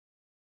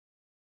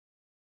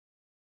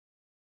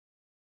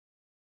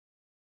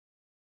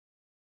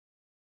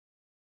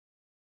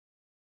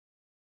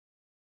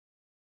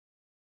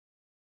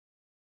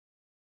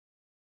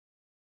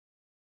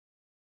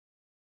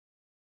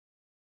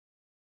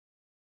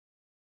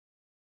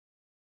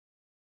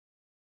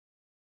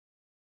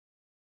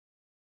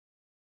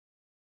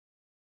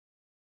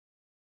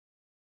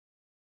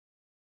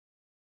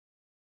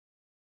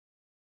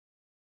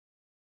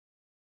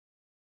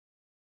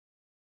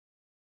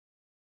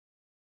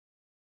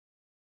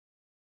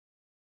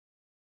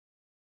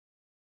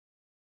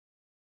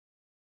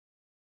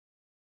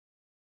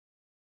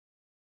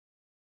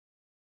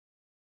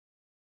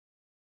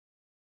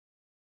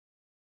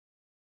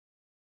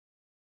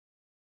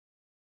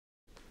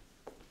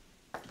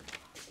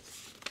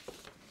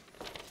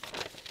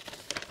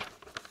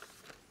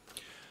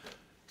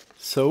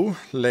So,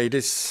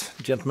 ladies,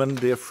 gentlemen,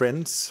 dear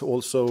friends,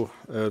 also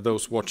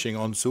those watching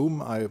on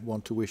Zoom, I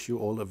want to wish you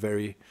all a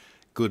very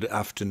good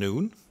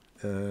afternoon.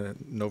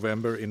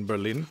 November in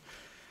Berlin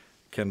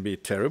can be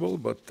terrible,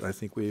 but I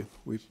think we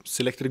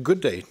selected a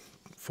good day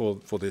for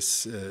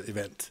this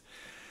event.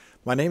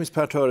 My name is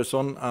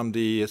Thöresson. I'm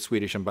the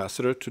Swedish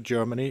ambassador to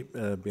Germany,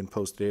 been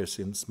posted here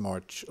since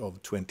March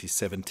of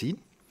 2017.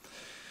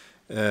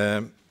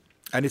 And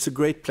it's a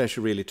great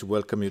pleasure really to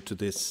welcome you to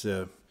this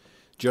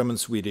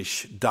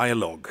German-Swedish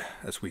dialogue,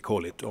 as we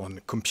call it,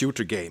 on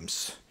computer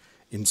games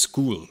in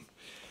school.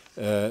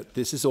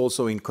 This is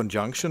also in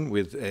conjunction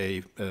with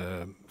a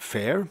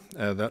fair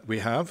that we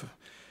have,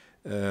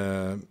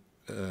 an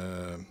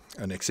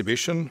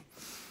exhibition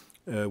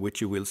which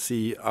you will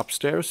see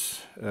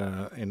upstairs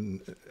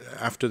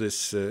after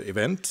this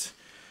event,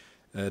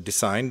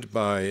 designed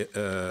by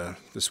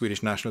the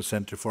Swedish National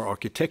Center for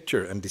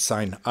Architecture and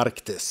Design,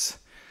 Archtes.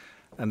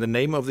 And the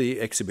name of the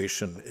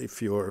exhibition,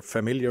 if you're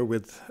familiar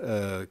with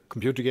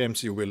computer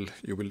games, you will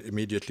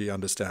immediately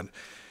understand.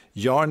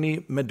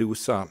 Yarny,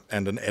 Medusa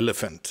and an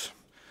Elephant,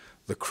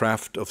 the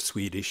craft of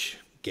Swedish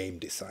game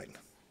design.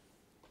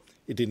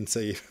 It didn't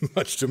say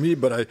much to me,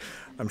 but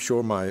I'm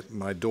sure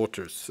my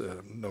daughters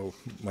know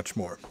much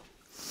more.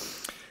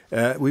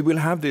 We will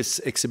have this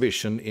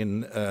exhibition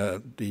in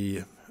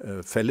the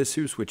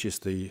Fälleshus, which is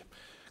the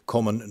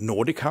common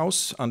Nordic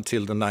house,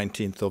 until the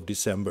 19th of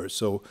December.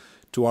 So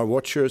to our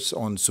watchers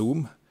on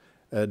Zoom,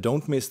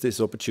 don't miss this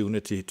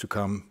opportunity to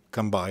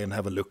come by and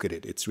have a look at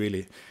it. It's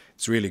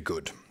really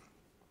good.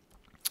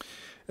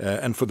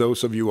 And for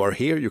those of you who are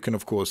here, you can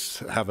of course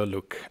have a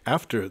look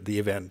after the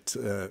event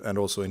and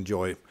also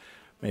enjoy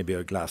maybe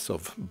a glass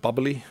of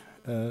bubbly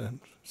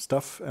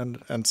stuff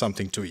and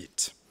something to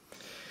eat.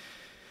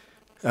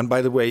 And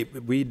by the way,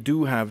 we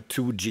do have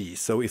 2G,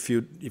 so if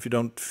you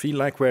don't feel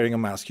like wearing a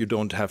mask, you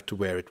don't have to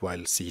wear it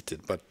while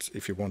seated. But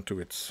if you want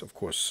to, it's of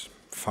course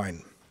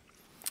fine.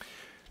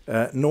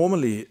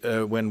 Normally,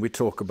 when we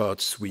talk about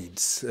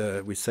Swedes,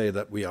 we say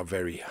that we are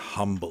very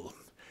humble.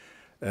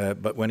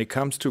 But when it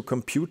comes to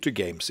computer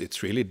games,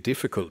 it's really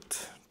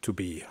difficult to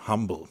be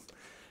humble.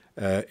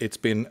 It's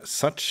been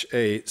such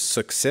a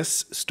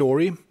success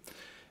story.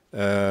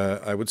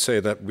 I would say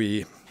that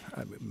we,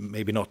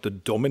 maybe not the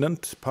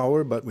dominant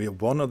power, but we are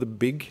one of the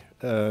big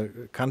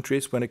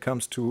countries when it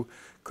comes to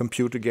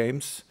computer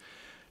games.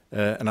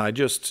 And I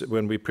just,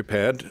 when we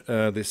prepared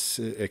this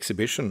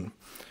exhibition,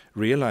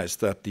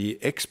 realized that the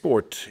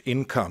export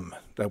income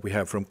that we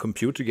have from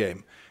computer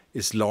game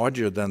is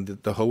larger than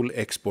the whole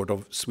export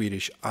of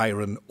Swedish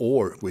iron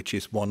ore, which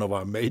is one of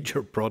our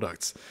major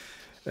products.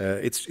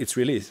 It's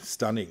really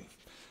stunning.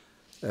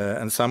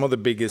 And some of the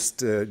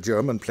biggest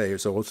German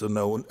players are also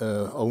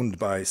owned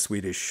by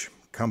Swedish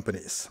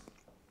companies.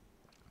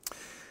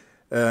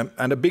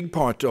 And a big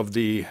part of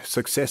the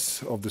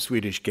success of the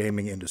Swedish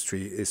gaming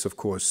industry is, of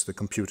course, the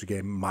computer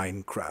game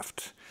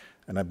Minecraft.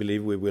 And I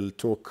believe we will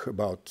talk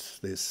about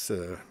this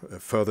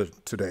further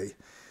today,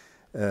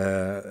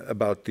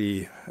 about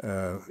the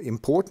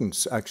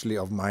importance actually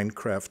of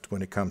Minecraft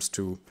when it comes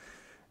to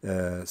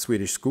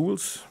Swedish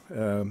schools,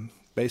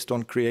 based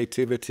on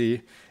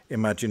creativity,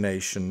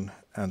 imagination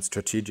and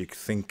strategic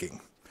thinking.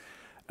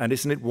 And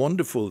isn't it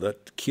wonderful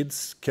that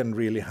kids can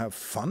really have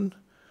fun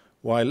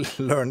while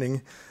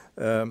learning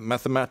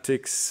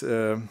mathematics,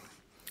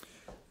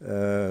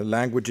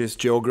 languages,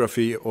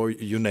 geography, or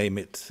you name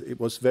it. It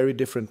was very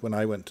different when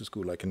I went to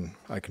school, I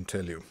can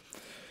tell you.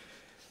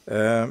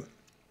 And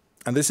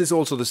this is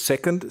also the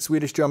second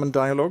Swedish-German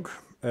dialogue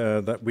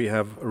that we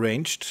have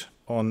arranged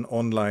on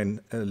online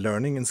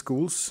learning in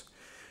schools.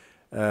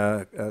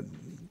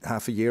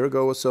 Half a year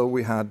ago or so,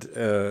 we had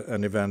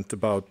an event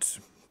about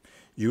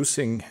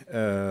using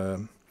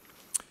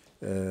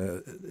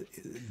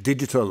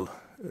digital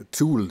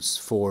tools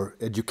for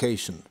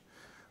education,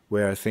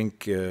 where I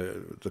think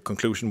the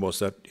conclusion was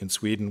that in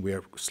Sweden we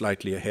are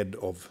slightly ahead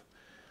of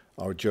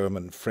our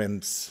German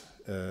friends,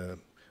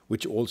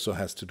 which also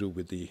has to do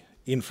with the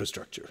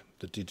infrastructure,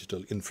 the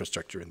digital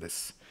infrastructure in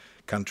this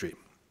country.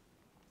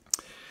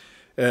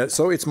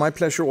 So it's my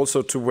pleasure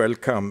also to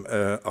welcome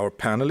our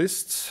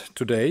panelists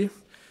today.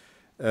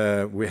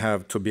 We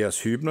have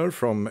Tobias Hübner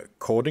from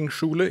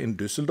Codingschule in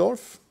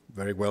Düsseldorf.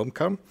 Very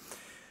welcome.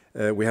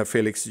 We have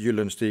Felix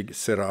Gyllenstig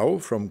Serrao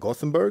from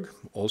Gothenburg,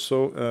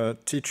 also a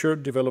teacher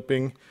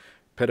developing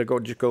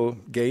pedagogical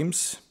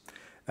games.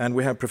 And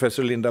we have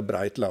Professor Linda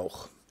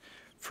Breitlauch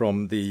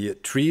from the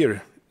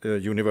Trier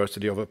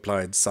University of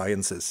Applied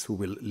Sciences, who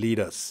will lead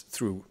us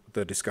through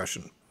the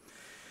discussion.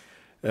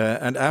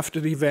 And after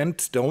the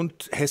event,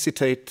 don't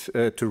hesitate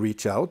to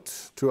reach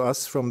out to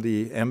us from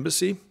the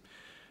embassy.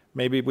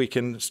 Maybe we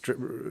can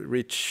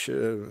stretch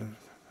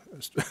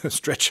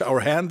our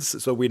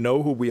hands so we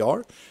know who we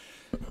are.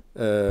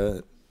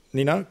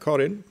 Nina,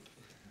 Karin,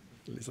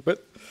 Elisabeth.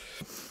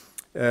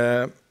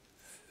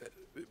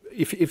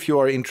 If you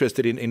are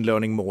interested in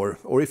learning more,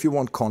 or if you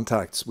want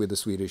contacts with the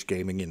Swedish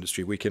gaming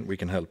industry, we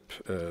can help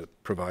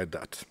provide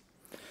that.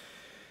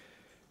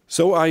 So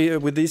So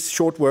with these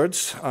short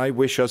words, I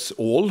wish us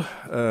all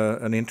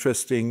an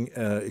interesting,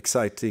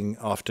 exciting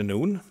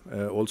afternoon,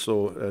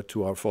 also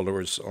to our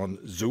followers on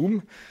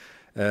Zoom.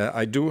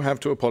 I do have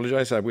to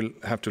apologize. I will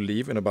have to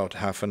leave in about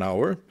half an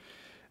hour,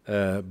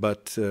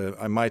 but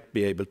I might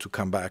be able to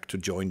come back to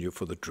join you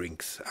for the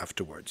drinks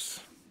afterwards.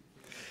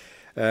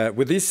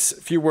 With these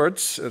few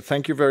words,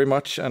 thank you very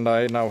much, and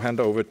I now hand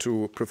over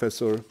to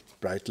Professor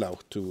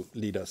Breitlauch to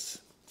lead us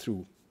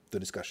through the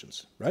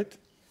discussions, right?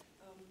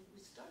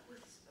 We start with...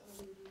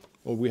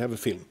 Or we have a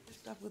film? We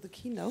start with the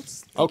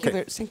keynotes.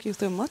 Okay. Thank you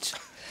so much.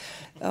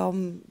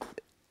 I'm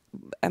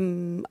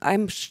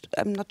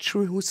not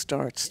sure who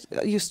starts.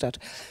 You start.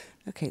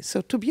 Okay,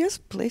 so Tobias,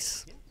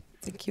 please.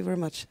 Thank you very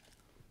much.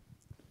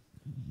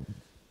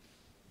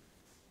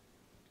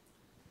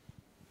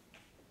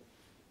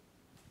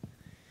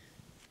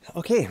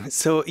 Okay,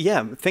 so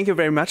yeah, thank you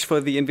very much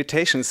for the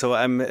invitation. So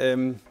I'm,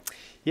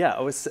 I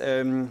was,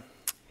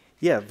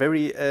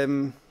 very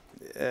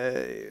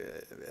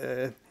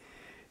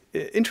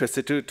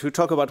interested to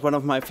talk about one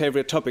of my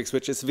favorite topics,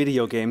 which is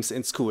video games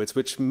in schools,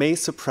 which may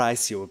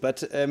surprise you.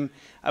 But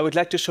I would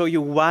like to show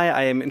you why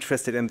I am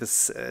interested in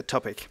this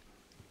topic.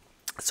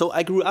 So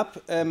I grew up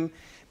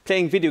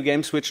playing video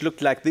games which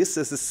looked like this.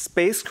 This is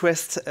Space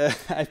Quest.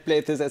 I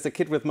played this as a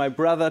kid with my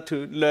brother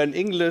to learn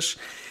English.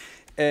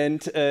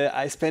 And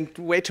I spent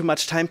way too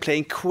much time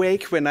playing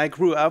Quake when I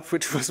grew up,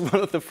 which was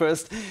one of the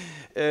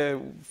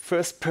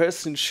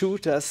first-person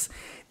shooters.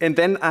 And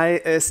then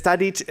I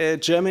studied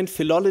German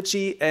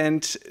philology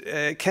and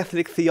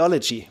Catholic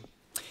theology.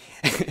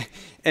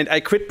 And I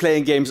quit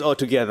playing games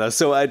altogether.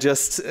 So I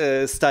just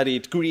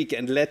studied Greek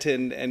and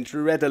Latin and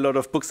read a lot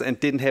of books and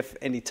didn't have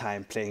any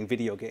time playing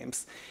video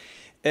games.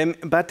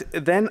 But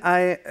then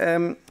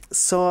I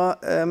saw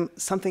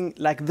something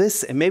like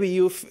this, and maybe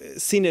you've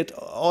seen it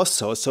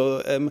also.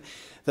 So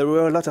there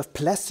were a lot of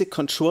plastic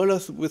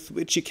controllers with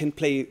which you can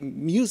play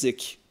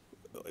music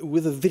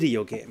with a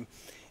video game.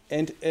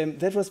 And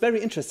that was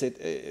very interesting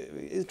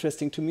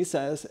to me,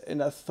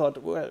 and I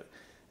thought, well,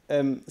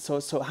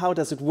 so how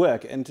does it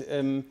work?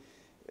 And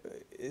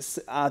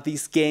are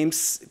these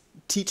games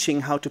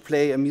teaching how to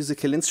play a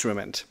musical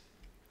instrument?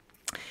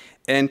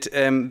 And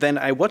then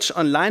I watched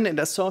online and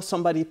I saw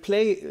somebody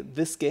play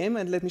this game,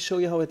 and let me show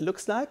you how it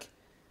looks like.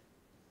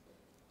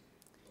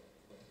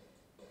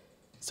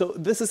 So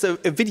this is a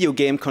video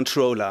game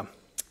controller,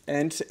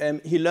 and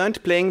he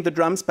learned playing the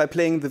drums by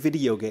playing the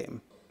video game.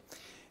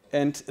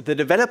 And the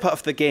developer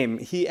of the game,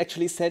 he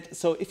actually said,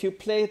 so if you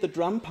play the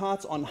drum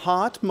parts on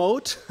hard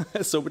mode,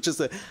 so which is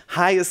the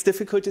highest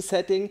difficulty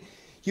setting,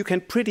 you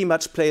can pretty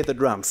much play the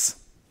drums.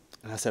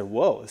 And I said,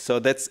 whoa, so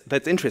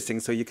that's interesting.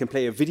 So you can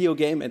play a video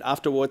game and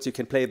afterwards you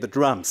can play the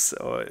drums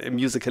or a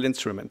musical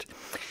instrument.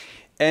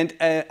 And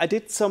I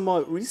did some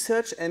more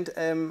research, and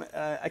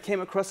I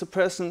came across a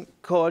person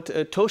called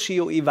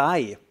Toshio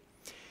Iwai.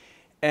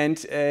 And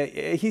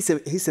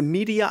he's a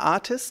media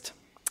artist,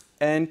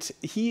 and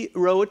he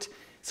wrote,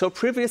 so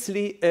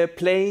previously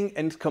playing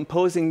and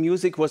composing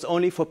music was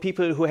only for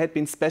people who had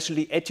been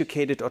specially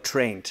educated or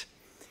trained.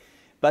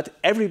 But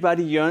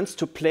everybody yearns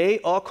to play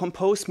or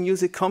compose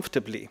music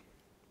comfortably.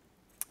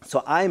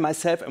 So I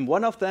myself am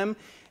one of them,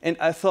 and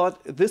I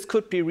thought this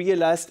could be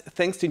realized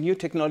thanks to new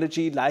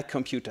technology like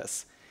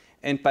computers.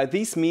 And by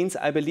these means,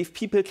 I believe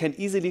people can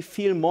easily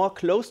feel more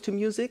close to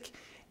music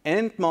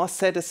and more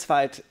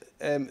satisfied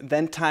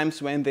than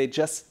times when they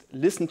just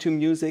listen to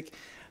music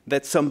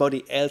that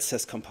somebody else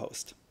has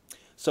composed.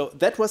 So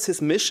that was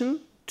his mission,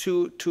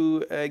 to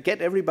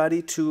get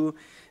everybody to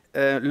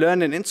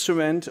learn an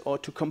instrument or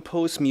to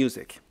compose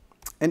music.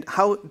 And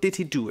how did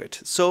he do it?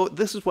 So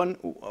this is one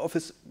of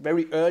his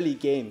very early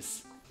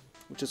games,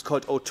 which is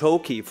called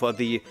Otoki for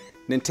the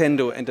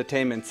Nintendo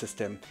Entertainment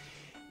System.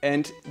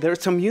 And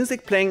there's some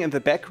music playing in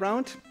the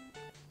background,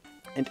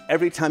 and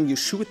every time you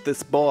shoot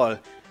this ball,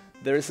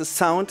 there is a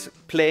sound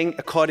playing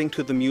according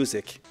to the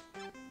music,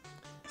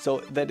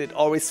 so that it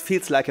always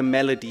feels like a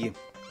melody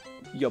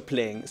you're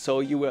playing. So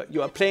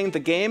you are playing the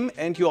game,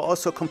 and you're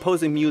also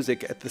composing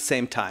music at the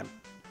same time.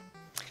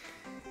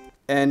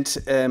 And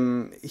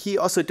he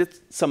also did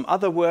some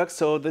other work.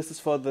 So this is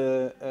for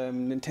the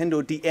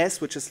Nintendo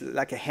DS, which is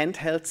like a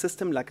handheld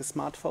system, like a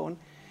smartphone.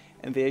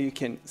 And there you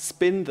can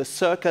spin the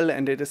circle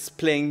and it is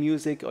playing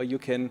music, or you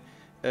can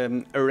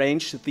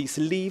arrange these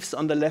leaves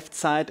on the left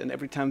side, and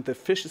every time the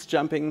fish is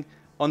jumping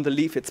on the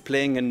leaf, it's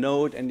playing a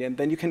note, and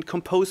then you can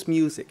compose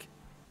music.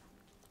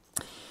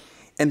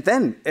 And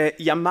then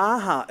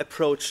Yamaha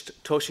approached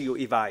Toshio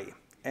Iwai,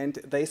 and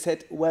they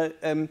said, well,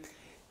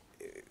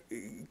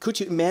 could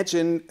you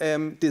imagine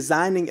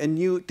designing a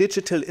new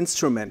digital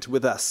instrument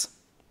with us?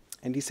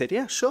 And he said,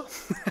 yeah, sure.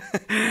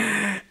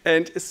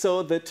 And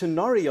so the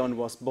Tenorion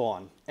was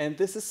born. And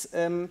this is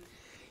a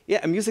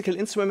musical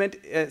instrument.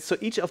 So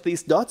each of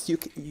these dots,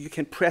 you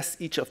can press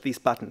each of these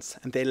buttons,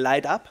 and they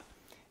light up.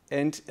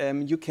 And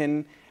you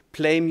can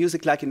play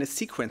music like in a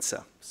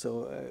sequencer.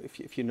 So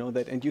if you know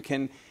that. And you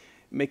can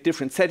make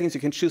different settings. You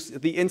can choose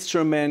the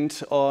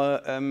instrument or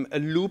a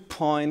loop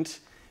point.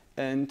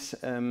 and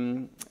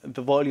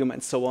the volume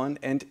and so on.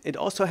 And it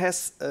also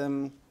has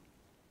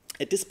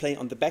a display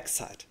on the back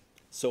side.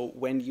 So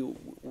when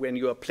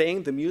you are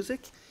playing the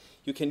music,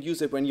 you can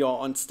use it when you're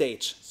on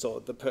stage. So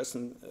the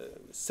person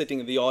sitting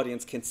in the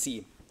audience can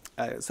see.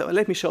 So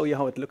let me show you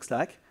how it looks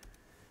like.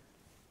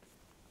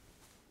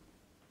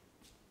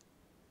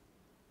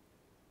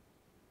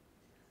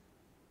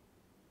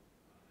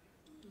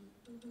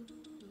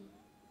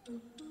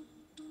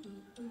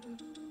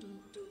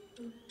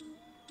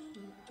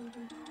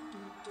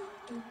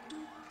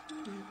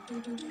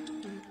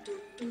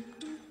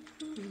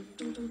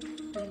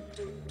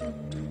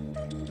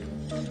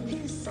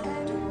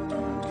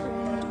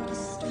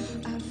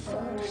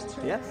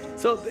 Yeah,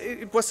 so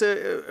it was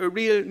a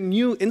real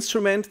new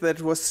instrument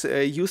that was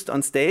used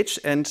on stage,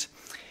 and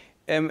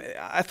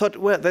I thought,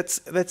 well,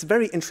 that's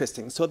very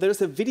interesting. So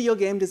there's a video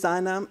game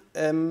designer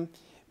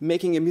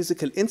making a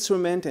musical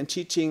instrument and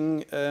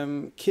teaching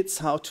kids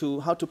how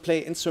to play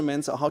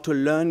instruments or how to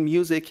learn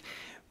music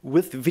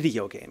with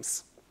video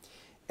games.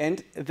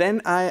 And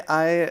then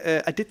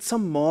I did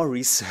some more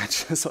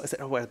research. So I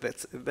said, oh, well,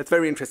 that's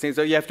very interesting.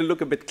 So you have to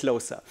look a bit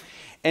closer.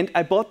 And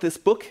I bought this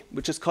book,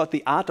 which is called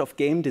The Art of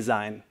Game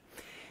Design.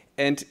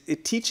 And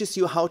it teaches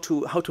you how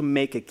to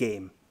make a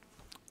game.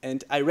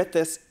 And I read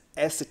this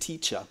as a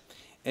teacher.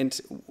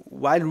 And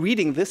while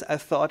reading this, I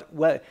thought,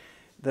 well,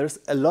 there's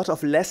a lot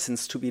of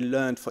lessons to be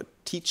learned for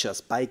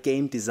teachers by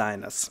game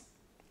designers.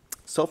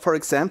 So, for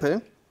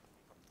example,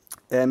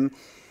 in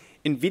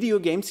video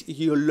games,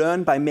 you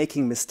learn by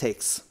making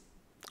mistakes.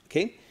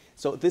 Okay?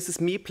 So this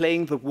is me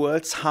playing the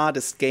world's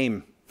hardest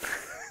game.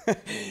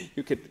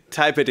 You can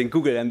type it in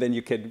Google and then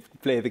you can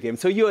play the game.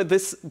 So you're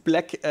this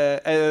black,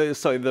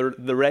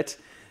 the red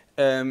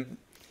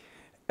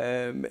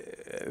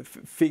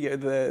figure,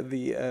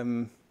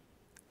 the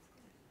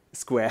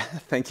square.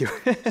 Thank you.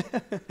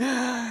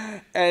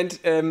 And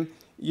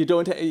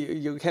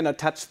you cannot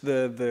touch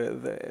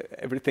the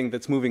everything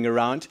that's moving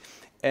around,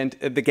 and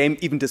the game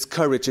even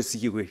discourages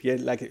you. Yeah,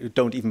 like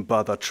don't even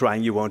bother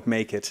trying, you won't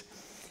make it.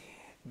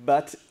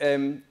 But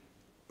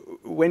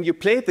when you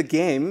play the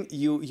game,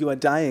 you are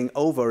dying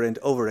over and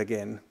over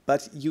again.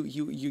 But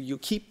you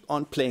keep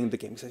on playing the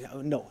game. You say,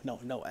 oh, no,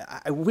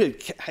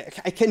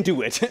 I can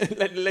do it.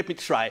 let me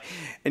try.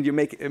 And you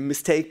make a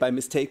mistake by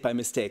mistake by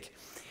mistake.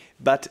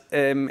 But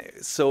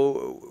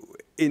so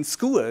in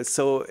school,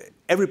 so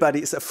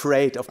everybody is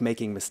afraid of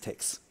making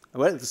mistakes.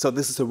 Well, so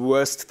this is the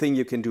worst thing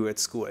you can do at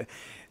school.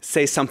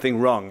 Say something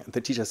wrong.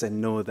 The teacher said,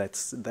 no,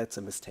 that's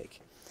a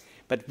mistake.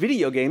 But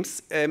video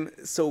games,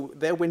 so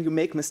there when you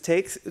make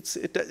mistakes,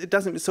 it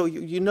doesn't. So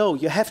you know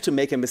you have to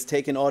make a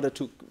mistake in order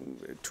to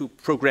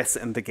progress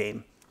in the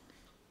game.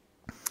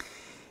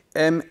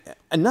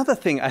 Another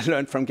thing I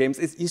learned from games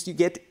is you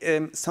get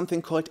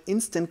something called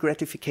instant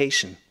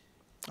gratification.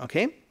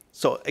 Okay.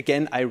 So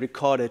again, I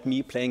recorded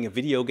me playing a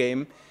video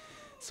game.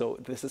 So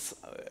this is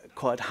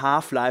called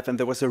Half-Life, and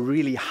there was a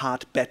really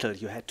hard battle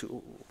you had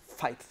to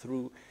fight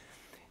through.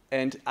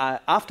 And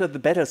after the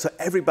battle, so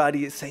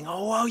everybody is saying,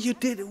 oh, wow, you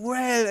did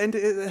well, and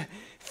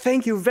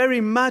thank you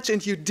very much,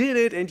 and you did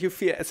it, and you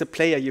feel, as a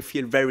player, you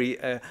feel very,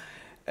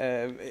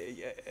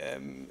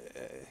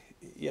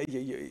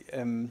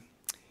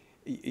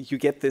 you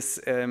get this,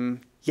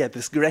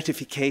 this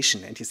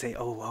gratification, and you say,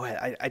 oh, wow,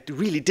 I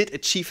really did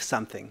achieve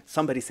something.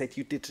 Somebody said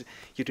you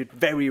did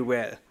very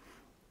well.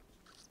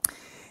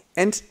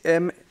 And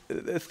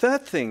the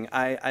third thing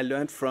I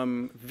learned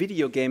from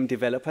video game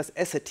developers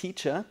as a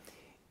teacher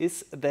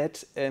is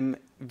that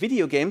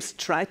video games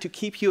try to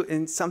keep you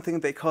in something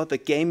they call the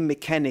game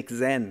mechanic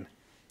zen.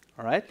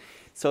 All right?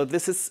 So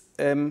this is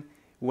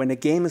when a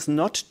game is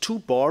not too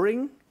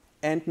boring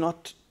and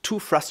not too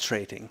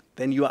frustrating,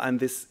 then you are on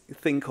this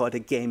thing called a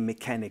game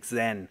mechanic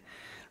zen.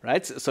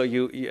 Right? So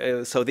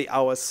so the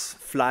hours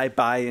fly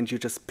by and you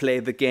just play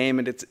the game,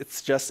 and it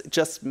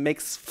just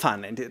makes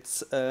fun, and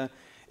it's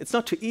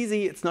not too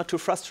easy, it's not too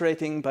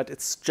frustrating, but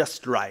it's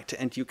just right,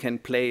 and you can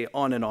play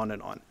on and on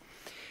and on.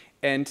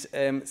 And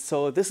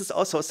so this is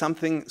also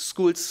something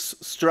schools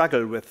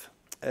struggle with.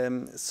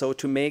 So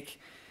to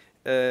make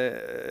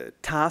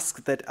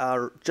tasks that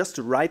are just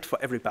right for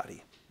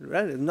everybody,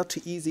 right? Not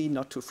too easy,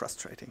 not too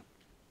frustrating.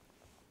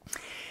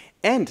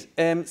 And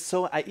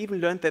so I even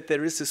learned that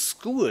there is a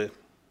school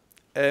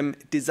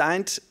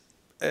designed,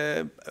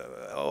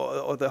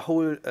 or the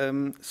whole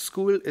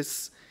school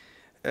is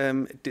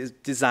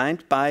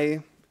designed by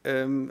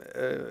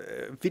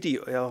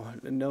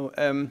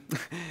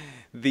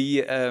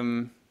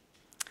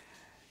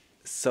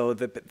So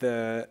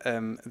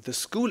the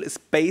school is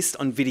based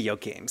on video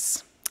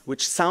games,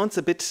 which sounds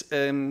a bit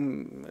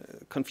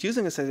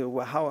confusing. I say,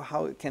 well,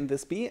 how can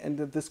this be? And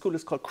the school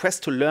is called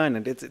Quest to Learn,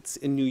 and it's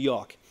in New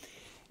York.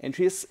 And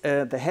here's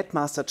the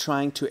headmaster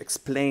trying to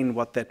explain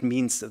what that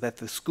means, that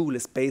the school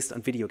is based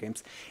on video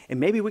games. And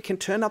maybe we can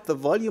turn up the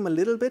volume a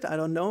little bit. I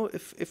don't know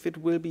if it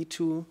will be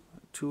too.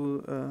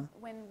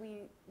 When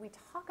we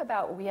talk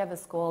about we have a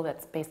school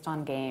that's based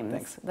on games,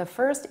 Thanks. The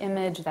first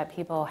image that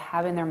people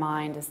have in their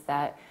mind is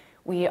that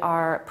we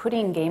are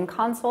putting game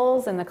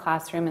consoles in the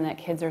classroom and that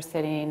kids are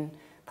sitting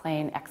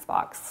playing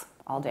Xbox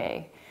all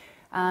day.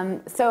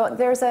 So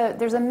there's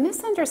a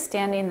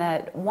misunderstanding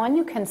that, one,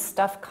 you can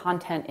stuff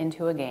content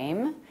into a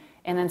game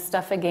and then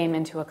stuff a game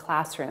into a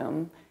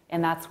classroom,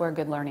 and that's where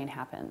good learning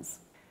happens.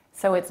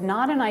 So it's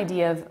not an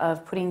idea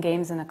of putting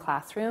games in a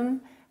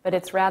classroom, but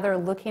it's rather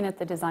looking at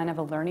the design of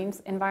a learning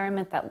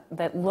environment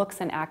that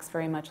looks and acts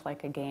very much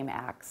like a game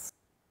acts.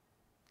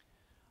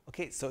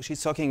 Okay, so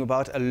she's talking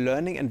about a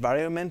learning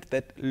environment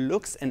that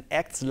looks and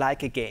acts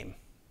like a game.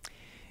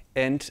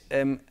 And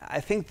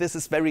I think this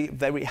is very,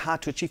 very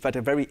hard to achieve, but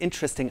a very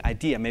interesting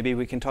idea. Maybe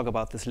we can talk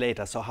about this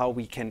later, so how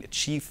we can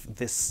achieve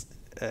this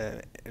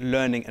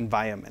learning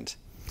environment.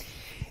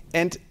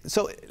 And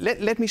so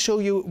let me show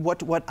you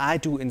what I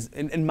do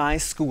in my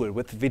school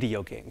with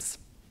video games.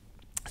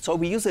 So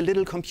we use a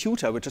little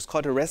computer, which is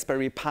called a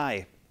Raspberry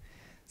Pi.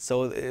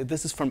 So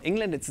this is from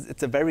England.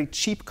 It's a very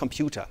cheap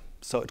computer.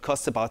 So it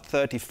costs about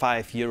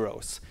 35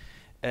 euros.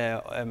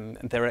 And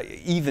there are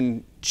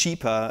even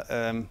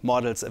cheaper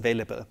models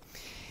available.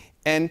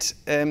 And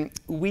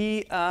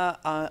we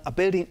are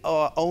building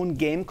our own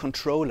game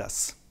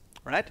controllers,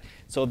 right?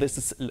 So this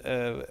is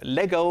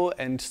Lego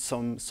and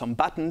some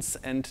buttons,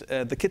 and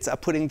the kids are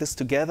putting this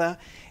together,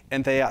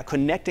 and they are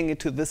connecting it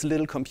to this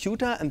little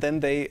computer, and then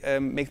they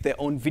make their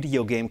own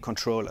video game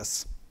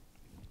controllers.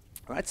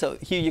 Right? So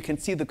here you can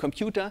see the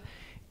computer,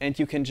 and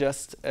you can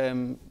just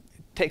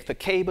take the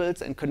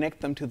cables and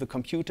connect them to the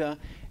computer,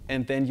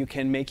 and then you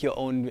can make your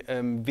own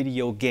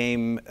video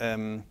game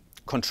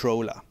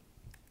controller.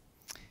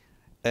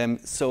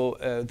 So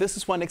this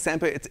is one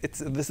example.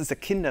 This is a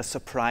Kinder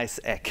Surprise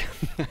egg,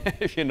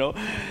 you know,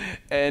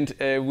 and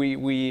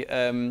we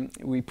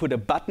put a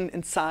button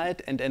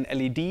inside and an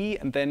LED,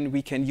 and then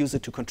we can use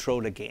it to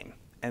control a game.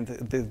 And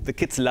the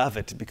kids love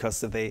it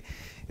because they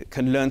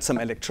can learn some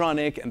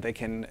electronic, and they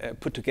can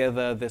put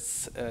together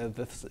this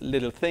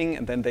little thing,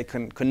 and then they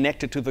can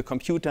connect it to the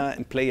computer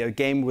and play a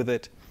game with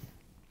it.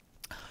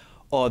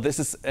 Or this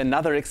is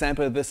another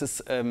example. This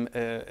is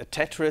a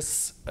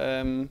Tetris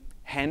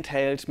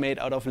handheld made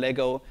out of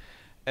Lego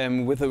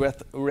with a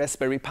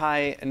Raspberry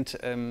Pi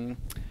and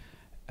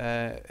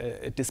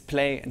a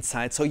display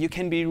inside. So you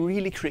can be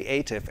really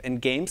creative, and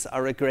games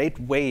are a great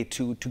way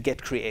to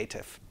get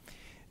creative.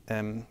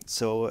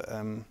 There's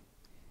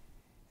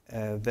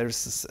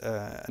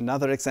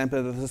another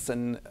example. This is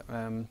an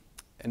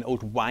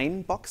old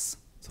wine box.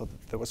 So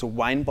there was a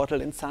wine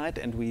bottle inside,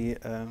 and we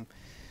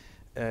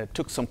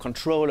took some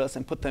controllers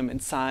and put them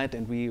inside,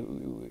 and we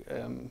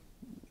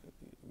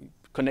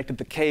connected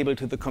the cable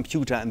to the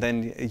computer, and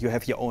then you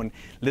have your own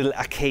little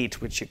arcade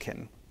which you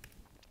can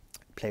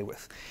play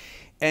with.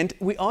 And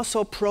we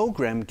also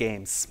program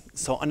games,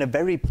 so on a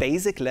very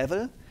basic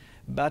level,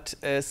 but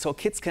so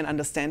kids can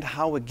understand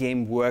how a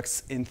game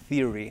works in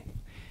theory.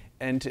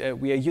 And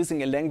we are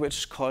using a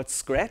language called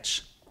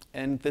Scratch,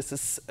 and this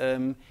is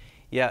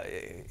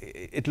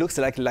it looks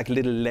like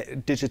little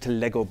digital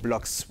Lego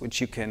blocks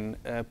which you can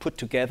put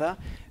together,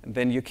 and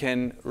then you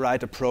can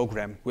write a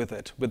program with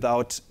it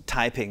without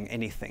typing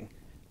anything.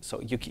 So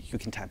you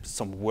can type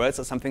some words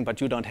or something,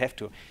 but you don't have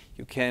to.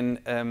 You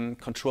can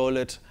control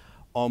it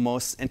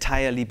almost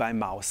entirely by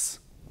mouse.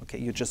 Okay,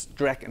 you just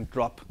drag and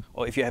drop,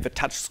 or if you have a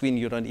touch screen,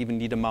 you don't even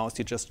need a mouse.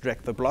 You just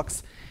drag the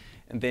blocks,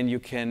 and then you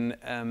can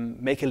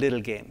make a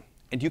little game.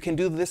 And you can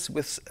do this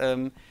with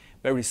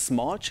very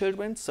small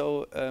children.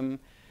 So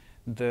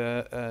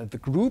the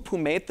group who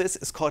made this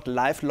is called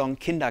Lifelong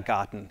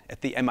Kindergarten at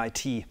the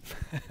MIT.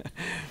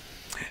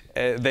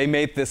 They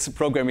made this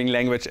programming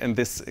language, and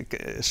this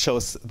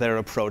shows their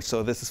approach.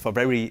 So this is for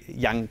very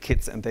young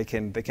kids, and they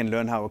can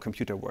learn how a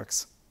computer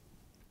works.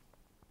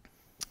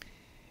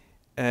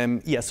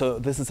 So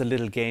this is a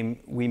little game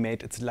we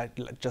made. It's like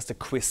just a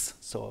quiz.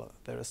 So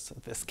there's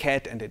this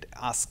cat, and it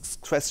asks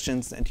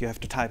questions, and you have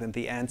to type in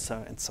the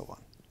answer, and so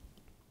on.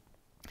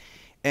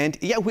 And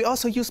yeah, we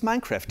also use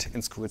Minecraft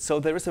in school. So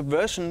there is a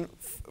version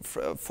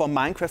for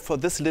Minecraft for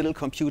this little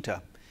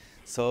computer.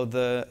 So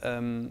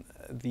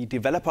the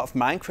developer of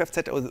Minecraft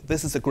said, "Oh,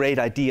 this is a great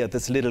idea,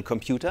 this little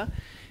computer."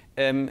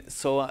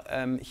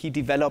 He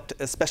developed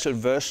a special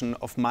version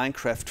of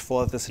Minecraft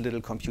for this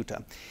little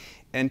computer.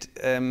 And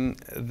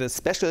the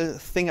special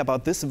thing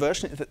about this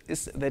version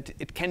is that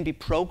it can be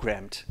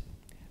programmed.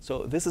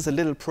 So this is a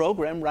little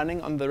program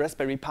running on the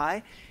Raspberry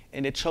Pi,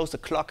 and it shows a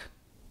clock,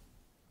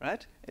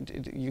 right?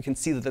 You can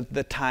see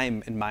the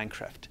time in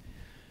Minecraft.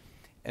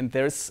 And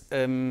there's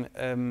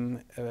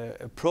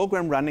a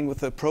program running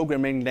with a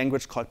programming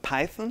language called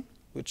Python,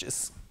 which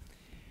is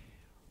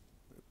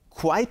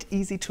quite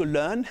easy to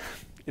learn.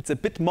 It's a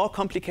bit more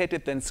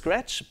complicated than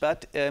Scratch,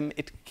 but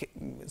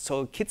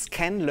so kids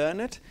can learn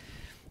it.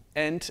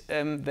 And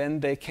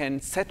then they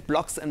can set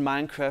blocks in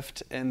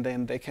Minecraft, and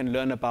then they can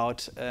learn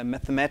about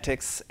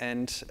mathematics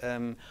and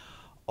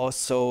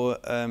also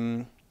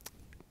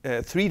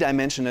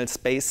three-dimensional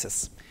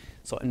spaces.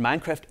 So in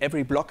Minecraft,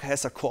 every block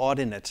has a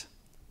coordinate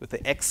with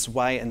the X,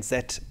 Y, and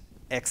Z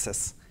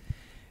axis.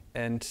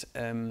 And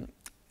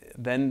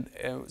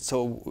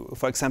so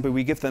for example,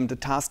 we give them the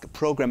task,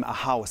 program a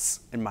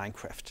house in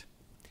Minecraft.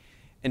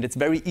 and it's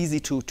very easy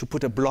to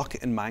put a block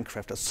in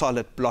Minecraft, a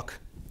solid block.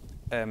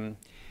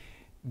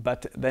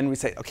 But then we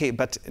say, okay,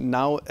 but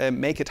now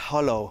make it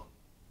hollow.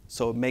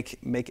 So make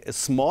a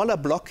smaller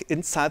block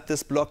inside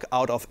this block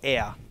out of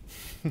air.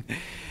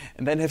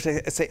 And then have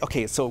to say,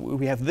 okay, so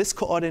we have this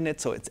coordinate,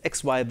 so it's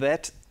x, y,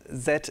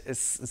 z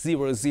is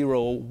 0,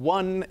 0,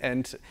 1,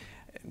 and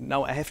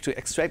now I have to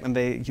extract, and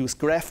they use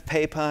graph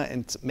paper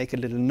and make a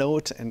little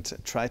note and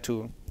try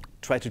to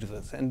do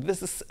this. And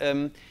this is,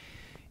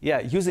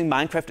 using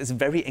Minecraft is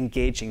very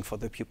engaging for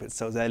the pupils,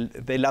 so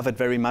they love it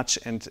very much,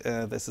 and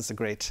this is a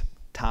great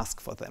task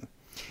for them.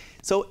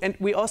 So, and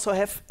we also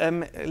have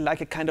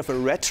like a kind of a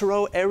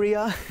retro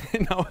area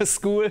in our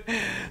school.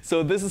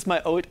 So this is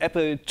my old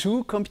Apple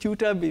II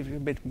computer,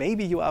 but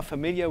maybe you are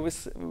familiar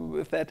with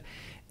that.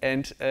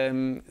 And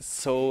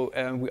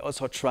we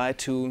also try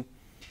to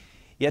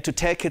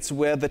tell kids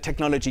where the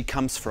technology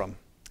comes from.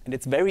 And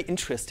it's very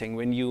interesting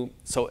when you,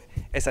 so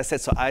as I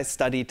said, so I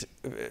studied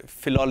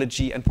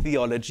philology and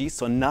theology,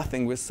 so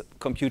nothing with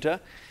computer.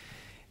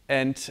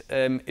 And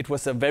it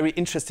was a very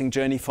interesting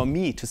journey for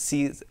me to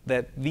see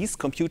that these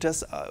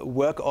computers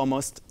work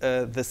almost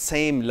the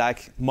same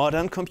like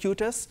modern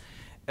computers.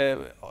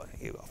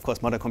 Of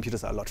course, modern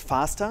computers are a lot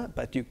faster,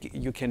 but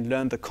you can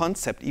learn the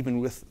concept even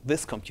with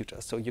this computer.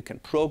 So you can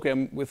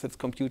program with this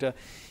computer,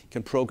 you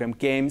can program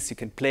games, you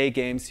can play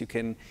games, you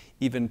can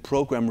even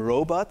program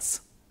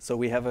robots. So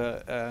we have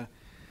a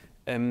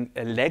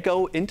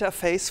Lego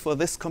interface for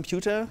this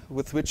computer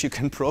with which you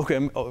can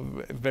program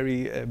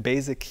very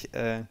basic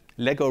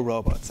Lego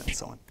robots and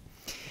so on.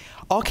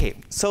 Okay,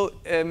 so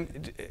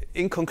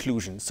in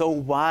conclusion, so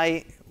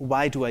why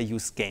do I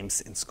use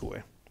games in school?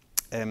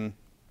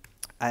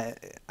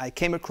 I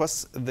came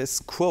across this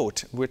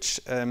quote, which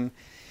I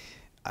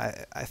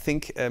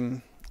think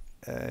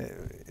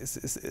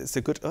is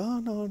a good. Oh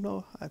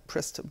no! I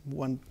pressed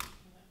one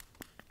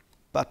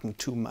button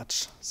too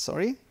much.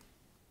 Sorry.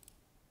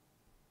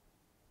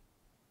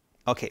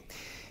 Okay,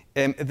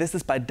 this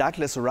is by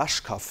Douglas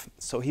Rushkoff.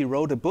 So he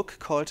wrote a book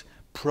called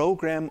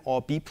 "Program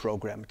or Be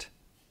Programmed,"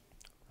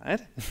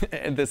 right?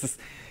 And this is.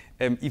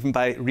 Even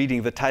by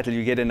reading the title,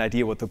 you get an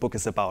idea what the book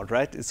is about,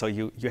 right? So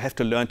you have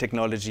to learn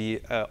technology,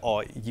 let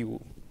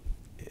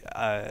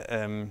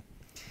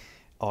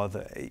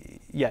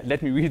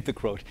me read the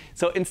quote.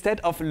 So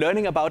instead of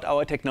learning about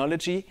our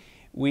technology,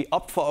 we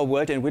opt for a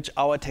world in which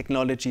our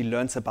technology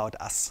learns about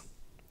us,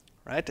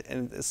 right?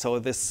 And so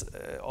this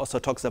also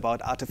talks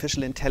about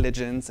artificial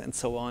intelligence and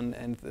so on,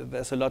 and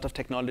there's a lot of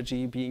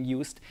technology being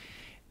used.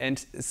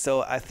 And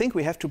so I think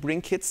we have to bring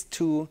kids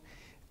to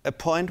a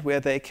point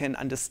where they can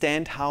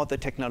understand how the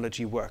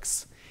technology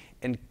works.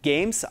 And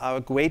games are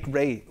a great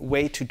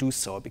way to do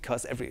so,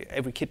 because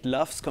every kid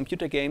loves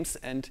computer games,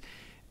 and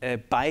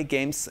by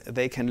games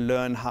they can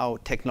learn how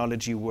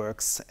technology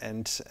works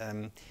and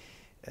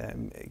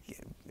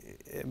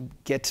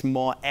get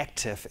more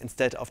active.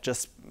 Instead of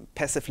just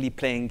passively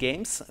playing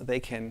games, they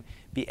can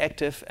be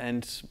active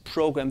and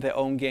program their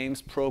own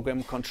games,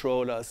 program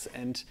controllers,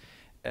 and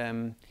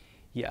and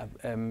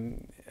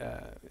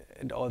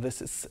all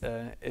this is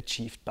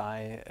achieved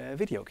by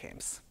video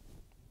games.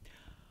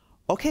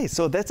 Okay,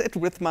 so that's it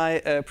with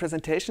my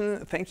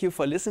presentation. Thank you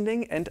for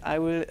listening, and I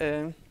will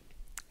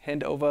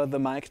hand over the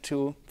mic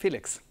to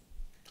Felix.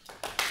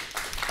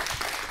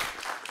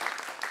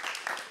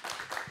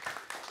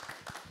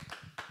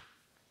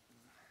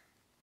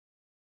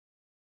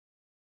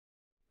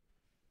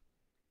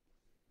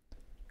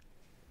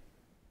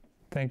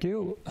 Thank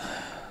you.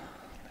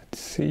 Let's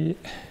see.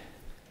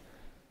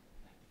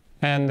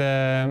 And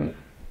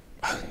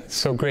it's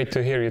so great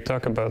to hear you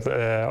talk about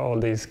all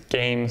these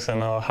games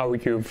and how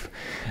you've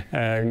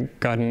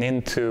gotten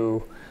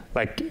into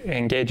like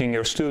engaging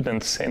your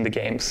students in the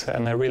games.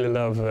 And I really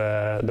love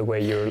the way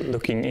you're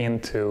looking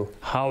into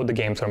how the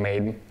games are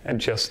made,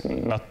 and just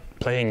not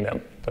playing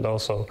them, but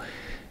also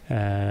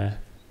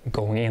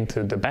going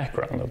into the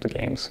background of the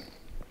games.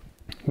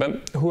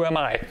 But who am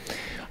I?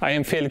 I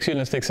am Felix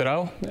Gyllenstig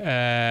Serrao,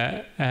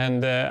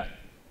 and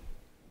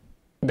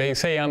they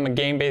say I'm a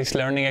game-based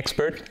learning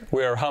expert.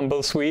 We are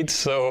humble Swedes,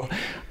 so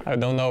I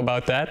don't know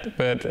about that,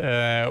 but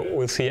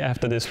we'll see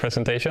after this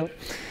presentation.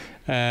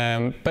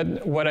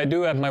 But what I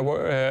do at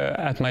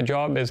my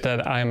job is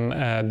that I'm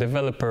a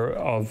developer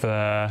of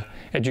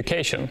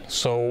education.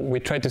 So we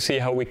try to see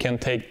how we can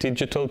take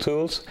digital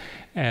tools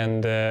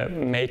and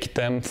make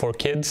them for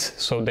kids,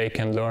 so they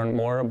can learn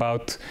more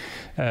about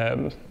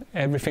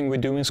everything we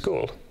do in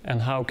school,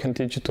 and how can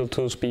digital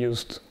tools be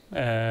used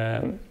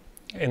in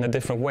a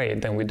different way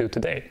than we do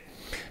today.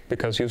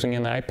 Because using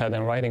an iPad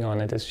and writing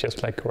on it is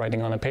just like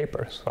writing on a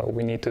paper, so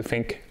we need to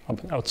think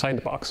outside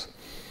the box.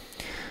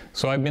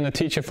 So I've been a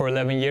teacher for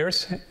 11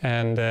 years,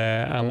 and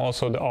I'm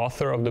also the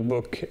author of the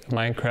book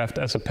Minecraft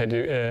as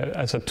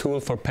a tool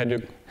for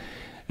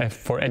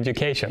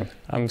education.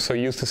 I'm so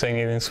used to saying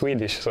it in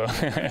Swedish, so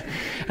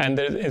and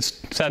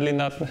it's sadly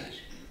not.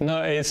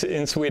 No, it's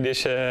in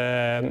Swedish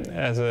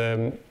as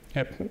a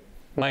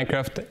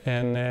Minecraft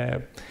and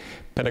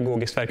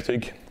pedagogiskt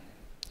verktyg,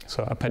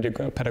 so a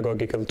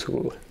pedagogical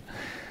tool.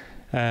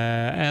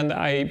 And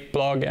I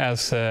blog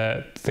as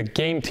the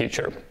game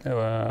teacher,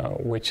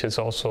 which is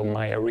also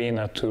my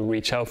arena to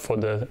reach out for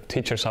the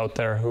teachers out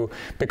there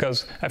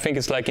because I think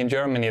it's like in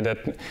Germany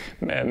that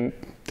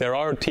there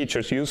are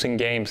teachers using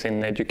games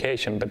in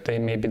education, but they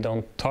maybe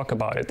don't talk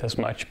about it as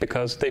much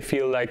because they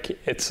feel like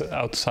it's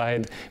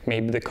outside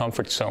maybe the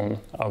comfort zone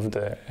of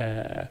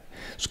the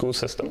school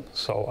system.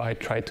 So I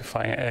try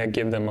to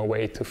give them a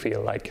way to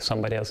feel like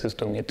somebody else is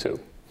doing it too.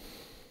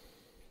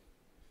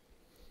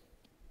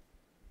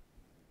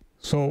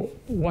 So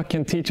what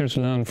can teachers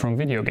learn from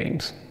video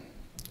games?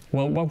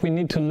 Well, what we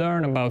need to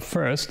learn about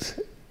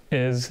first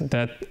is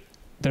that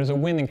there's a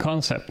winning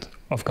concept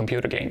of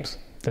computer games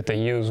that they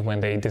use when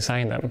they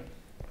design them.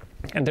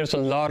 And there's a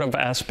lot of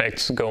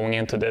aspects going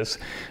into this,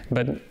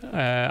 but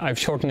I've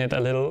shortened it a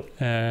little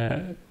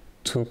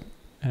to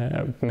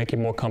make it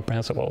more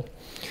comprehensible.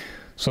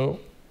 So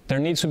there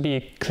needs to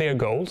be clear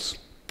goals.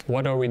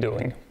 What are we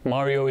doing?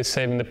 Mario is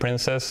saving the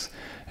princess.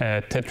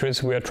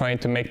 Tetris, we are trying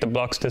to make the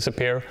blocks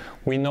disappear.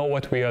 We know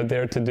what we are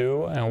there to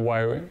do and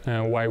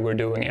why we're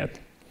doing it.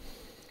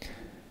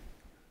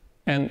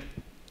 And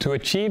to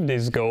achieve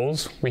these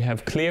goals, we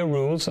have clear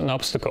rules and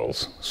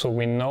obstacles. So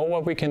we know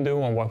what we can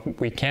do and what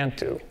we can't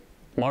do.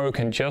 Mario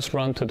can just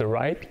run to the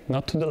right,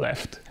 not to the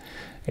left,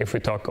 if we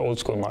talk old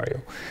school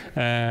Mario.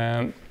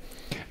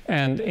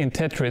 And in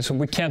Tetris,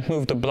 we can't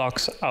move the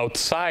blocks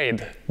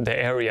outside the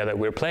area that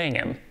we're playing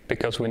in,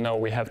 because we know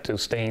we have to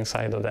stay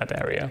inside of that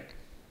area.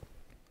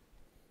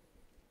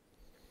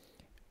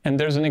 And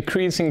there's an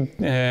increasing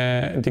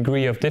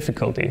degree of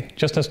difficulty.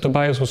 Just as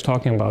Tobias was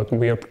talking about,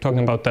 we are talking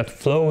about that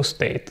flow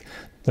state,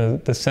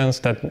 the sense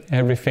that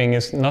everything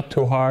is not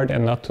too hard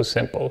and not too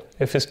simple.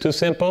 If it's too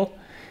simple,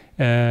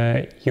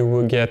 you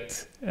will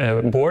get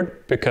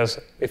bored because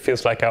it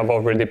feels like I've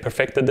already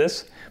perfected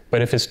this.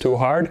 But if it's too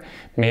hard,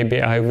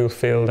 maybe I will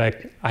feel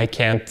like I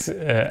can't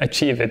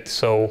achieve it,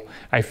 so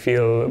I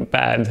feel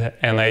bad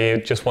and I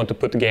just want to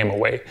put the game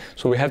away.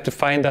 So we have to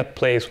find that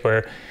place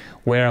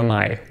where am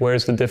I? Where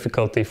is the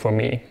difficulty for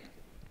me?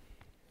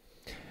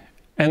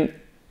 And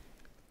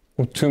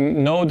to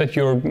know that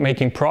you're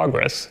making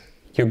progress,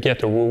 you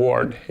get a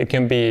reward. It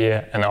can be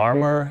an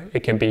armor,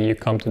 it can be you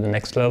come to the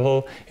next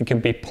level, it can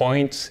be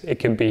points, it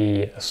can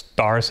be a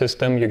star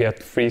system, you get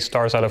 3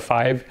 stars out of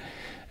 5.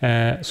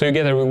 So you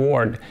get a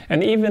reward.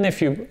 And even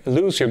if you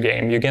lose your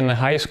game, you get a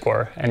high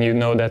score and you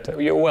know that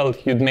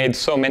you'd made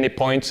so many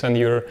points and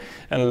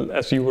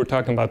as you were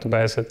talking about,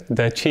 Tobias,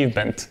 the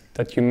achievement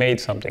that you made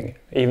something,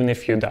 even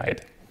if you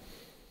died.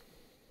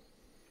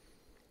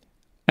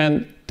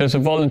 And there's a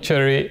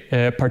voluntary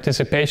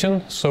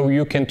participation, so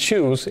you can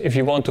choose if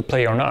you want to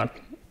play or not.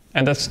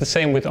 And that's the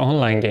same with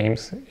online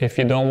games. If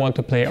you don't want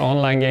to play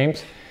online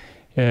games,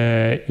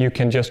 you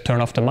can just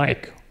turn off the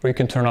mic or you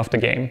can turn off the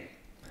game.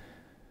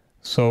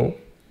 So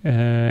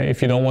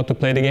if you don't want to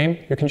play the game,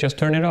 you can just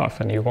turn it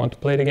off, and you want to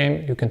play the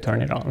game, you can turn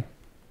it on.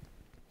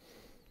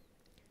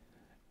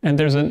 And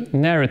there's a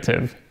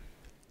narrative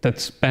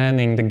that's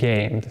spanning the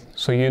game,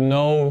 so you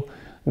know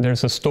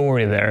there's a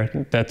story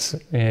there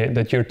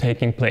that you're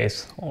taking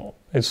place.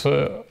 It's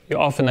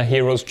often a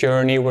hero's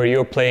journey where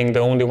you're playing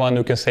the only one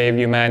who can save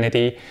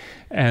humanity,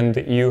 and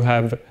you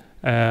have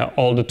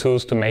all the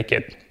tools to make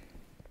it.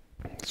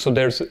 So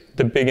there's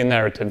the bigger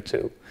narrative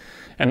too.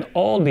 And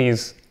all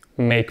these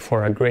make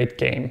for a great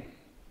game.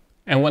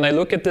 And when I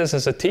look at this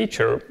as a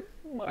teacher,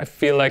 I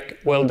feel like,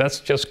 well, that's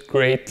just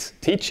great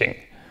teaching.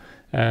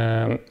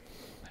 And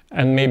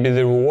maybe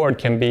the reward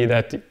can be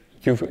that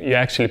you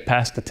actually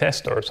pass the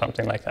test or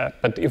something like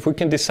that. But if we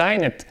can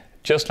design it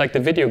just like the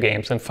video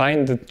games and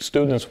find the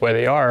students where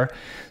they are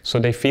so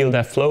they feel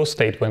that flow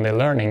state when they're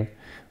learning,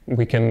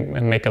 we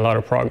can make a lot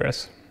of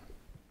progress.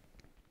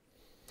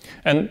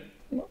 And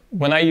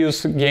when I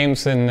use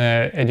games in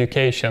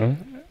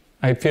education,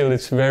 I feel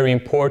it's very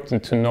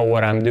important to know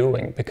what I'm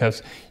doing,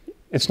 because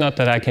it's not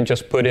that I can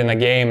just put in a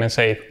game and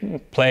say,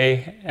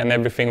 play, and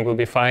everything will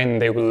be fine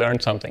and they will learn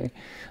something.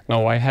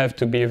 No, I have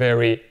to be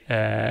very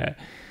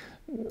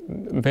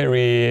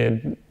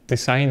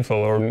designful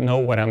or know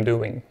what I'm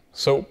doing.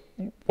 So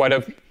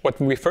what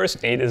we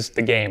first need is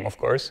the game, of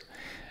course.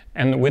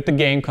 And with the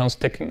game comes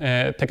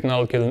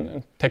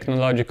technological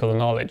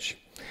knowledge.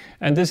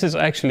 And this is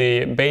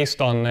actually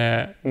based on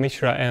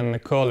Mishra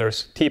and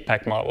Kohler's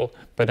TPAC model,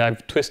 but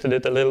I've twisted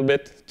it a little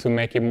bit to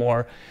make it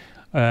more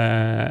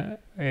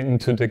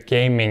into the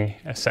gaming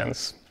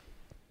sense.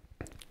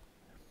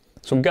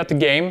 So we got the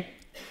game,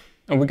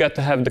 and we got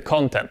to have the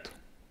content.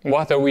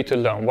 What are we to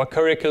learn? What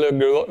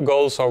curricular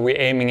goals are we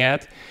aiming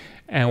at?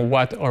 And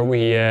what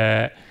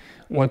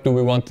do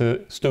we want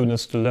the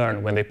students to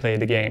learn when they play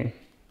the game?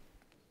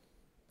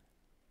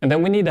 And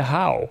then we need a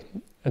how.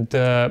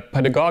 The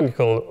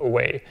pedagogical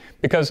way,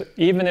 because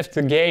even if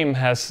the game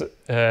has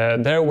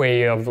their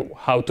way of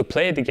how to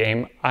play the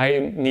game,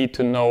 I need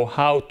to know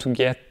how to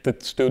get the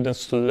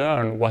students to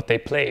learn what they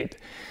played.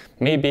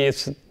 Maybe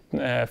it's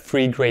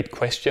 3 great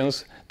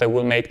questions that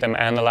will make them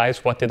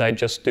analyze what did I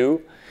just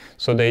do,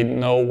 so they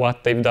know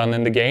what they've done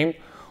in the game.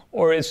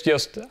 or it's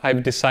just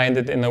I've designed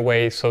it in a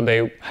way so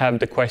they have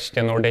the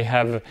question or they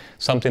have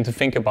something to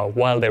think about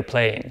while they're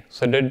playing.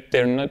 So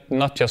they're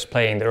not just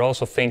playing, they're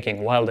also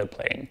thinking while they're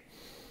playing.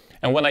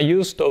 And when I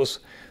use those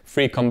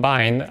three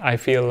combined, I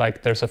feel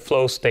like there's a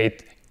flow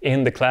state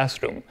in the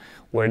classroom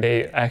where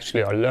they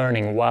actually are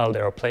learning while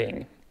they are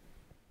playing.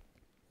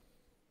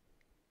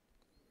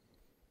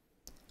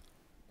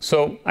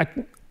 So I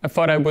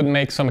thought I would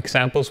make some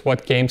examples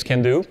what games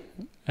can do.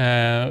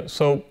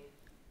 So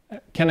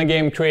can a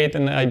game create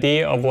an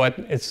idea of what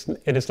it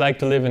is like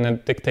to live in a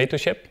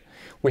dictatorship?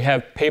 We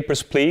have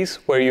Papers, Please,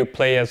 where you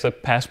play as a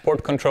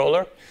passport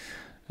controller.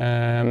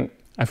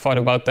 I thought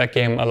about that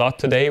game a lot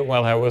today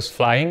while I was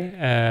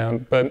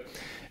flying, but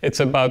it's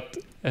about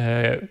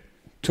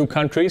two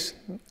countries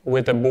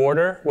with a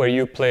border where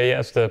you play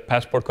as the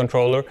passport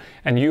controller,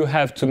 and you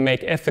have to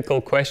make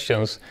ethical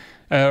questions,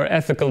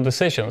 ethical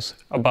decisions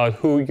about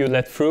who you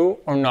let through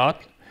or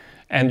not,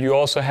 and you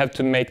also have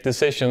to make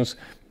decisions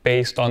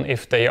based on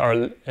if they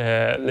are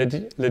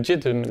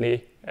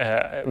legitimately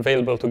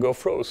available to go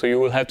through. So you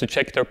will have to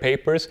check their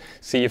papers,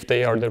 see if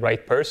they are the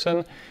right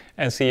person,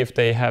 and see if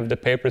they have the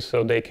papers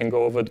so they can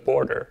go over the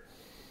border.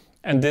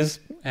 And this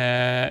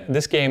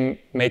game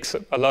makes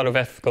a lot of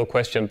ethical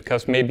questions,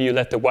 because maybe you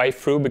let the wife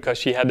through because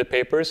she had the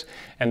papers,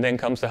 and then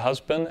comes the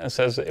husband and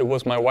says, it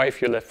was my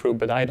wife you let through,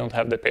 but I don't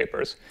have the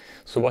papers.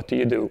 So what do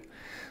you do?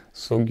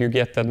 So you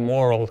get that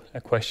moral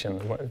question.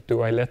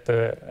 Do I let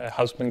the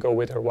husband go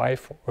with her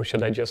wife, or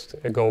should I just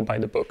go by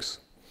the books?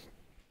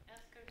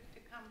 Ask her to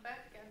come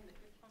back and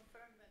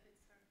confirm that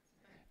it's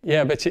her.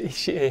 Yeah, but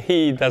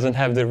he doesn't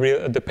have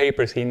the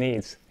papers he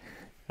needs.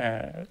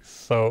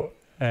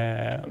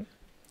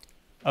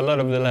 A lot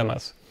of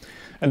dilemmas.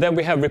 And then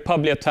we have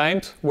Republia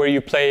Times, where you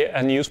play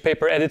a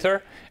newspaper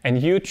editor,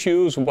 and you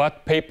choose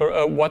what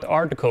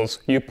articles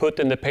you put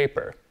in the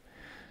paper.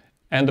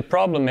 And the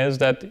problem is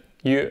that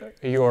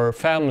your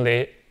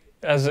family,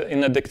 as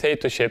in a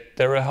dictatorship,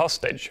 they're a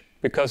hostage,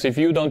 because if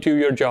you don't do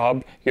your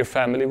job, your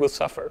family will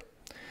suffer.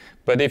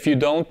 But if you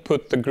don't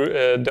put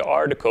the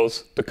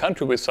articles, the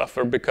country will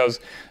suffer, because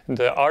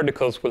the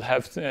articles will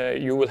have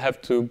you will have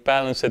to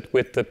balance it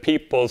with the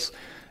people's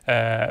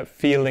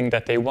feeling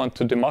that they want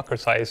to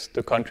democratize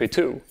the country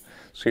too.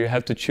 So you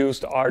have to choose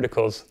the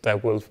articles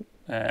that will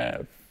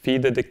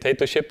feed the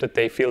dictatorship, that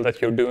they feel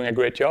that you're doing a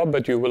great job,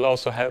 but you will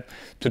also have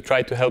to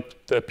try to help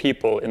the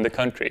people in the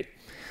country.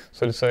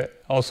 So it's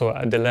also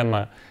a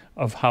dilemma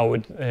of how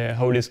it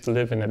is to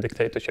live in a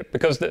dictatorship.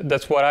 Because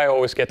that's what I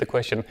always get the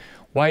question,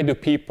 why do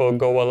people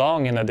go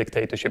along in a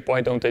dictatorship?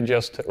 Why don't they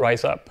just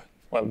rise up?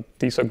 Well,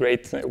 these are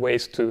great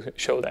ways to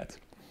show that.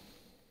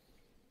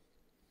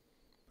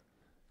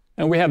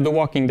 And we have The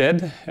Walking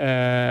Dead,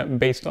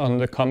 based on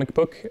the comic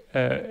book.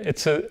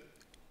 It's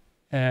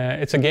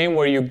a game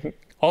where you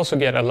also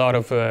get a lot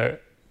of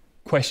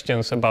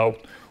questions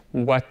about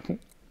what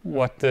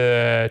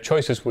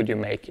choices would you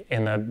make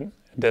in a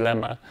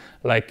dilemma,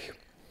 like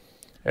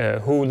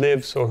who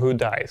lives or who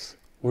dies.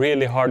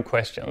 Really hard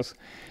questions.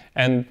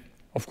 And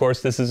of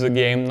course, this is a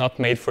game not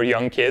made for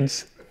young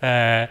kids,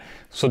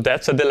 so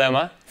that's a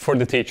dilemma for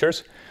the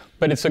teachers.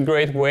 But it's a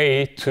great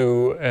way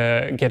to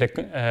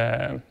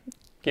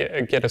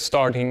get a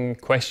starting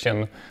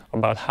question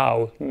about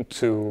how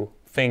to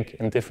think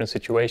in different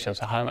situations.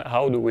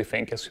 How do we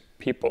think as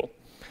people?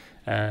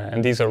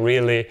 And these are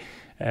really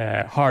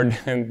hard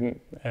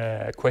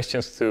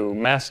questions to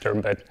master,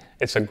 but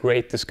it's a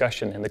great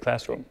discussion in the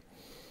classroom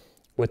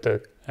with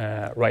the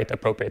right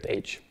appropriate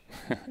age.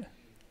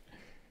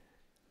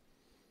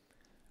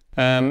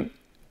 And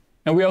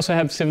we also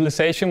have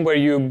Civilization, where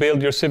you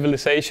build your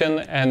civilization,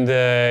 and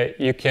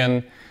you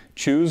can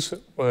choose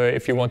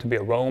if you want to be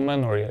a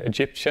Roman or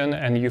Egyptian,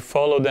 and you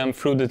follow them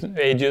through the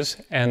ages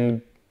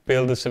and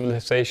build a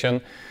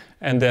civilization,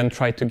 and then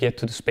try to get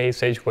to the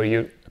space age where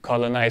you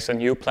colonize a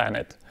new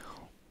planet.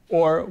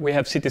 Or we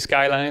have City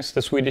Skylines,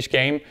 the Swedish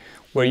game,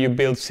 where you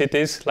build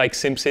cities like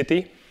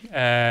SimCity,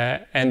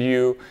 and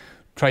you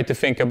try to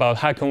think about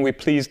how can we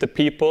please the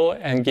people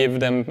and give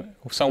them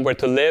somewhere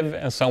to live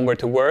and somewhere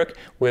to work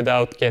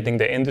without getting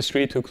the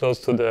industry too close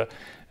to the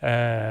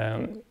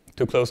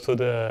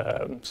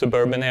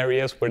suburban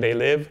areas where they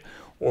live,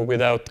 or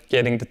without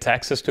getting the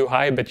taxes too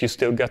high, but you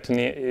still got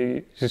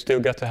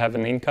to have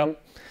an income.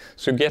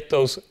 So you get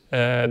those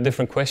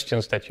different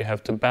questions that you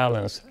have to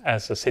balance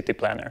as a city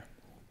planner.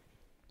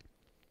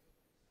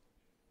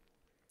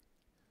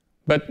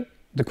 But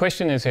the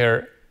question is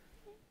here,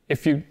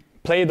 if you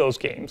play those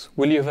games,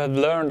 will you have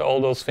learned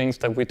all those things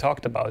that we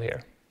talked about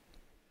here?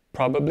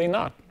 Probably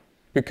not,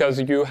 because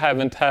you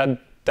haven't had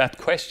that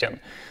question.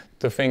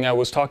 The thing I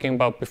was talking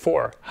about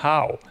before,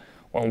 how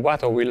or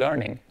what are we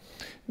learning?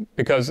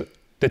 Because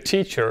the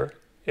teacher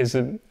is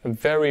a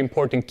very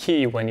important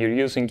key when you're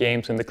using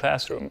games in the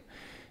classroom.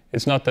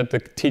 It's not that the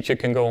teacher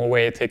can go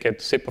away, take a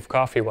sip of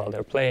coffee while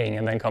they're playing,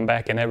 and then come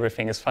back and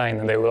everything is fine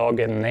and they will all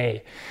get an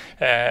A.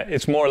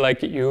 It's more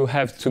like you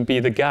have to be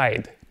the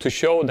guide to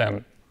show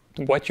them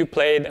what you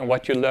played and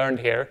what you learned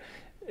here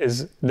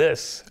is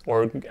this,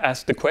 or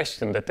ask the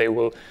question that they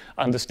will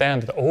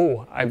understand that,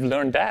 oh, I've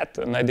learned that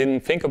and I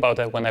didn't think about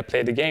that when I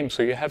played the game.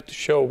 So you have to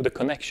show the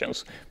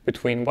connections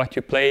between what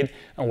you played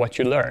and what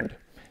you learned,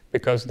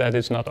 because that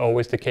is not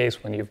always the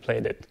case when you've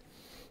played it.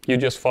 You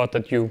just thought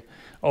that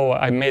oh,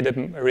 I made a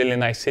really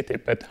nice city,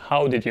 but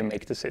how did you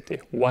make the city?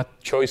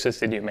 What choices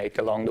did you make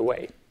along the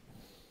way?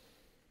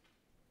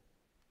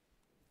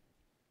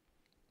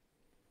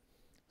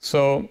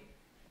 So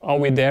are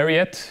we there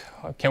yet?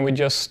 Can we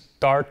just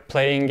start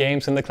playing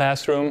games in the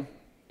classroom?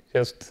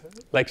 Just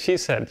like she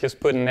said, just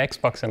put an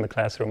Xbox in the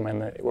classroom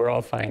and we're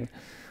all fine,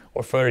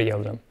 or 30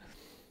 of them.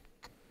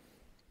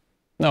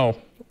 No,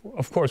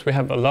 of course we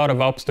have a lot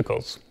of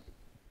obstacles.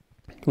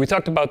 We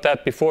talked about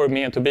that before,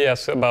 me and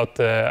Tobias, about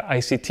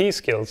ICT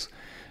skills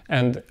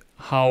and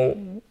how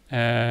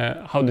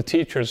the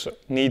teachers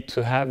need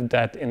to have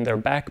that in their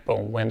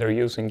backbone when they're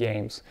using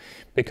games.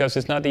 Because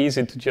it's not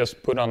easy to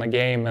just put on a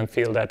game and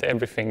feel that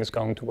everything is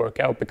going to work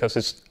out, because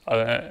it's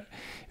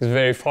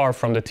very far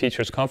from the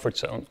teacher's comfort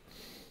zone.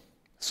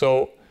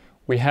 So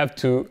we have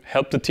to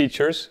help the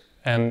teachers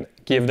and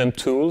give them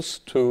tools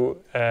to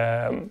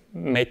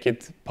make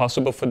it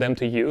possible for them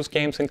to use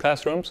games in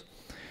classrooms.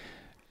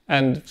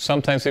 And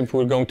sometimes if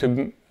we're going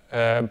to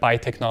buy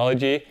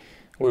technology,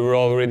 we were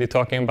already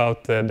talking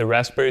about the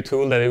Raspberry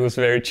tool, that it was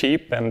very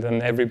cheap, and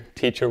then every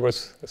teacher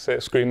was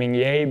screaming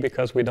yay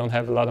because we don't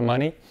have a lot of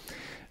money.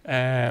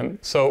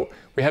 So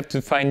we have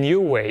to find new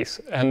ways,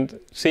 and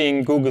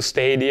seeing Google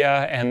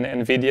Stadia and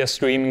NVIDIA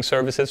streaming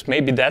services,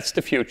 maybe that's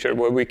the future,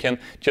 where we can,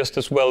 just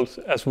as well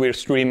as we're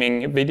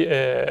streaming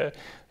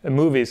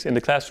movies in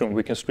the classroom,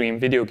 we can stream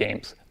video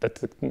games that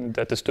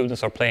the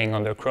students are playing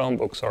on their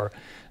Chromebooks or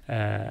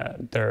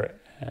their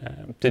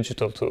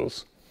digital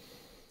tools.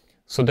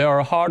 So there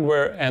are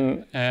hardware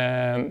and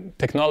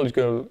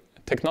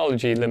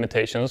technology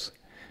limitations,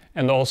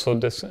 and also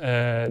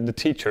the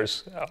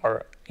teachers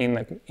are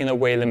in a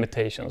way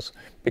limitations,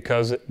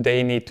 because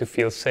they need to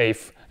feel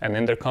safe and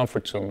in their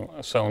comfort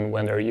zone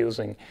when they're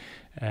using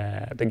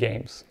the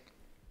games.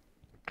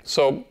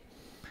 So,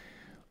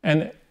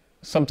 and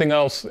something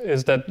else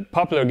is that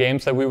popular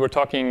games that we were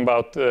talking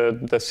about,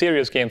 the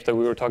serious games that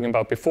we were talking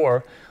about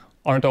before,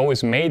 aren't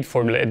always made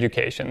for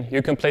education.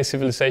 You can play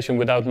Civilization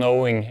without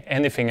knowing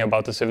anything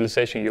about the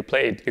civilization you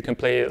played. You can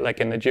play like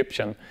an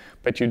Egyptian,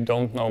 but you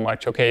don't know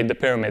much. Okay, the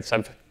pyramids,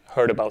 I've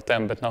heard about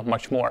them, but not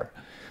much more.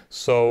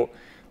 So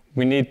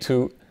we need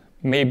to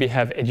maybe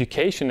have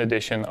education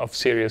edition of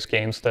serious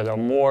games that are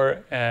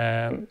more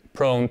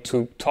prone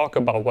to talk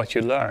about what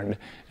you learned,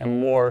 and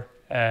more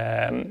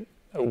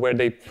where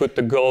they put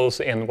the goals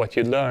in what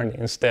you learned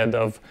instead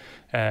of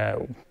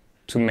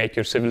to make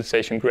your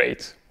civilization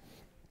great.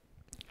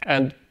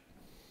 And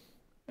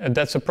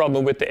that's a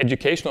problem with the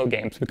educational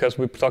games, because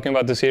we're talking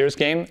about the serious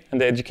game,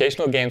 and the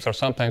educational games are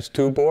sometimes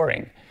too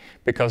boring,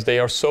 because they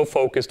are so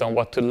focused on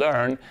what to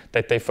learn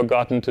that they've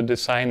forgotten to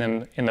design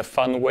them in a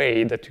fun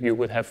way that you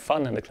would have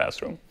fun in the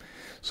classroom.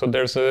 So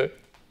there's a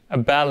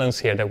balance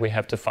here that we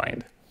have to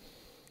find.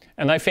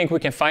 And I think we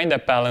can find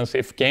that balance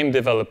if game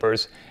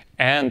developers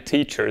and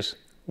teachers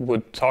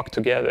would talk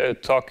together,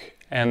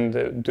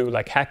 and do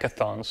like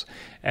hackathons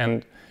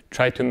and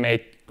try to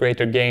make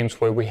greater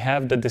games where we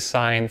have the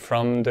design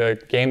from the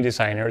game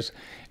designers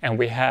and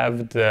we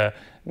have the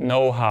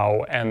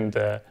know-how and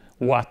the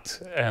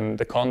what and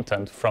the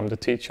content from the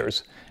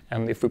teachers.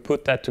 And if we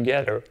put that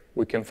together,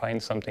 we can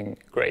find something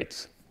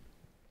great.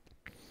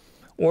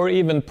 Or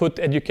even put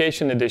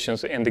education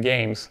editions in the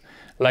games.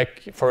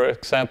 Like, for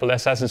example,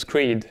 Assassin's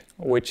Creed,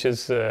 which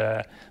is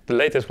the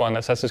latest one,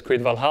 Assassin's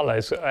Creed Valhalla,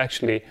 is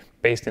actually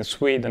based in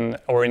Sweden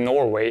or in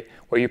Norway,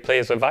 where you play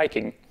as a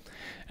Viking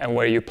and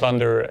where you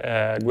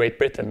plunder Great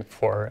Britain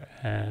for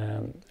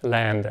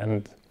land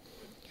and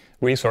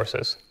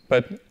resources.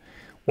 But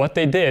what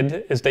they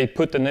did is they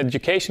put an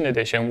education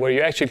edition where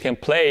you actually can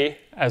play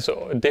as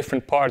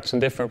different parts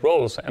and different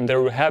roles, and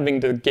they're having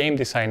the game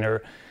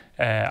designer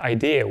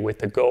idea with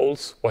the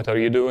goals. What are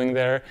you doing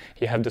there?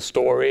 You have the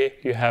story.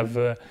 You have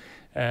the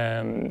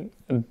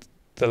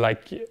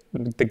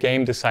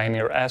game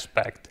designer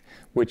aspect,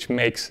 which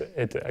makes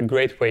it a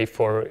great way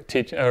for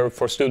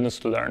students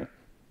to learn.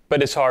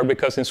 But it's hard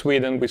because in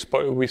Sweden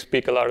we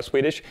speak a lot of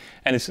Swedish,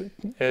 and it's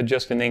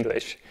just in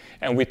English.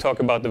 And we talk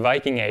about the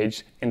Viking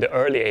Age in the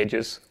early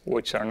ages,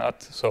 which are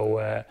not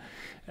so,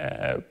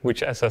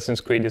 which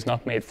Assassin's Creed is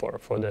not made for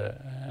the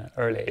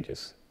early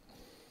ages.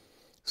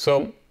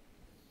 So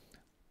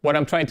what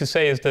I'm trying to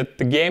say is that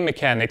the game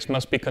mechanics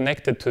must be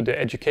connected to the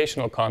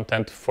educational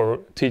content for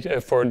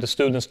the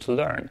students to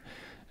learn.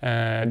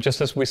 Just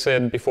as we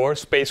said before,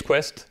 Space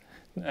Quest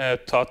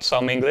taught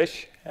some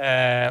English,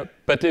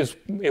 but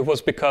it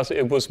was because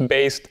it was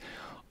based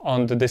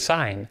on the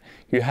design.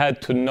 You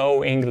had to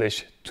know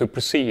English to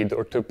proceed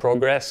or to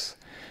progress.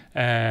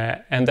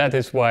 And that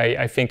is why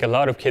I think a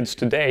lot of kids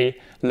today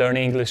learn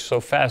English so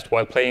fast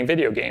while playing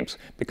video games,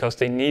 because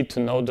they need to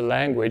know the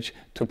language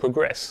to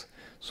progress.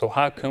 So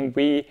how can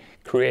we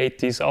create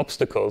these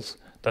obstacles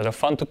that are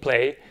fun to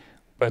play,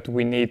 but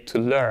we need to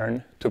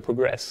learn to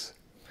progress?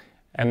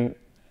 And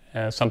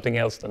something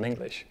else than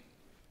English.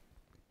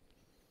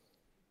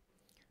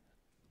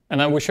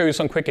 And I will show you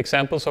some quick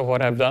examples of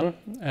what I've done,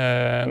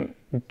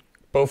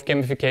 both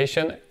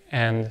gamification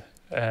and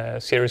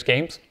serious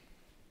games.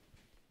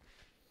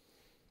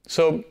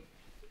 So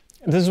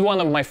this is one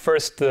of my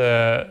first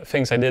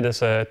things I did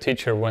as a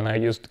teacher when I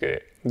used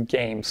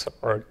games,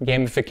 or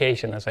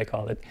gamification as I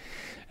call it.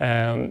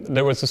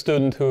 There was a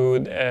student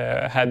who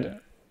had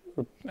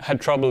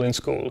trouble in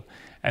school,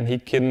 and he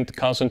couldn't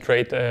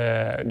concentrate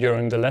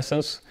during the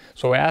lessons.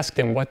 So I asked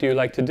him, what do you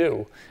like to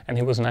do? And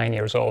he was 9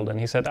 years old, and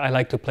he said, I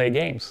like to play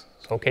games.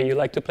 So, okay, you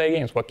like to play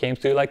games. What games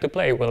do you like to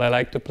play? Well, I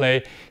like to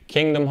play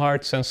Kingdom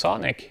Hearts and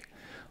Sonic.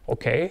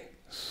 Okay,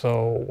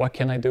 so what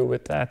can I do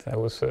with that? I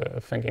was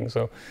thinking.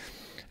 So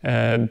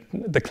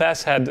the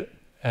class had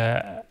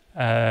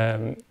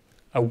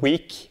a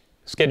week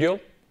schedule.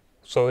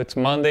 So it's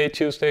Monday,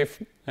 Tuesday,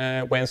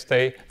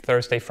 Wednesday,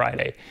 Thursday,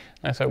 Friday.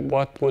 I said,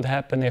 what would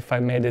happen if I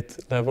made it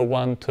level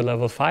 1 to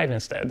level 5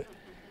 instead?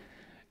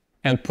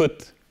 And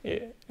put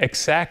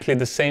exactly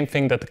the same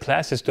thing that the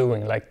class is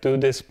doing, like do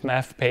this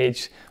math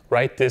page,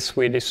 write this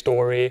Swedish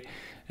story,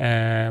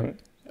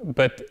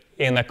 but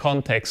in a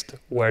context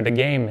where the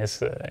game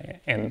is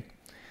in.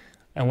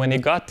 And when he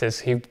got this,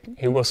 he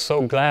was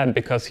so glad,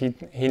 because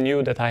he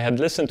knew that I had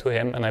listened to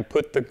him, and I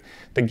put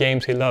the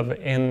games he loved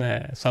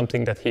in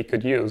something that he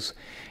could use.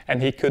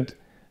 And he could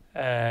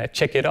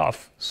check it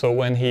off. So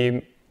when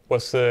he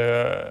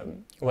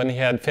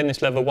had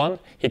finished level 1,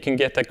 he can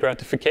get that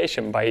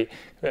gratification by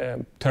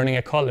turning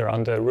a color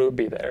on the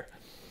ruby there.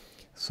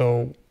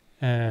 So,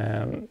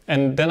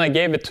 and then I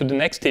gave it to the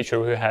next teacher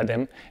who had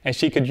him, and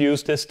she could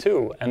use this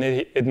too. And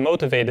it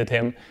motivated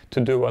him to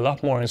do a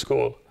lot more in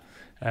school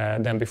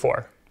than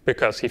before,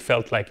 because he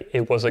felt like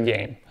it was a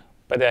game,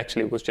 but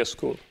actually it was just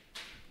school.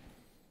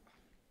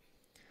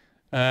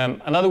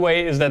 Another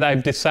way is that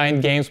I've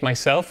designed games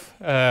myself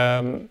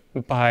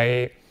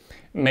by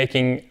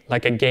making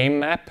like a game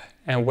map,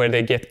 and where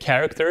they get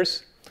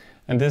characters.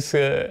 And this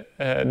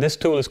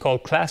tool is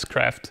called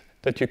Classcraft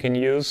that you can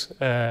use.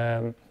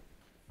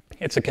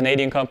 It's a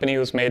Canadian company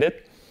who's made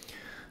it.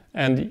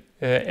 And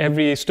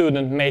every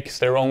student makes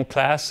their own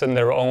class and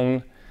their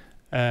own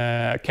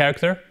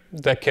character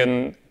that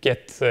can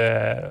get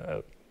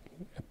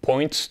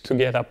points to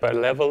get up a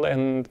level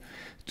and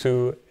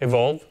to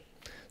evolve.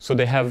 So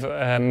they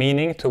have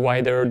meaning to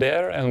why they're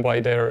there and why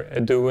they're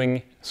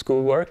doing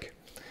schoolwork.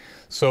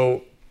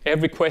 So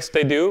every quest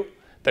they do,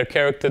 their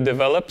character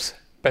develops,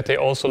 but they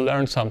also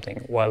learn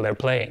something while they're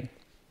playing.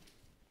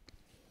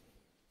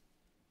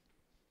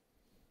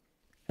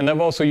 And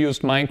I've also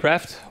used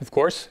Minecraft, of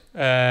course.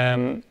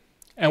 And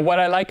what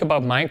I like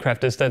about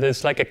Minecraft is that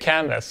it's like a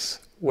canvas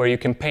where you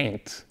can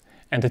paint,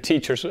 and the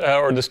teachers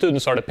or the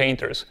students are the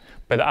painters,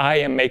 but I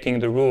am making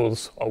the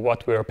rules of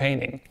what we are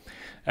painting.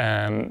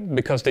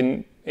 Because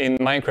in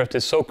Minecraft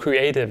it's so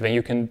creative, and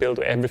you can build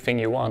everything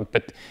you want,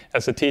 but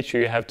as a teacher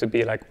you have to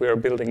be like, we are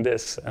building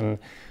this, and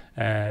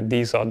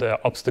these are the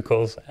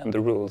obstacles and the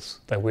rules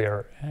that we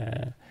are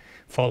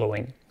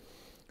following.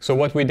 So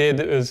what we did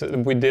is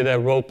we did a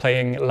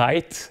role-playing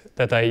light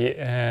that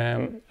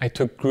I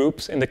took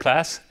groups in the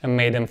class and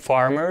made them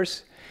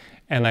farmers,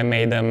 and I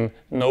made them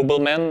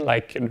noblemen,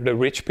 like the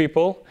rich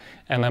people,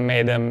 and I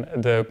made them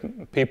the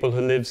people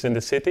who lives in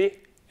the city,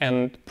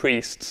 and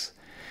priests.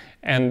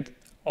 And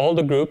all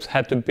the groups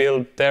had to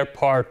build their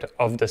part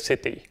of the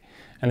city,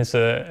 and it's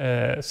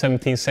a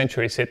 17th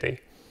century city.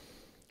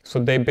 So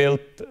they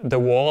built the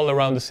wall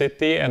around the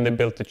city, and they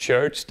built the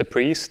church, the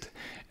priest,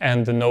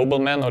 and the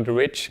noblemen or the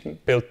rich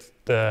built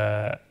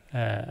the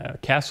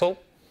castle,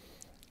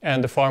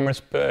 and the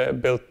farmers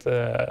built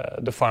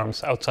the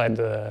farms outside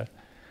the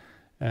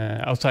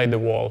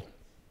wall.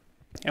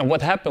 And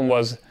what happened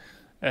was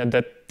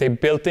that they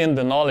built in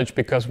the knowledge,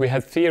 because we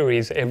had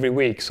theories every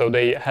week, so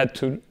they had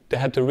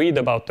to read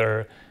about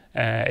their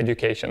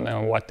education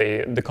and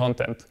the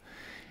content.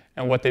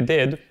 And what they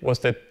did was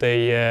that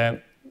they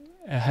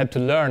had to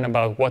learn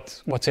about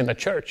what's in the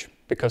church,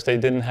 because they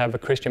didn't have a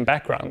Christian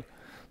background.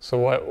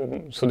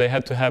 So they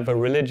had to have a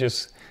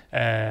religious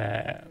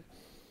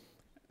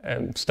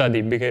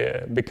study,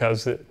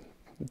 because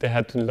they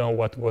had to know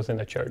what was in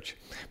the church.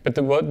 But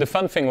the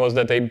fun thing was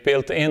that they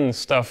built in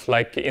stuff,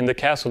 like in the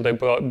castle they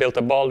built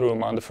a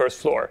ballroom on the first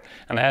floor.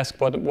 And I asked,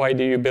 why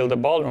do you build a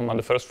ballroom on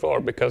the first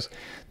floor? Because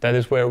that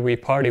is where we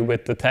party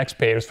with the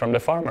taxpayers from the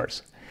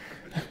farmers.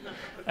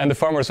 And the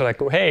farmers were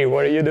like, hey,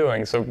 what are you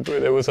doing? So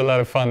there was a lot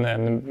of fun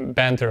and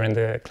banter in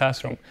the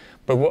classroom.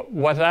 But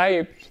what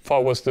I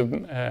thought was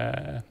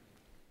the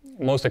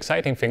most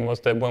exciting thing was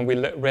that when we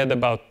read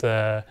about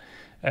the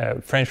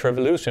French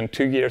Revolution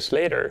 2 years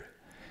later,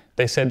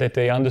 they said that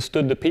they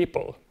understood the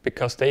people,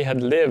 because they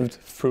had lived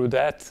through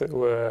that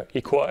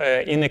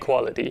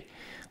inequality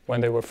when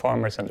they were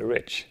farmers and the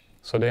rich.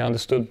 So they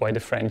understood why the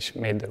French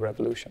made the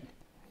revolution.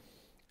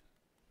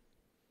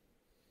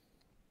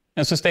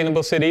 And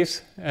sustainable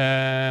cities,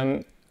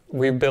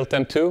 we built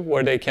them too,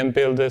 where they can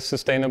build a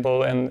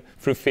sustainable and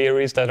through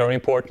theories that are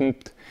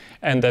important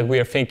and that we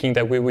are thinking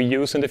that we will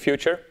use in the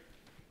future.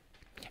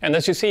 And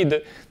as you see,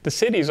 the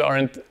cities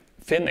aren't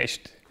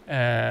finished,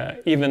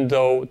 even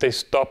though they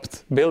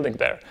stopped building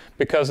there.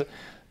 Because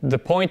the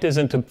point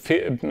isn't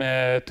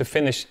to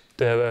finish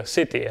the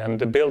city and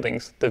the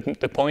buildings.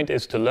 The point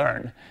is to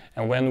learn.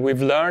 And when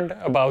we've learned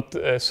about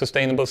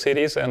sustainable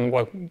cities and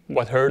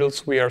what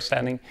hurdles we are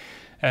standing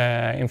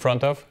in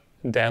front of,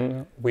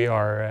 then we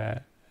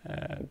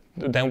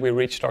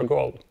reached our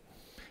goal.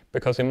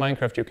 Because in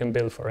Minecraft you can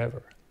build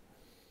forever.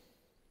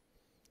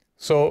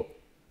 So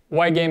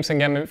why games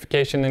and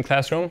gamification in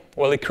classroom?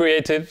 Well, it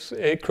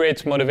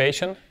creates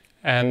motivation,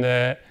 and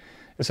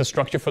it's a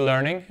structure for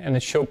learning, and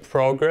it shows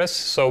progress,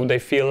 so they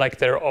feel like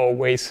they're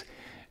always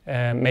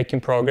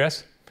making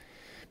progress,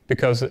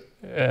 because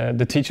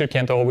the teacher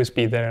can't always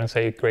be there and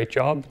say, great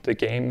job, the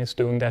game is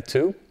doing that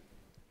too.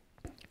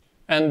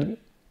 And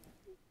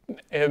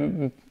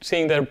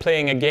seeing they're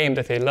playing a game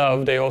that they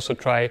love, they also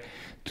try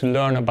to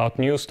learn about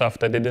new stuff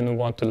that they didn't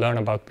want to learn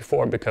about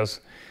before,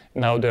 because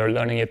now they're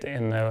learning it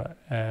in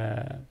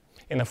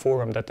a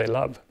forum that they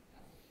love.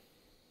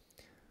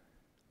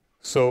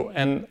 So,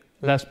 and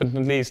last but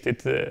not least,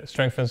 it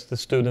strengthens the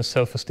students'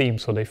 self-esteem,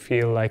 so they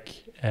feel like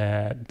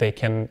they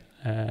can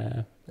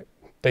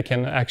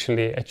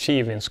actually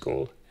achieve in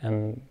school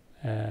and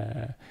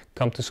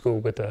come to school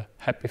with a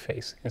happy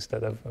face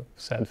instead of a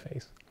sad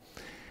face.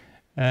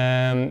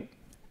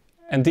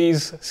 And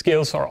these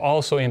skills are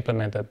also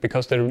implemented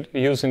because they're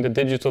using the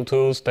digital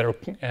tools, they're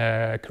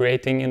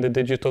creating in the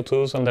digital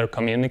tools, and they're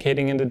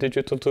communicating in the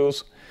digital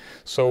tools.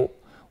 So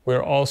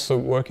we're also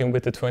working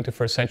with the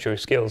 21st century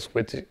skills,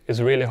 which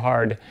is really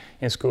hard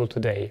in school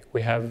today.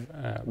 We have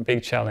a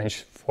big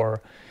challenge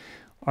for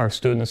our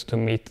students to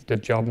meet the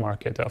job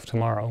market of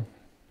tomorrow.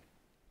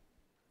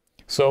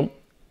 So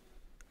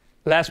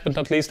last but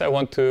not least, I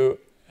want to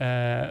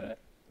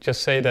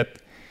just say that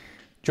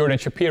Jordan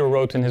Shapiro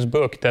wrote in his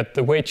book that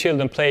the way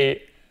children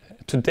play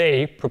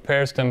today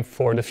prepares them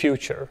for the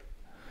future.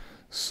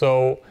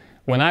 So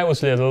when I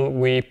was little,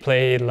 we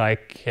played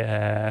like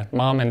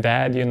mom and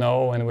dad, you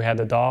know, and we had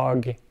a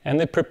dog,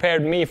 and it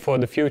prepared me for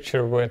the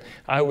future when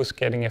I was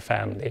getting a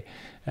family.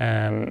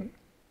 And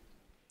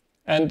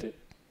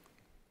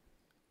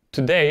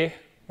today,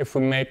 if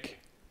we make,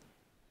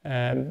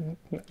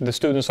 the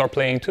students are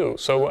playing too.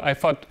 So I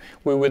thought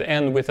we would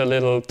end with a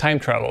little time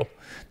travel.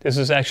 This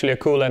is actually a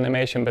cool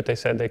animation, but they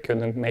said they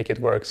couldn't make it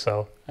work,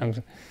 so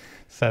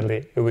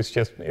sadly it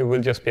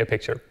will just be a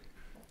picture.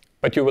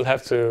 But you will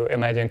have to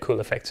imagine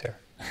cool effects here.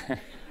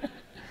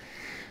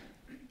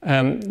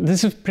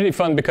 This is pretty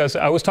fun because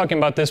I was talking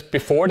about this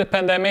before the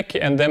pandemic,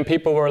 and then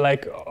people were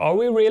like, are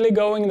we really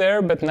going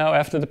there? But now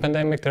after the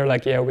pandemic, they're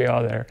like, yeah, we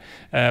are there.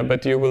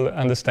 But you will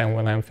understand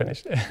when I'm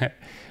finished.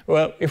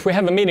 Well, if we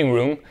have a meeting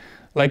room,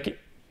 like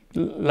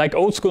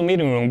old school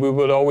meeting room, we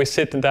would always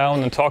sit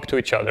down and talk to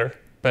each other.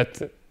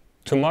 But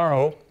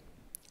tomorrow,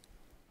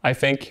 I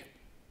think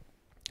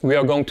we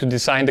are going to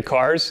design the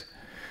cars,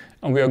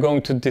 and we are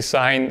going to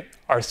design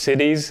our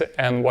cities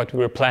and what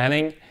we're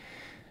planning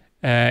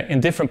in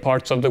different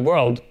parts of the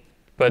world,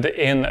 but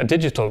in a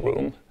digital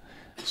room.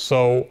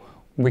 So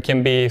we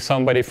can be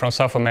somebody from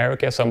South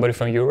America, somebody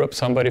from Europe,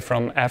 somebody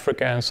from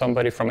Africa, and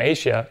somebody from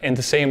Asia in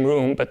the same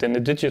room, but in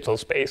the digital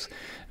space.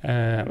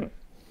 And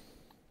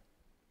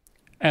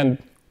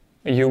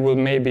you will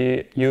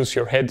maybe use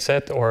your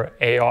headset or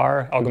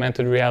AR,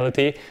 augmented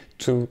reality,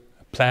 to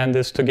plan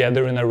this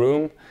together in a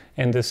room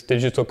in this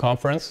digital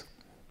conference.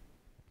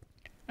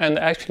 And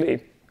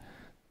actually,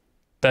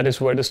 that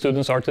is where the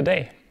students are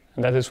today.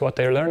 And that is what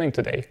they're learning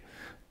today,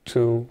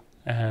 to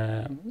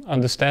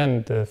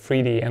understand the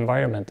 3D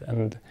environment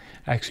and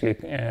actually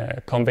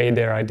convey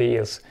their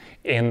ideas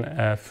in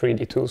a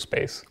 3D tool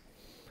space.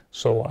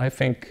 So I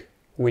think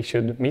we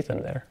should meet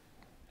them there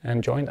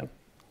and join them.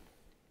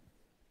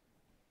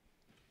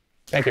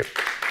 Thank you.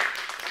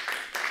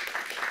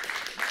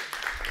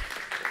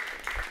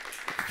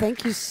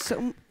 Thank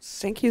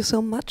you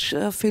so much,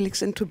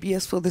 Felix and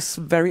Tobias, for this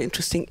very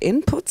interesting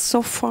input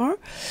so far.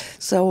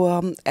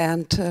 So,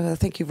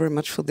 thank you very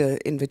much for the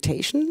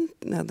invitation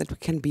that we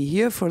can be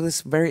here for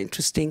this very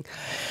interesting,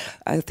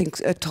 I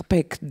think,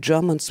 topic,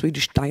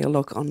 German-Swedish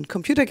dialogue on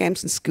computer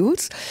games in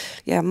schools.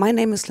 Yeah, my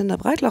name is Linda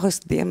Breitlauch. As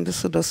the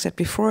ambassador said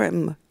before,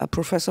 I'm a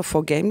professor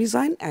for game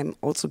design. I'm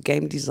also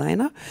game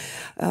designer.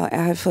 I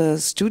have a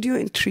studio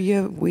in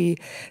Trier. We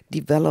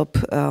develop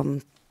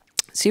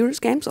serious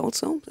games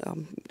also,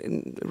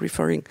 in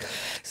referring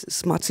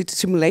smart city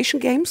simulation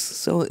games.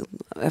 So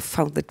I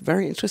found that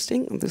very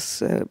interesting in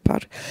this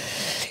part.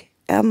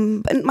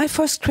 And my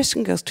first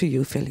question goes to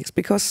you, Felix,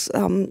 because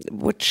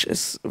which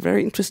is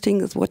very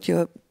interesting is what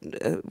you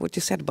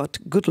said about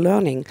good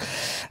learning.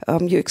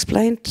 You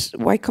explained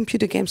why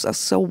computer games are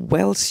so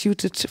well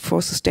suited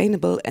for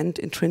sustainable and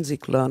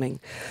intrinsic learning.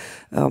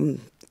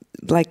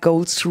 Like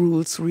goals,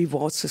 rules,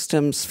 reward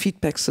systems,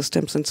 feedback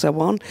systems, and so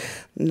on,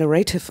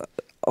 narrative.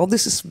 All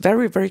this is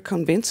very, very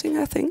convincing,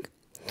 I think.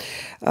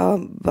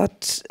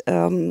 But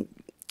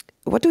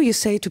what do you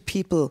say to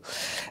people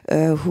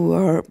who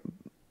are,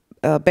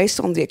 based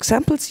on the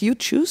examples you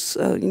choose,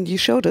 you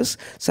showed us,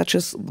 such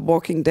as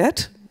Walking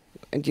Dead,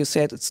 and you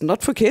said it's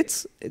not for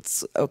kids.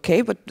 It's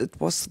okay, but it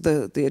was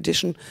the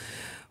edition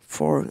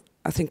for,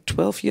 I think,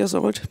 12 years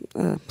old,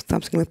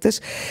 something like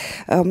this.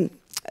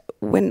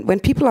 When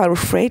people are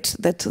afraid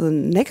that the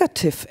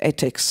negative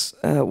ethics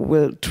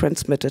will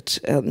transmit it,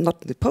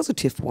 not the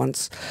positive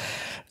ones,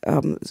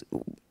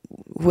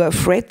 who are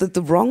afraid that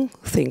the wrong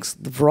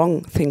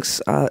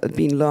things are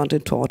being learned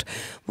and taught,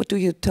 what do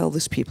you tell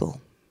these people?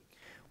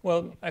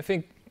 Well, I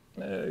think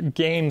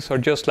games are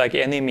just like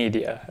any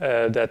media,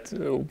 that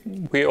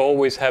we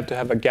always have to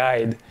have a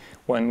guide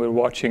when we're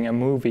watching a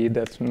movie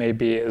that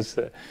maybe is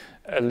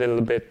a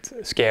little bit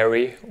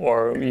scary,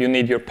 or you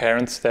need your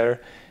parents there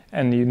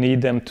and you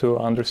need them to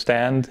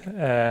understand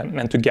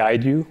and to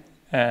guide you.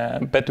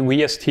 But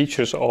we as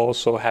teachers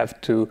also have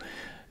to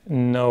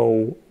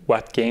know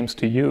what games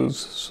to use.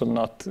 So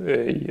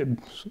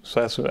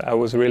so as I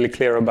was really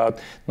clear about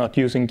not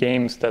using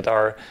games that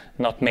are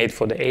not made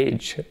for the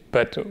age,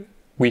 but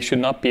we should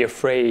not be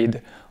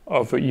afraid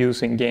of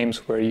using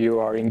games where you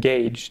are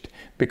engaged,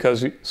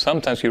 because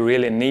sometimes you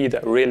really need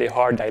a really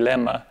hard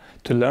dilemma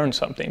to learn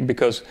something.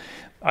 Because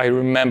I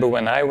remember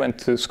when I went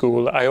to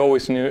school, I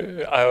always knew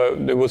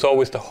there was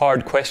always the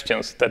hard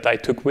questions that I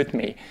took with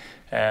me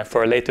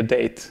for a later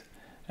date.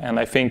 And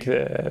I think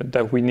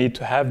that we need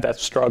to have that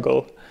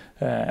struggle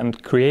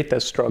and create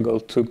that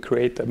struggle to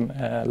create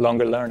a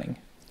longer learning.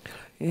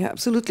 Yeah,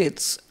 absolutely.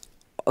 It's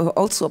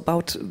also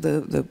about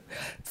the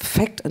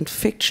fact and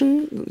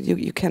fiction.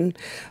 You can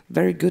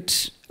very good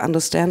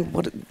understand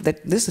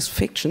that this is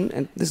fiction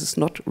and this is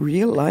not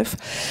real life.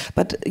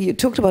 But you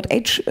talked about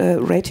age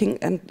rating,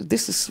 and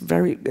this is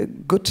very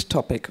good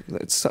topic.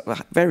 It's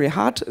very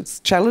hard. It's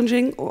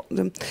challenging.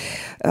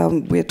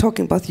 We're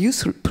talking about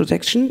youth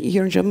protection.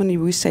 Here in Germany,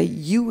 we say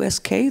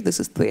USK. This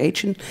is the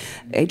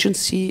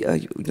agency,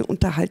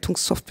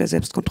 Unterhaltungssoftware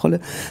Selbstkontrolle.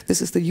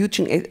 This is the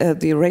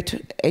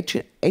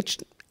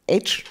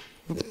age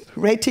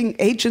rating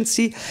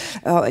agency,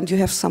 and you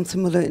have some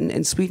similar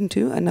in Sweden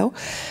too, I know.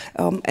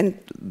 And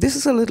this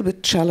is a little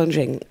bit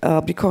challenging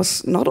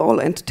because not all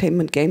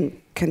entertainment game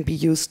can be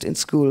used in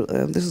school.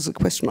 This is a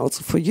question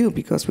also for you,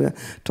 because we're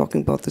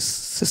talking about this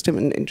system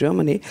in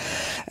Germany.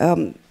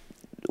 And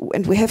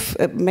we have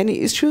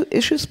many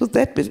issues with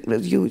that.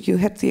 But you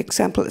had the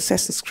example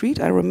Assassin's Creed.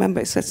 I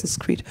remember Assassin's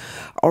Creed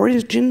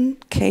Origin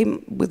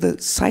came with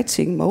a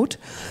sightseeing mode.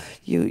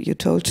 You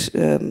told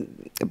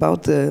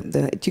about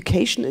the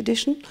education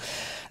edition.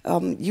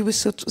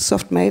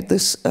 Ubisoft made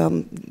this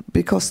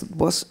because it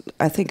was,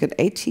 I think, an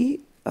 80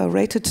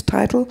 rated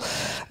title,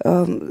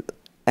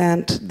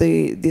 and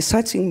the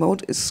sightseeing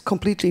mode is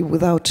completely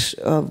without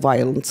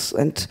violence.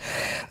 And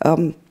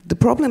the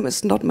problem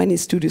is not many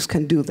studios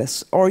can do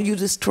this, or you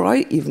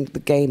destroy even the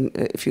game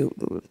if you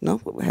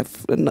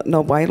have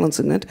no violence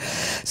in it.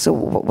 So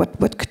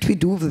what could we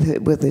do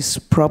with this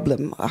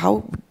problem?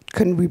 How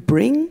can we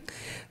bring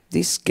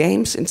these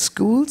games in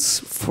schools,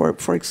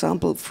 for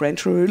example,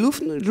 French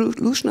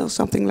Revolution or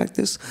something like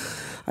this?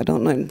 I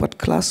don't know in what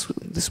class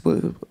this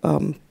will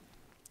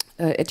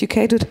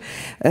educated,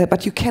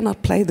 but you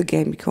cannot play the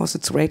game because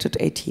it's rated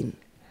 18.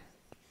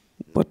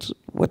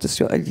 What is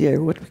your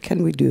idea? What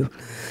can we do?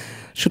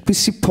 Should we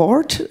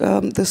support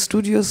the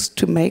studios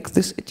to make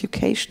this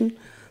education?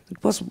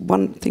 It was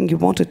one thing you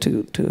wanted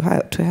to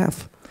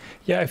have.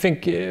 Yeah, I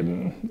think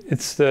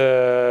it's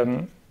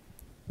the.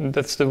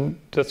 That's the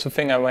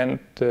thing I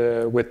went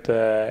with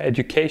the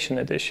education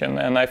edition,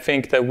 and I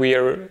think that we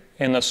are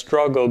in a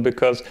struggle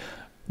because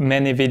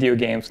many video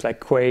games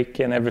like Quake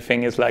and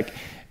everything is like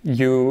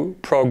you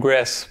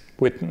progress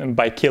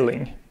by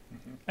killing,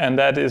 and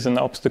that is an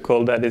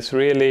obstacle that is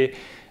really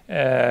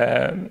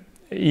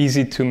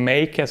easy to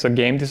make as a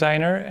game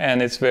designer,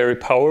 and it's very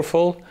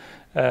powerful,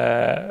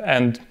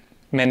 and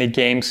many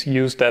games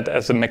use that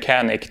as a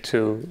mechanic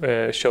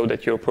to show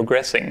that you're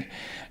progressing.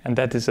 And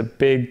that is a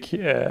big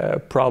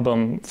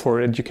problem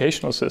for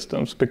educational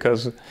systems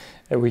because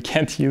we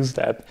can't use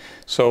that.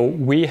 So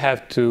we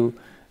have to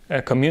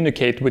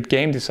communicate with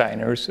game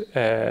designers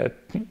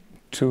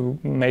to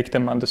make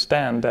them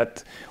understand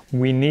that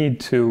we need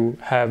to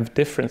have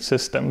different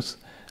systems,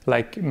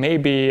 like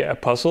maybe a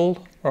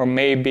puzzle or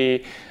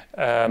maybe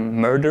a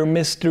murder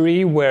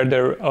mystery where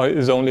there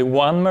is only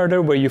one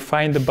murder where you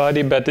find the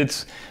body, but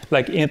it's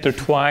like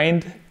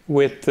intertwined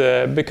with,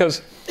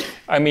 because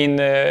I mean,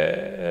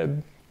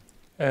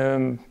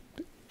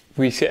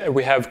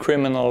 we have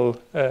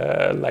criminal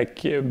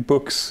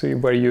books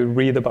where you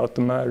read about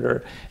the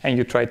murder and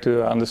you try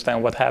to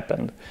understand what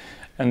happened,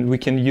 and we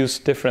can use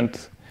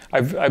different.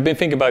 I've been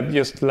thinking about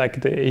just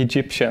like the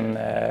Egyptian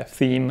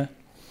theme,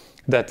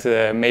 that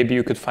maybe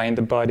you could find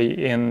the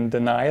body in the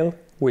Nile,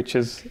 which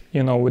is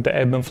with the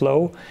ebb and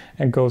flow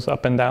and goes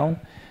up and down,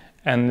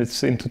 and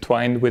it's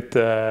intertwined with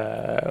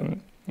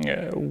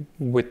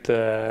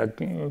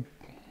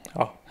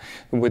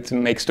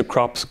makes the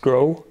crops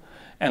grow.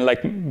 And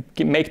like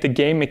make the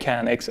game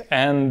mechanics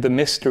and the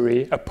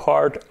mystery a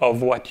part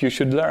of what you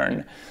should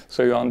learn.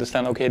 So you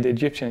understand, okay, the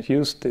Egyptians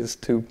used this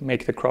to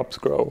make the crops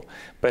grow,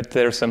 but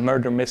there's a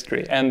murder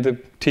mystery. And the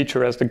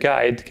teacher as the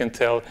guide can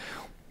tell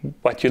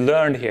what you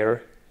learned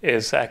here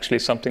is actually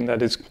something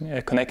that is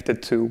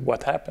connected to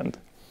what happened.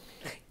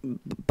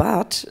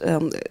 But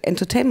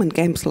entertainment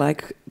games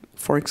like,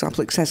 for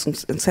example,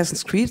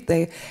 Assassin's Creed,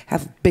 they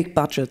have big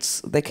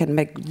budgets. They can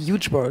make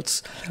huge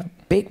worlds,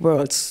 big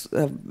worlds,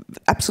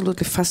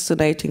 absolutely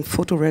fascinating,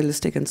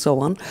 photorealistic, and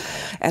so on.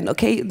 And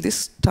okay,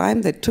 this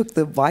time they took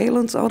the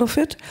violence out of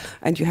it,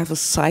 and you have a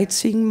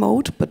sightseeing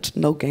mode, but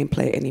no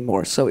gameplay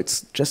anymore. So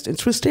it's just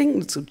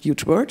interesting. It's a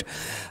huge world,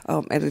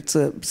 and it's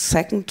a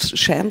second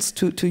chance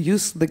to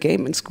use the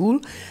game in school,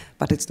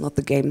 but it's not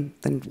the game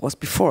than it was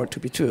before, to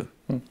be true.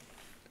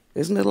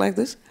 Isn't it like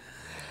this?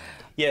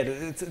 Yeah,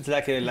 it's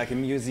like a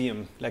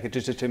museum, like a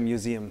digital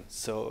museum.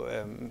 So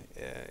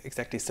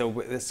exactly.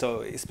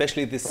 So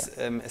especially this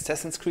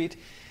Assassin's Creed,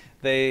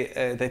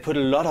 they put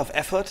a lot of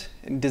effort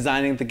in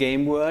designing the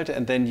game world,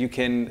 and then you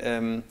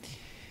can.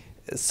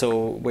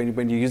 So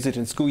when you use it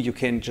in school, you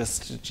can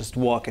just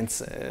walk, and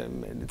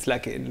it's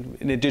like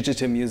in a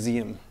digital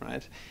museum,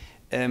 right?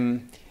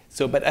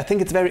 So, but I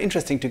think it's very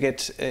interesting to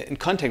get in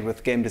contact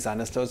with game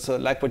designers. So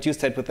like what you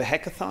said with the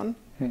hackathon,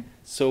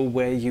 so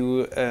where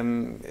you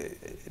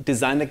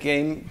design a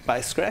game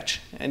by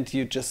scratch, and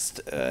you just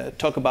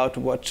talk about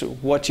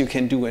what you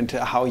can do and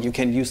how you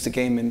can use the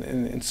game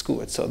in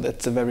school. So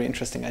that's a very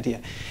interesting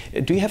idea.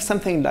 Do you have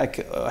something like,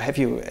 have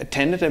you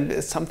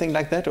attended something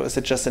like that, or is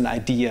it just an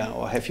idea,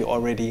 or have you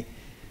already?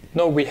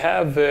 No, we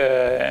have,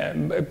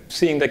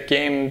 seeing the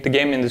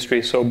game industry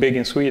is so big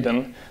in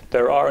Sweden,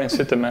 there are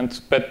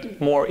incentives, but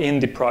more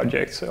indie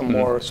projects,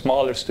 more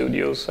smaller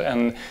studios,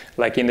 and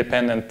like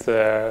independent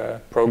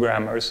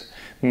programmers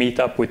meet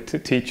up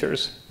with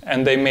teachers,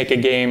 and they make a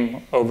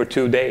game over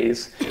 2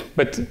 days.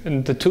 But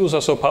the tools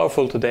are so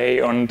powerful today,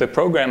 and the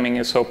programming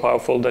is so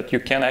powerful that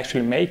you can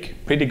actually make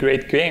pretty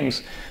great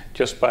games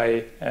just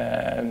by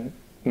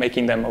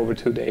making them over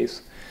 2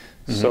 days.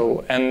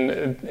 So, and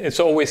it's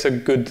always a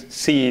good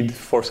seed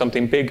for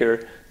something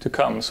bigger to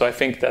come. So I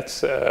think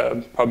that's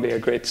probably a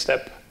great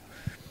step.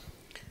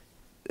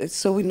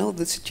 So we know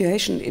the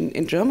situation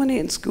in Germany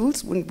in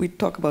schools when we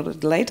talk about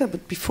it later.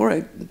 But before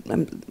I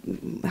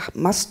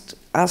must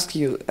ask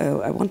you,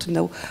 I want to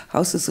know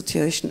how's the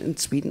situation in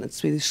Sweden and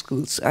Swedish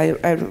schools. I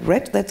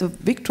read that the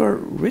Victor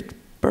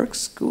Rydberg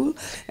School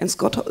in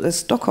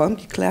Stockholm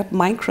declared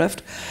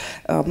Minecraft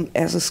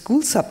as a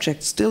school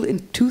subject still in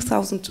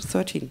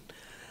 2013.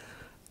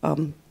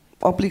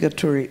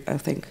 Obligatory, I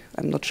think.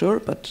 I'm not sure,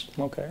 but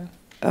okay.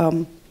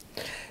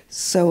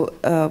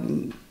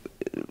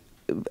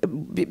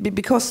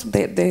 Because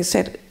they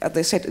said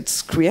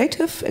it's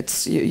creative.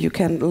 It's you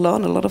can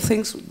learn a lot of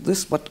things.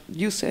 This what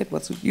you said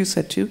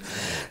too,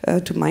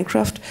 to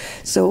Minecraft.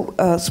 So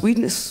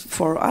Sweden is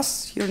for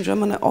us here in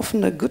Germany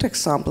often a good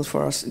example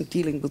for us in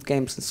dealing with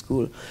games in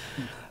school.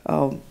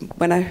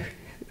 When I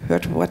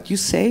heard what you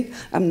say,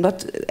 I'm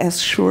not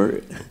as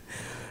sure.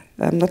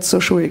 I'm not so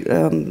sure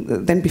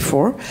than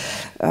before.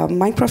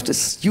 Minecraft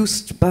is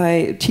used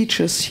by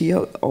teachers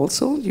here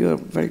also. You're a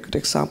very good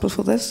example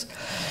for this.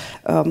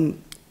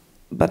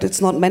 But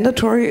it's not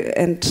mandatory,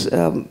 and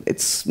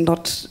it's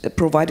not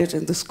provided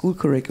in the school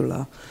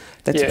curricula.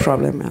 That's a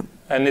problem. Yeah.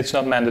 And it's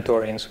not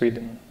mandatory in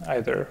Sweden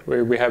either.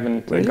 We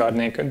haven't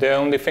gotten it. The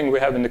only thing we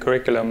have in the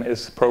curriculum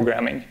is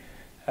programming.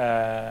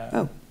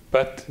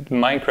 But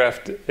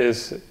Minecraft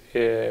is,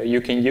 you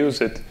can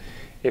use it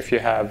if you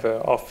have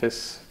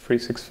Office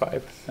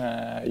 365.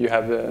 You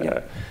have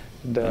the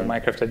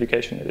Minecraft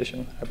Education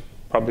Edition.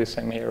 Probably the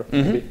same here.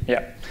 Maybe.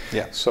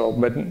 Yeah. So,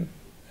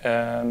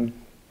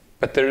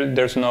 but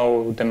there's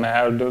no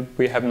demand.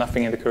 We have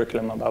nothing in the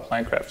curriculum about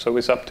Minecraft. So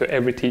it's up to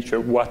every teacher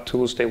what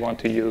tools they want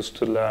to use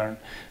to learn,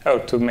 or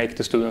to make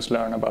the students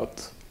learn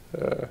about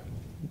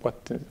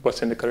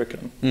what's in the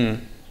curriculum.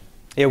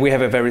 Yeah, we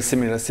have a very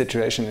similar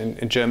situation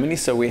in Germany.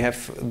 So we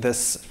have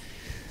this.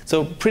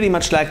 So pretty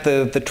much like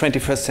the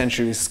 21st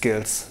century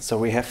skills. So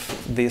we have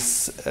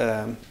these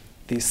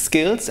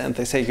skills, and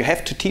they say you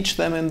have to teach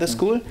them in the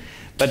school,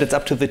 but it's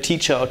up to the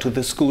teacher or to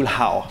the school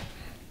how.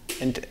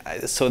 And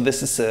so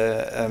this is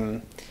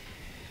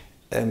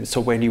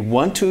so when you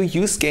want to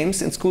use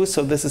games in school,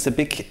 so this is a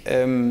big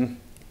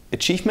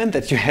achievement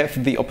that you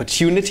have the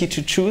opportunity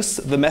to choose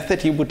the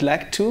method you would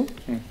like to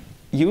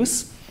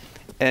use.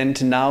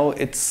 And now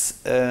it's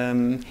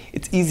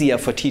easier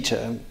for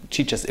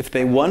teachers if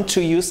they want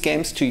to use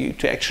games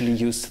to actually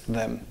use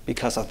them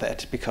because of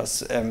that.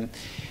 Because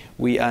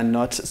we are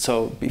not,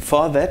 so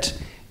before that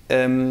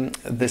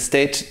the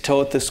state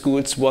told the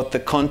schools what the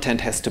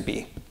content has to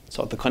be.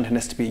 So the content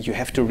has to be, you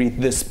have to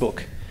read this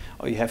book,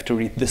 or you have to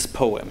read this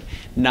poem.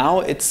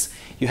 Now it's,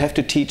 you have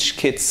to teach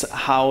kids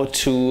how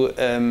to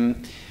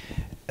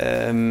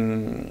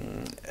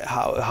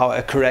how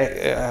a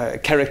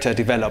character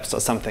develops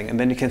or something, and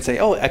then you can say,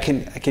 oh, I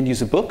can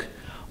use a book,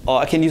 or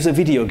I can use a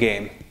video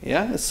game.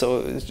 Yeah,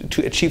 so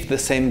to achieve the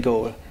same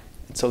goal.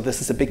 So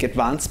this is a big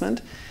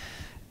advancement,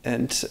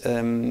 and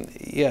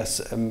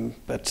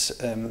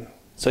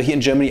so here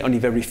in Germany, only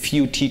very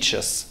few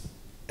teachers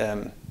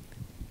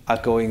are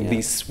going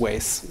these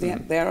ways.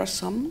 There are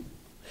some.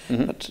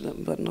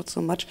 but not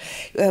so much.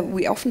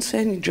 We often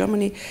say in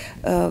Germany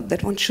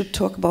that one should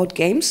talk about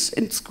games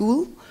in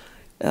school,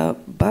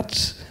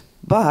 but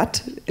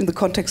in the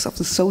context of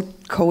the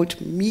so-called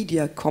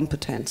media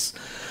competence.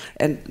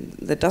 And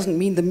that doesn't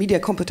mean the media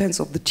competence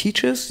of the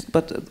teachers,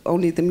 but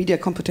only the media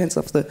competence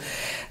of the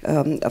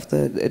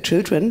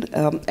children.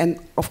 And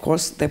of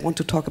course, they want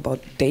to talk about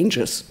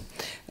dangers,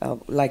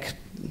 like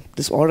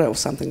disorder or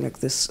something like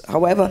this.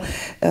 However,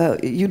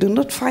 you do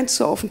not find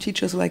so often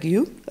teachers like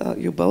you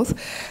both,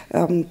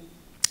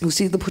 who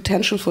see the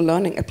potential for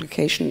learning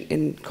application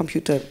in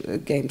computer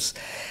games.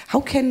 How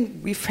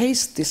can we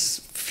face this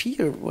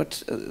fear,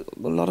 what a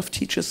lot of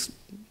teachers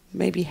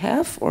maybe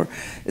have, or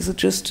is it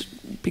just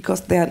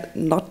because they're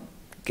not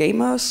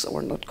gamers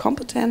or not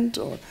competent,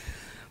 or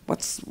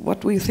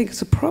what do you think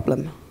is a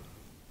problem?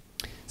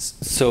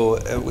 So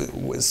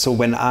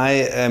when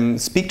I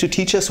speak to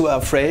teachers who are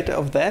afraid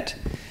of that,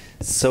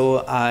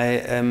 so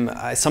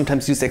I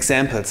sometimes use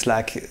examples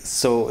like,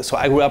 so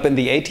I grew up in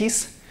the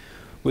 80s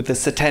with the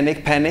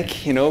satanic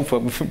panic, you know, for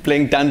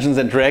playing Dungeons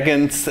and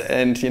Dragons,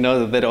 and you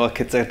know that all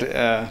kids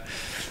are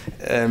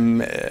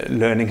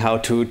learning how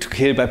to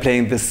kill by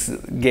playing this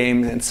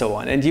game and so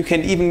on. And you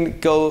can even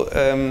go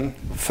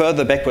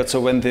further backwards. So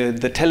when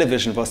the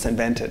television was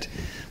invented,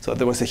 so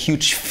there was a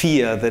huge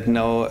fear that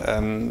now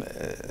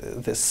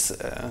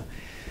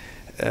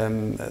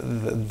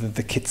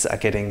the kids are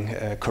getting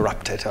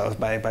corrupted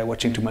by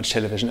watching too much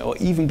television. Or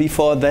even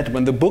before that,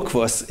 when the book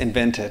was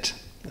invented.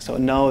 So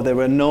now there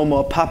were no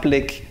more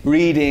public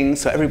reading,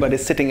 so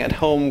everybody's sitting at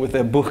home with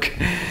their book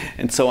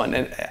and so on.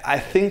 And I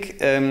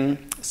think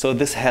so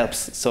this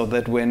helps, so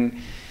that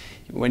when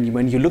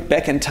you look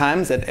back in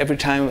time, that every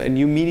time a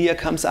new media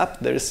comes up,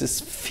 there is this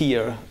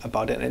fear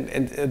about it.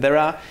 And there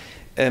are,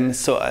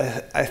 so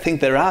I think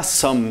there are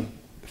some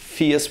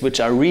fears which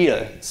are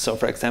real. So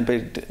for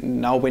example,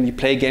 now when you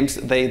play games,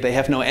 they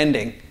have no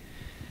ending.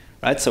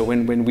 Right? So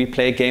when we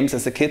play games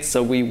as a kid,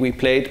 so we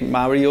played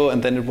Mario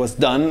and then it was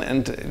done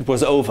and it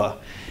was over.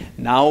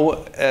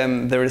 Now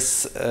there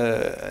is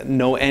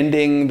no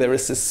ending, there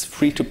is this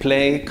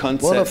free-to-play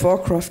concept. World of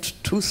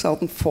Warcraft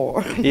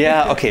 2004.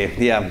 Yeah, okay,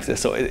 yeah,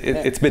 so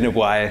it's been a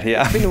while,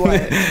 yeah. It's been a while,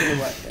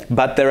 yeah.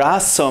 But there are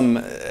some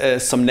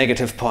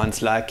negative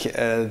points, like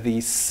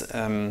these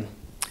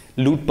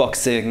loot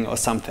boxing or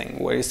something,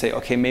 where you say,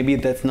 okay, maybe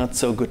that's not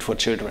so good for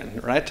children,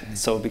 right?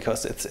 So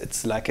because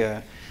it's like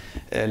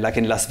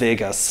in Las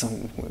Vegas,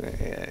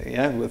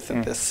 yeah, with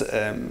this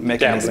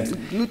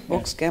mechanism. Loot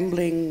box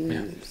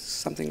gambling,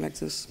 something like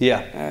this.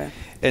 Yeah,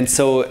 and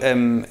so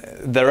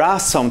there are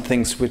some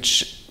things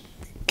which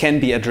can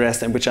be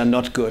addressed and which are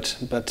not good,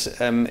 but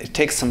it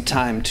takes some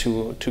time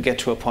to get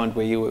to a point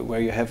where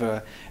you have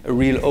a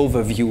real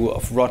overview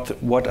of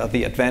what are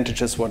the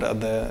advantages, what are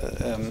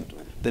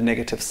the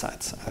negative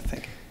sides, I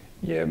think.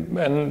 Yeah,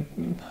 and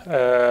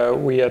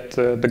we at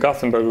the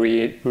Gothenburg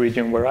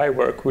region where I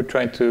work, we're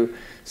trying to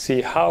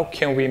see how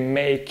can we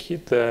make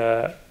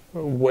the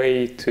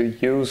way to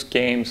use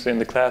games in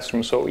the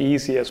classroom so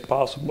easy as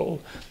possible,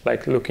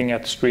 like looking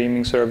at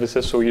streaming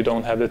services so you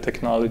don't have the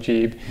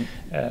technology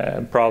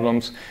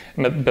problems,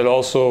 but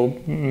also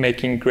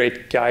making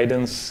great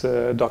guidance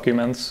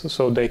documents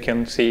so they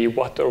can see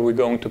what are we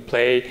going to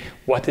play,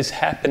 what is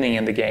happening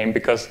in the game,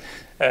 because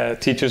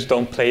teachers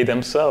don't play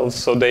themselves,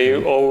 so they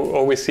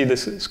always see the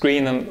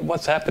screen and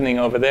what's happening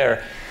over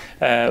there.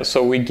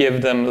 So we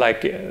give them,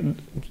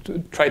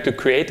 try to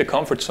create a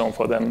comfort zone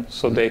for them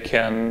so they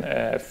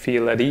can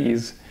feel at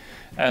ease.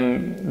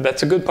 And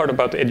that's a good part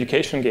about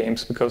education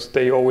games, because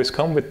they always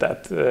come with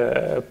that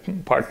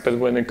part. But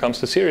when it comes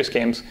to serious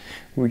games,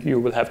 you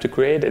will have to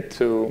create it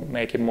to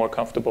make it more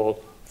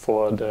comfortable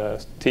for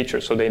the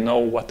teacher, so they know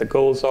what the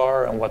goals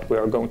are and what we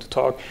are going to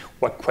talk,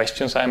 what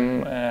questions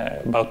I'm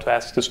about to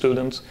ask the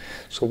students,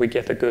 so we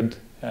get a good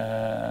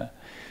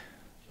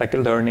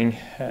learning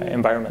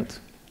environment.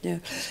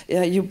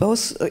 Yeah, you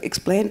both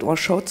explained or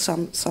showed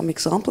some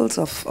examples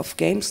of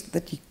games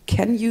that you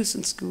can use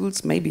in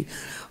schools, maybe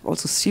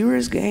also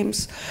serious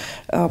games.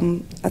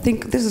 I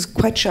think this is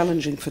quite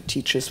challenging for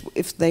teachers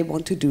if they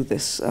want to do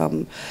this.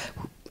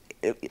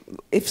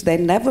 If they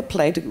never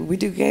played a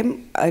video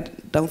game, I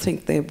don't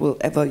think they will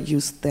ever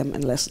use them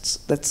in lessons.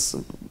 That's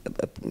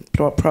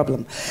a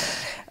problem.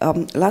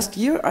 Last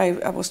year,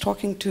 I was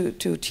talking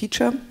to a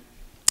teacher,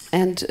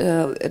 and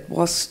it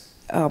was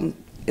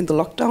in the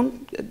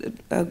lockdown,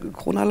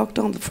 Corona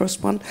lockdown, the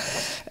first one,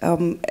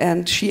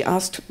 and she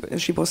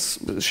was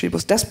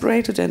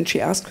desperate, and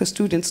she asked her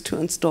students to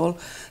install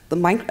a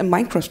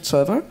Minecraft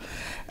server,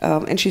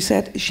 and she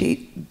said,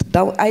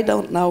 I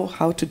don't know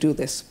how to do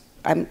this.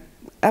 I'm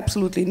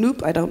absolutely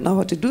noob, I don't know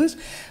how to do it,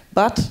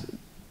 but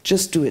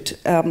just do it.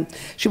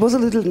 She was a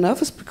little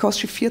nervous because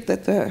she feared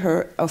that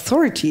her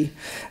authority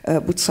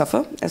would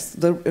suffer as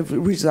the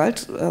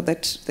result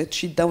that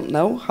she don't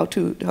know how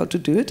to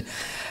do it.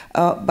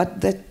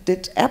 But that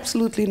did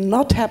absolutely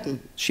not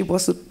happen. She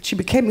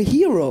became a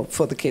hero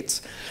for the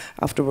kids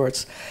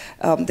afterwards.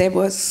 They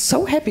were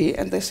so happy,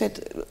 and they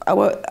said,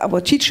 "Our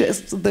teacher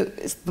is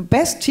the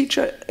best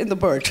teacher in the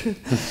world,"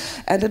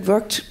 and it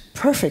worked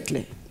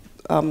perfectly.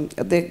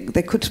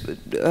 they could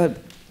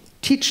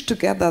teach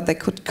together, they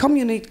could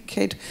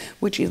communicate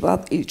with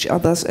each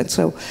others, and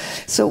so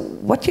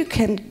what you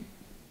can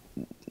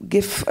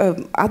give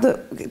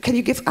can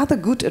you give other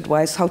good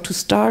advice how to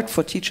start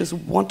for teachers who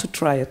want to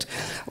try it,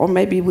 or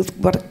maybe with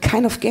what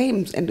kind of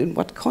games and in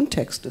what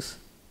context is?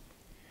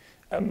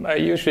 I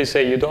usually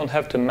say you don't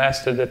have to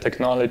master the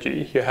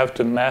technology, you have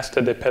to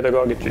master the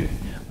pedagogy,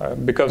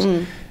 because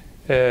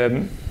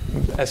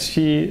as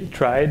she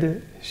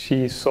tried,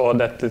 she saw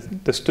that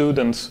the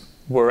students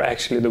were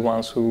actually the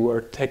ones who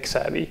were tech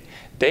savvy.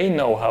 They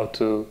know how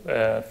to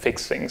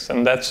fix things,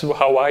 and that's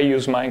how I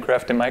use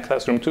Minecraft in my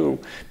classroom too,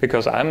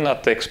 because I'm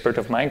not the expert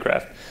of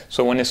Minecraft.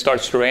 So when it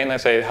starts to rain, I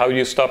say, how do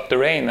you stop the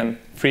rain? And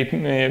three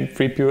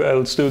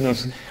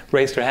students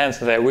raise their hands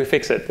and say, we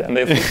fix it, and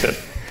they fix it.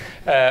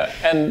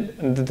 And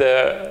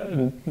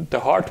the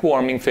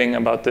heartwarming thing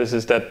about this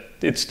is that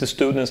it's the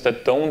students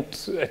that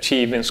don't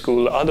achieve in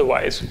school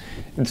otherwise.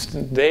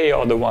 They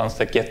are the ones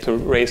that get to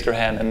raise their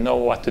hand and know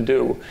what to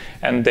do.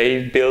 And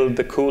they build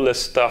the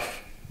coolest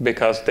stuff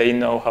because they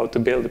know how to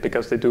build it,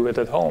 because they do it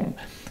at home.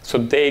 So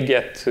they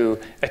get to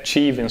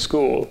achieve in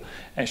school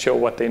and show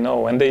what they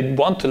know. And they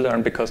want to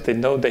learn because they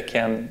know they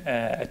can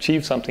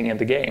achieve something in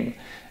the game,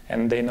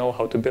 and they know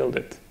how to build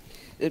it.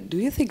 Do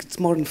you think it's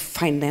more a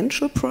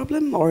financial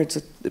problem, or it's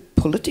a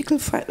political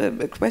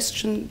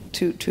question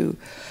to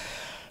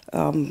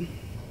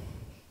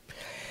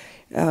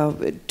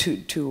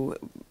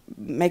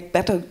make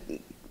better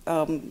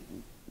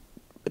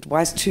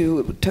advice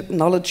to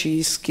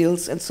technology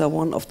skills and so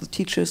on of the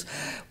teachers?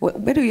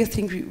 Where do you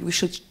think we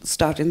should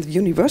start, in the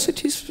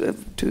universities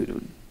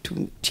to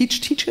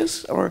teach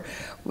teachers, or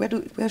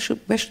where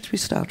should we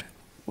start?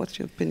 What's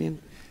your opinion?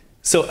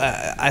 So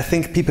I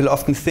think people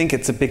often think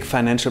it's a big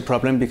financial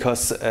problem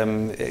because,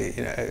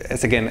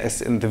 as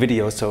in the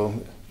video, so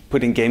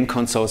putting game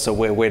consoles, so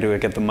where do I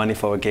get the money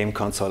for a game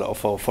console or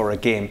for a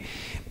game?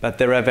 But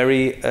there are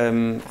very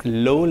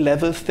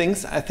low-level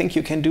things I think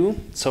you can do.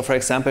 So, for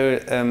example,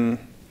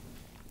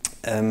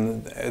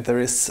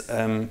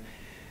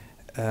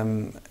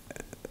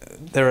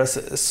 there are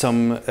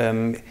some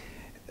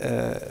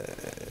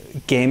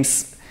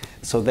games.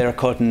 So they are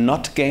called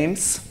not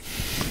games.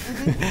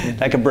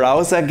 Like a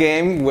browser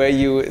game where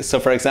you, so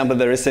for example,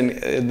 there is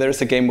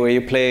a game where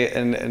you play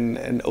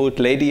an old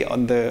lady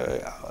at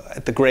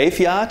the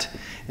graveyard,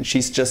 and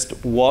she's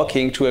just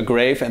walking to a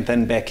grave and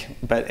then back.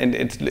 And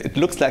it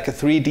looks like a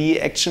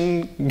 3D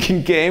action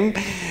game,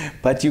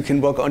 but you can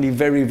walk only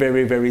very,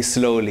 very, very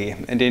slowly,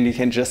 and then you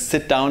can just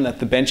sit down at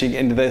the bench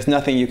and there's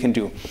nothing you can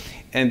do.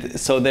 And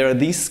so there are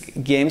these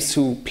games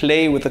who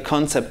play with the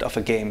concept of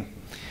a game.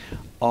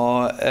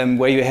 Or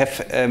where you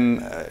have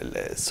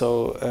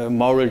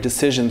moral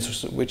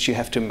decisions which you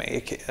have to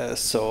make.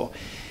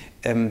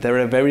 There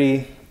are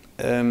very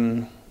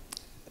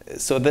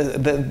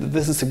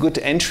this is a good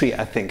entry,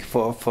 I think,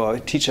 for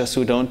teachers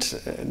who don't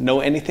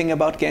know anything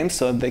about games.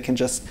 So they can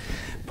just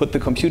put the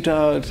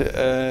computer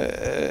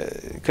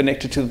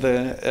connected to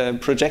the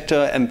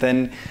projector and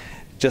then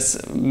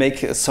just make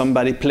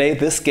somebody play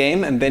this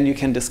game, and then you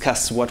can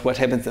discuss what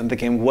happens in the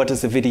game. What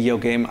is a video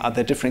game? Are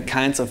there different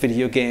kinds of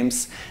video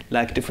games,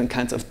 like different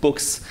kinds of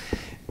books?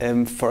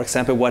 For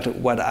example,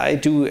 what I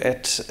do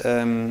at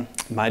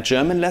my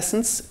German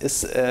lessons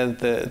is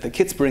the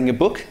kids bring a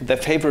book, their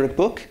favorite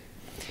book,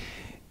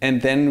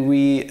 and then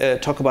we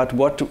talk about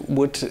what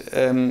would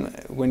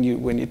when you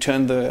read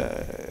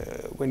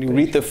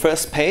the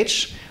first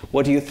page.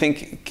 What do you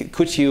think,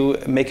 could you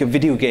make a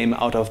video game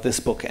out of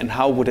this book, and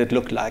how would it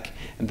look like?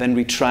 And then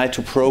we try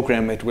to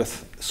program it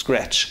with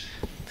Scratch.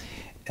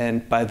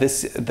 And by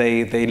this,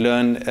 they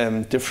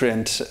learn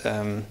different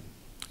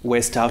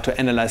ways to how to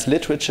analyze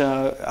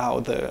literature,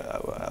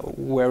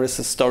 where is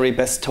the story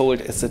best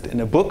told? Is it in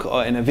a book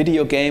or in a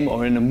video game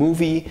or in a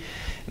movie?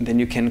 And then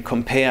you can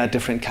compare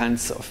different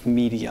kinds of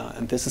media.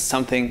 And this is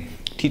something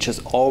teachers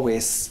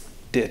always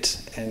did.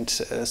 And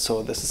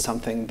so this is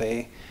something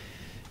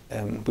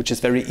which is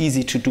very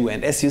easy to do.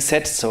 And as you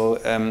said, so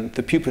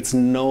the pupils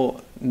know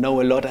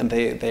a lot, and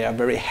they are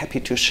very happy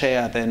to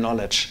share their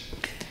knowledge.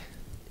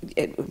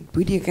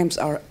 Video games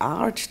are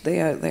art. They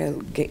are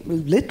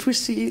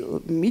literacy,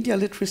 media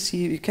literacy.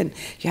 You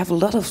have a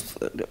lot of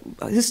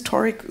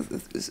historic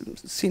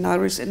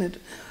scenarios in it,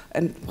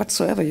 and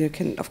whatsoever. You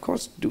can, of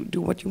course, do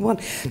what you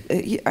want.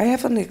 I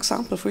have an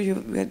example for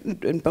you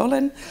in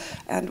Berlin,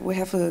 and we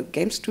have a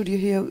game studio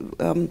here,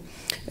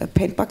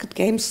 Paint Bucket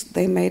Games.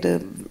 They made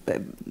a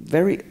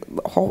very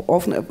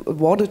often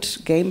awarded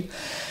game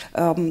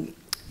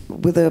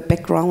with a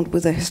background,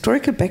 with a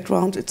historical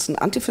background. It's an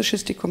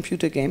anti-fascistic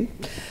computer game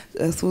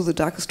through the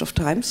darkest of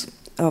times,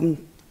 and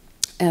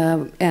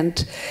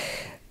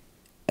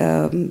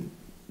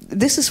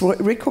this is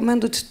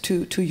recommended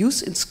to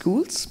use in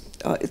schools.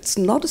 It's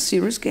not a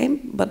serious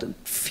game, but it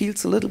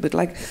feels a little bit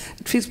like,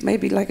 it feels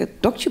maybe like a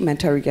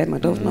documentary game. I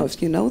don't know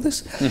if you know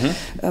this.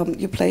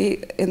 You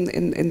play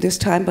in this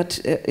time,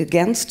 but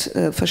against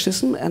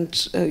fascism,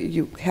 and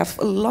you have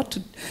a lot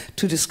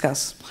to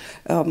discuss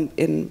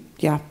in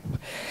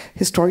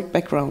historic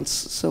backgrounds.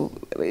 So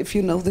if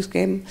you know this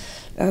game,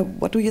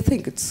 what do you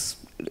think?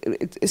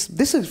 Is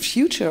this a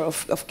future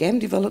of game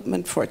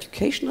development for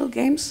educational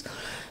games?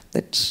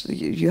 That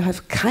you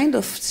have kind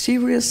of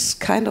serious,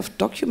 kind of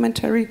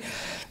documentary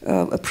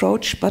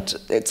approach, but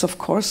it's of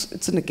course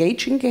it's an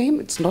engaging game.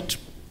 It's not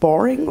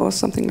boring or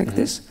something like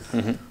this.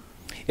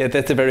 Yeah,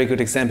 that's a very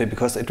good example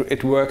because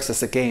it works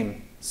as a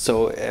game.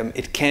 So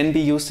it can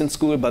be used in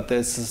school, but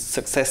the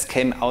success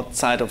came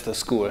outside of the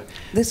school.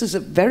 This is a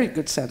very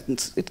good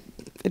sentence.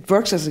 It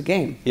works as a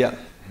game. Yeah.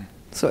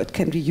 So it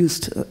can be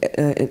used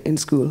in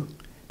school.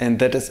 And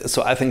that is,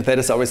 so I think that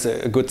is always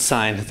a good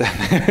sign.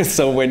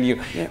 So when you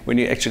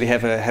actually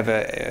have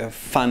a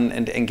fun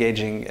and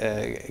engaging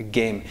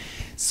game,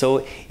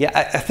 so yeah,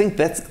 I think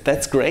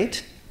that's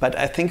great. But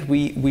I think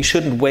we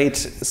shouldn't wait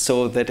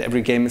so that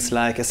every game is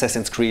like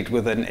Assassin's Creed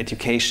with an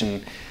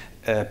education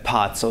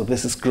part. So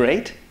this is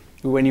great.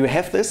 When you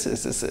have this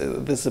is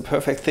a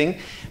perfect thing.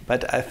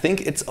 But I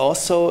think it's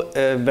also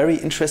very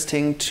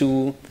interesting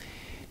to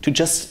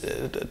just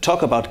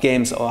talk about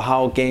games or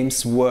how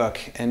games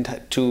work,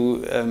 and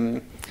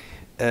to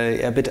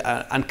a bit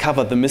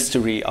uncover the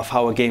mystery of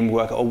how a game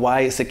works, or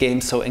why is a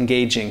game so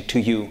engaging to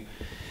you.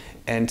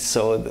 And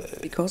so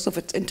because of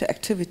its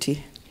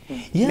interactivity,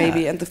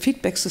 maybe, and the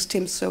feedback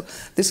system. So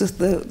this is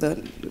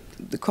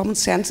the common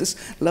sense is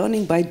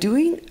learning by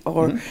doing,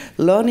 or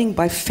learning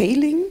by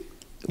failing.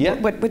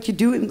 What you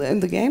do in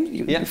the game,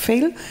 you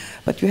fail,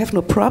 but you have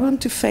no problem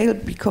to fail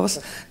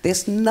because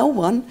there's no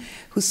one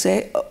who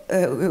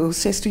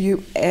says to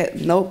you,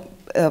 no,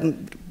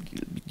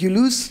 you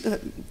lose.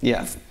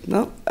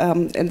 No,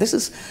 and this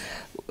is,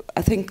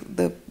 I think,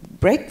 the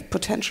great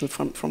potential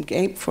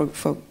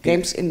for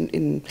games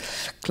in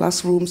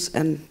classrooms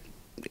and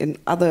in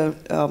other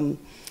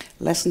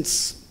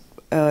lessons.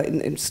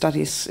 In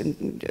studies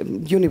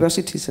in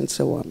universities and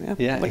so on.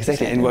 Yeah,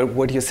 exactly. And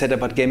what you said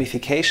about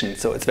gamification,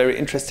 so it's very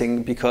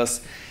interesting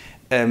because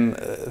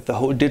the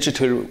whole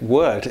digital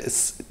world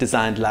is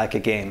designed like a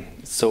game.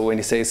 So when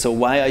you say, so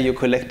why are you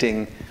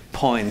collecting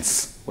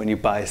points when you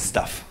buy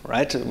stuff,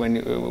 right?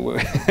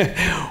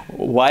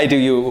 Why do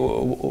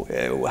you?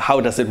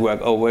 How does it work?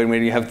 Oh,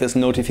 when you have this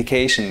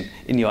notification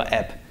in your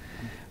app,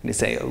 and you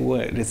say, well,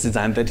 it's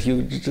designed that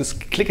you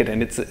just click it,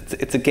 and it's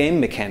a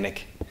game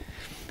mechanic.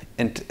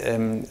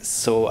 And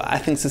so I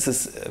think this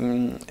is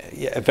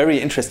very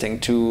interesting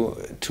to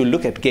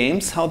look at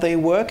games, how they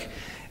work,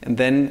 and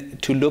then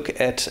to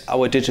look at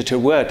our digital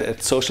world,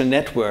 at social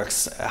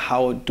networks,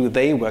 how do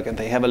they work? And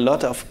they have a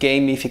lot of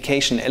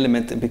gamification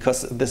element,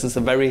 because this is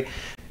a very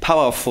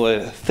powerful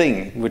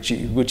thing, which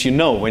you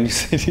know when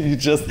you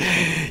just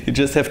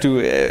have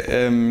to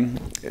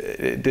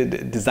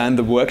design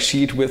the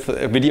worksheet with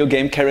a video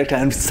game character,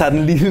 and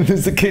suddenly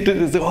there's a kid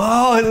and says,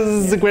 "Oh,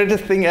 this is the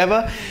greatest thing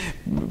ever,"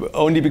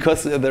 only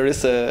because there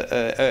is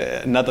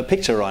another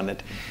picture on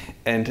it.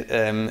 And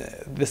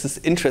this is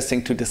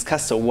interesting to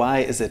discuss. So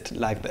why is it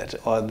like that,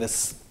 or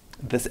this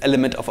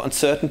element of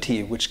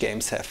uncertainty which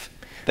games have?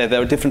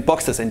 There are different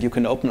boxes, and you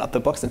can open up the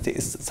box and see,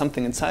 is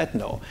something inside?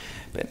 No.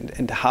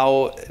 And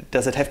how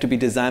does it have to be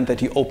designed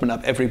that you open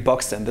up every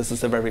box? And this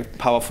is a very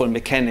powerful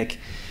mechanic,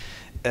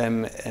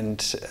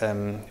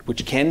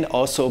 which can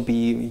also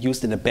be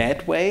used in a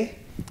bad way.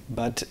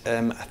 But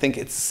I think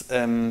it's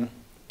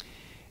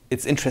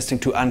interesting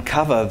to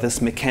uncover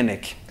this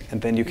mechanic.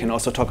 And then you can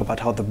also talk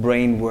about how the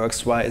brain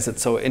works. Why is it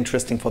so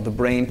interesting for the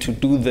brain to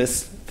do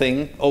this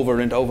thing over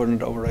and over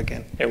and over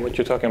again? Yeah, what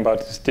you're talking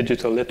about is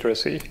digital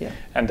literacy. Yeah.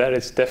 And that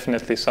is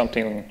definitely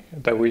something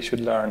that we should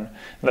learn.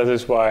 That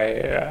is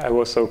why I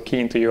was so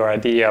keen to your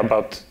idea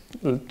about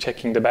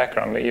checking the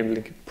background,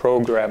 even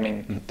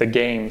programming the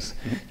games,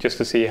 just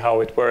to see how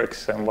it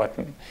works and what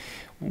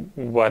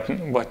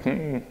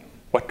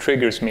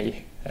triggers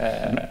me.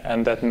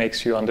 And that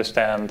makes you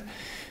understand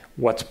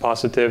what's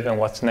positive and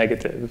what's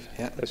negative.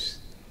 Yeah.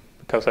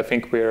 Because I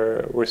think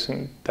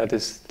that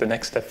is the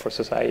next step for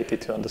society,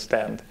 to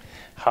understand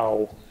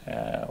how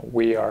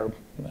we are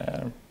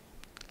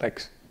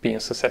like being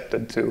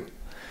susceptible to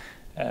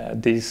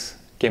these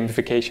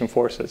gamification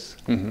forces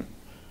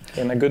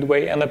in a good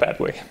way and a bad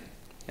way.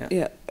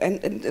 Yeah,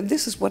 and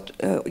this is what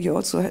you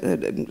also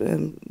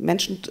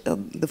mentioned,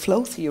 the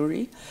flow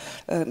theory.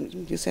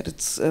 You said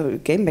it's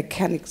game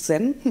mechanics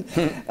then,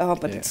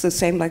 but it's the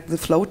same like the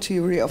flow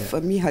theory of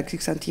Mihaly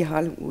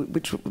Csikszentmihalyi,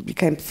 which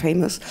became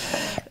famous.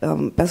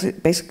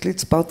 Basically,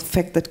 it's about the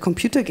fact that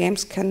computer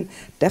games can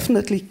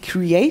definitely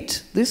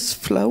create this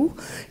flow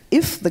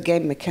if the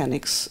game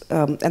mechanics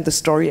and the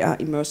story are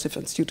immersive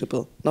and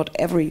suitable. Not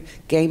every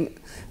game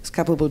is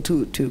capable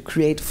to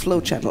create a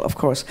flow channel, of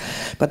course,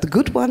 but the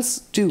good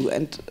ones do.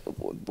 And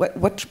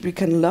what we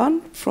can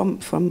learn from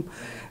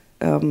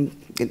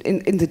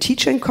in the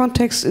teaching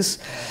context, is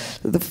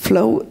the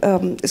flow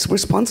is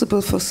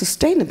responsible for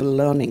sustainable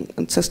learning,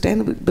 and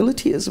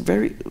sustainability is a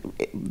very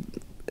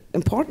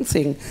important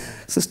thing.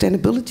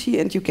 Sustainability,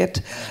 and you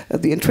get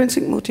the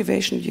intrinsic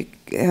motivation. You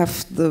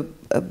have the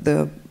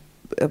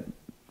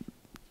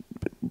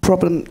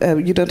problem.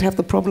 You don't have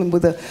the problem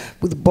with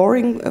the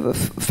boring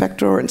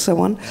factor and so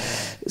on.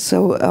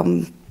 So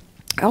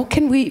how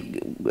can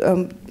we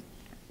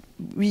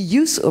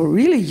use or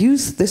really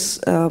use this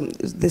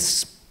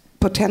this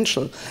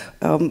potential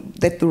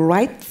that the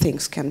right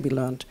things can be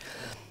learned?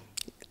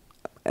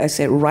 I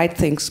say right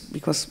things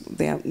because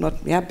they are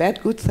not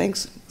bad, good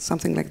things,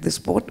 something like this.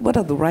 But what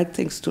are the right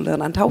things to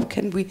learn, and how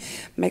can we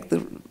make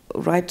the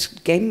right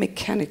game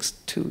mechanics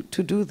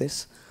to do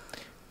this?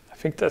 I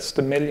think that's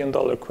the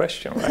 $1,000,000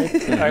 question,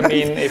 right? I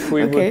mean,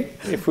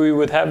 if we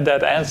would have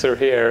that answer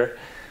here,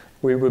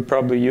 we would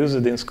probably use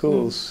it in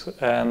schools.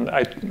 And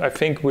I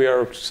think we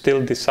are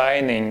still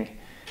designing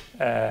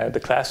the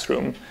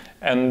classroom,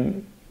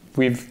 and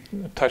we've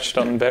touched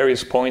on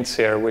various points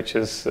here, which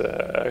is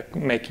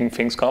making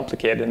things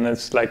complicated. And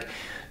it's like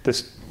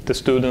the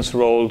student's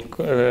role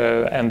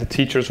and the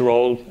teacher's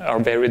role are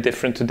very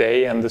different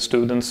today, and the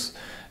students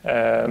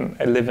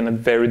live in a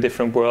very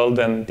different world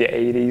than the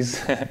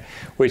 80s,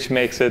 which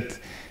makes it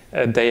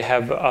they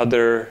have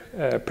other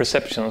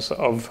perceptions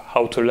of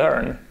how to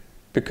learn,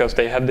 because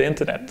they have the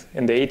internet.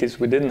 In the 80s,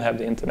 we didn't have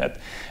the internet,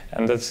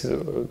 and that's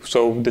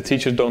so the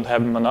teachers don't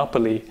have a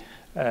monopoly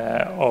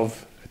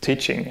of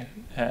teaching.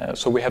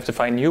 So we have to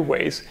find new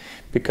ways,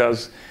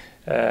 because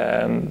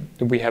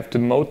we have to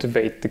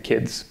motivate the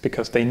kids,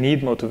 because they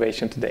need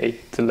motivation today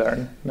to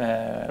learn,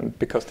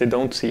 because they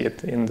don't see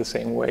it in the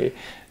same way.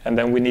 And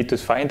then we need to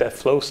find that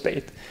flow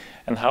state.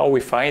 And how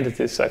we find it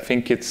is, I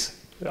think it's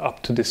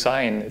up to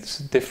design. It's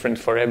different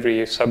for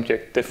every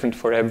subject, different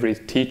for every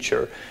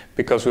teacher,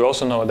 because we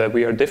also know that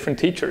we are different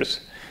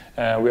teachers.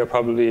 We are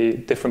probably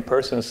different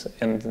persons,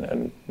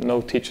 and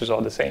no teachers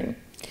are the same.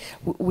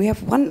 We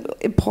have one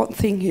important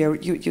thing here.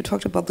 You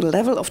talked about the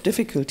level of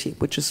difficulty,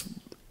 which is,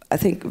 I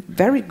think, a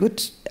very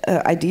good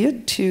idea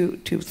to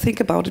think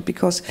about it,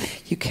 because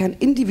you can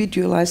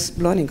individualize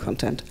learning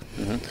content.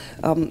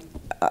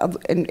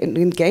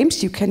 In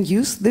games, you can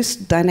use this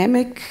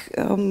dynamic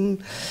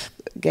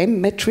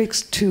game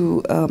metrics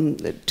to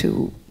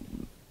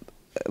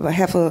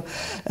have a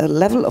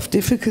level of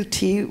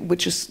difficulty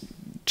which is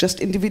just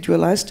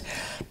individualized.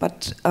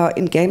 But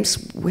in games,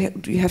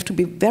 you have to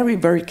be very,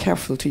 very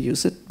careful to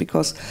use it,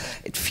 because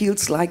it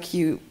feels like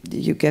you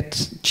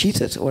get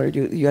cheated, or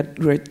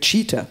you're a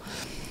cheater.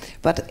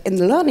 But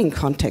in learning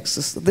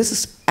contexts, this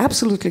is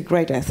absolutely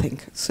great, I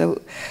think.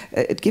 So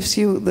it gives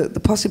you the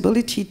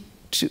possibility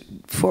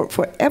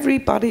for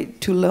everybody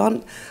to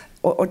learn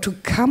or to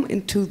come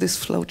into this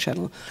flow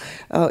channel.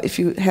 If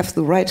you have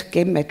the right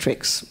game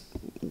metrics,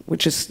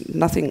 which is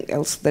nothing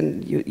else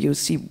than you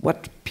see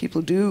what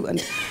people do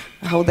and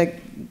how they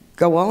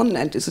go on,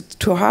 and is it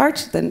too hard,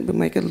 then we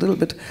make it a little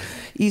bit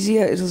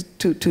easier. Is it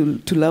too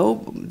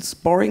low, it's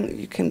boring,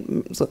 you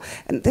can,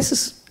 and this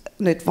is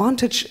an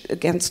advantage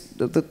against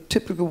the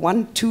typical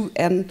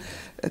 1-2N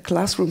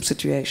classroom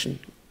situation.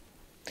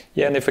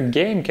 Yeah, and if a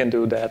game can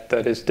do that,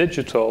 that is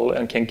digital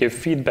and can give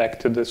feedback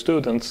to the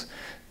students,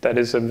 that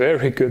is a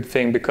very good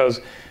thing, because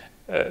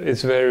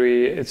it's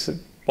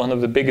one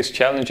of the biggest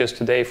challenges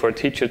today for a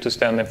teacher to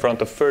stand in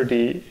front of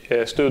 30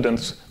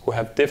 students who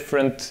have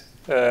different,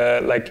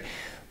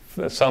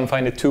 some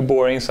find it too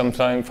boring, some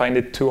find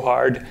it too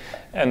hard,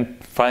 and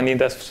finding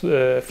that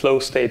flow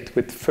state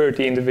with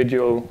 30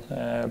 individual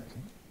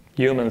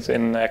humans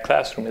in a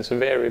classroom is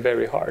very,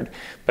 very hard.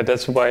 But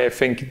that's why I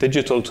think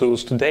digital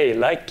tools today,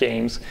 like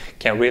games,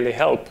 can really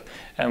help.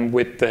 And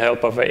with the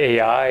help of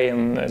AI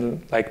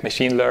and like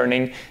machine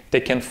learning,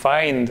 they can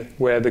find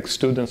where the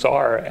students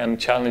are and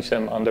challenge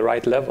them on the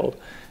right level.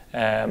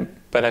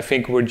 But I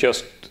think we're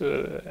just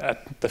at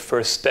the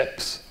first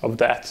steps of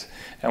that,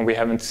 and we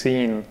haven't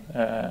seen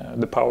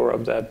the power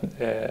of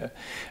that.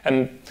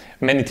 And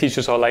many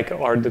teachers are like,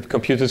 are the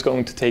computers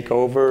going to take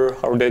over?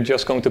 Are they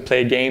just going to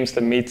play games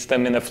that meets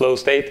them in a flow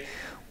state?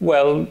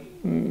 Well,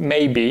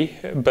 maybe,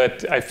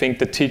 but I think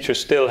the teachers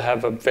still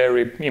have a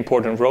very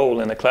important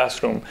role in the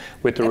classroom,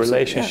 with the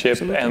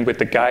relationship and with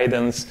the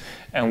guidance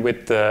and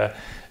with the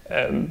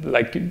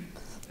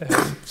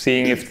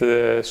seeing if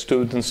the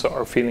students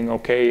are feeling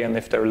okay and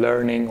if they're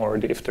learning or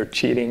if they're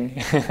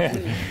cheating.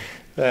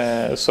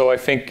 So I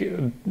think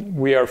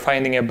we are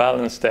finding a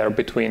balance there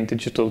between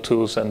digital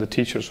tools and the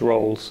teachers'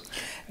 roles.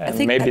 And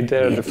maybe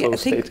there the flow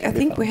state. I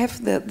think we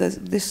have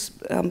this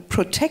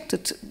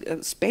protected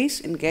space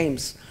in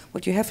games.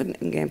 What you have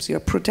in games, you're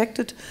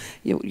protected.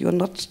 You're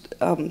not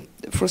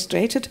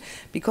frustrated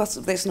because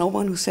there's no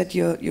one who said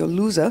you're a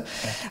loser.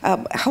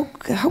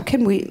 How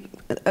can we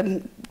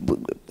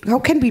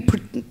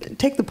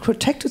take the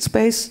protected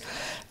space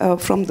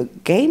from the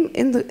game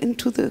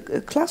into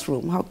the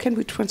classroom? How can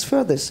we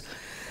transfer this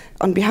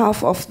on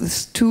behalf of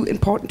these two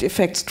important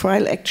effects,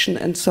 trial action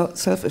and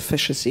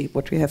self-efficacy,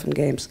 what we have in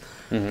games?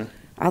 Mm-hmm.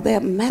 Are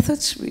there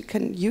methods we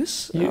can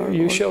use?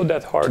 You showed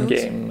that hard tools?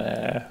 game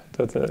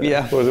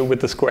Yeah. with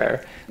the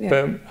square. Yeah.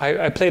 But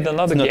I played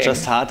another game. Not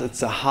just hard, it's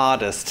the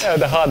hardest.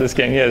 The hardest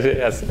game,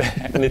 yes.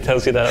 And it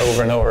tells you that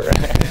over and over.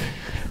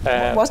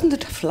 Wasn't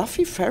it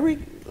Fluffy Fairy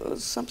or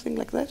something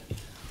like that?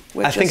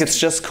 I think it's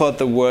just called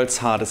the world's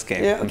hardest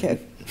game. Yeah, okay.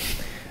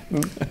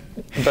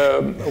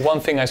 The one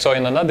thing I saw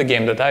in another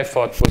game that I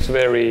thought was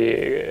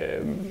very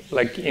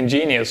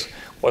ingenious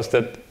was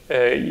that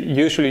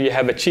usually you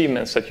have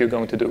achievements that you're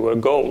going to do, or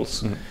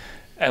goals. Mm.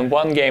 And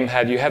one game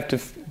had you have to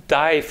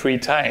die 3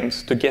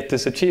 times to get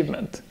this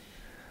achievement.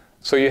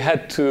 So you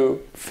had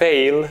to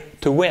fail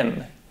to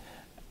win.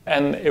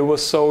 And it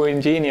was so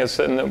ingenious,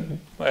 and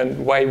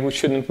why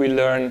shouldn't we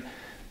learn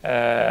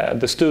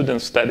the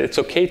students that it's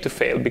okay to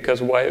fail,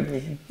 because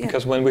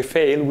because when we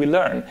fail we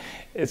learn.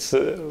 It's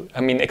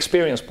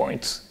experience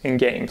points in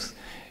games.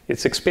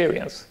 It's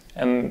experience,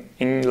 and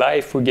in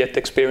life we get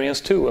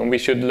experience too, and we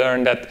should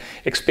learn that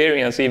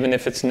experience, even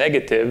if it's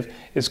negative,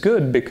 is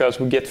good, because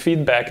we get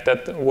feedback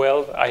that,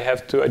 well, I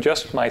have to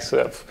adjust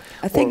myself.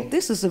 I think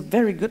this is a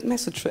very good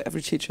message for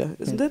every teacher,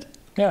 isn't it?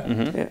 Yeah.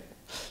 Mm-hmm. Yeah.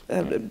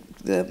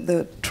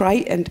 The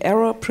try and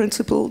error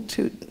principle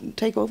to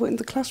take over in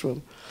the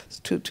classroom,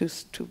 to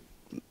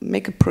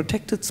make a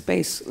protected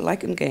space,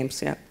 like in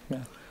games. Yeah.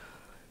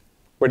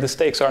 Where the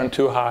stakes aren't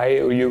too high,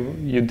 or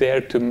you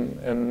dare to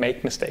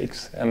make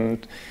mistakes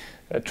and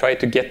try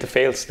to get the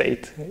fail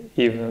state,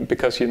 even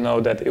because you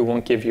know that it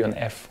won't give you an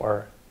F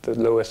or the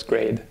lowest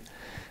grade.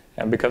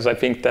 And because I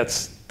think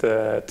that's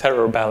the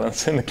terror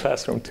balance in the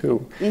classroom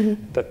too,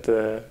 that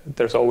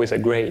there's always a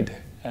grade.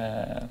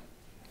 Yeah,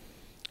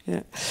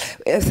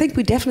 I think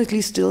we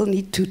definitely still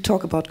need to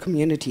talk about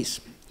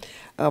communities.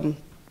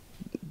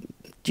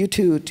 Due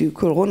to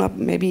Corona,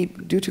 maybe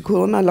due to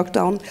Corona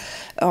lockdown,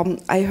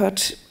 I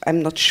heard,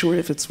 I'm not sure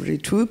if it's really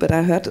true, but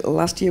I heard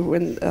last year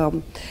when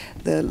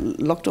the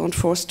lockdown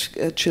forced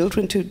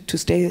children to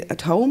stay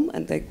at home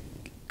and they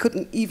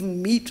couldn't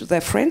even meet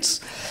their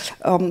friends,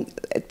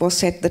 it was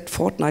said that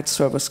Fortnite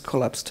servers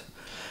collapsed.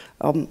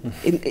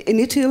 In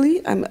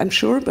Italy, I'm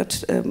sure,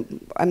 but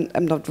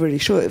I'm not really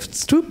sure if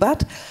it's true,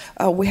 but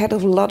we had a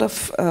lot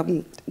of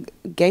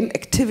game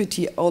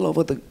activity all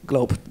over the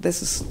globe.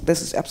 This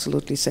is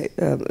absolutely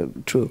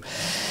true.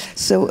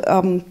 So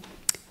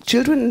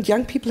children and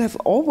young people have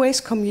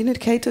always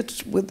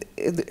communicated with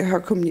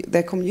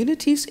their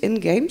communities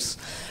in games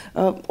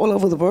all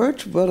over the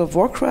world. World of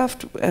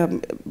Warcraft.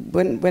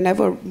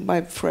 Whenever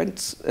my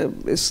friends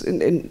is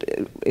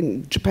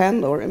in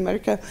Japan or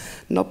America,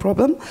 no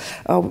problem.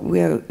 We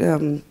are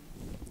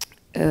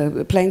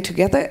playing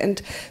together,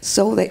 and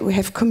so we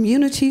have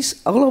communities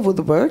all over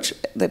the world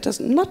that is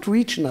not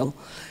regional.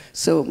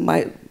 So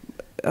my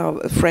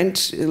friend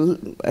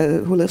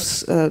who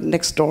lives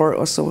next door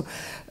or so,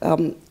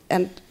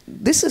 and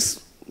this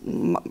is,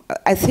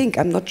 I think,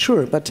 I'm not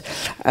sure, but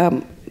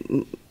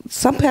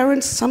some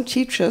parents, some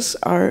teachers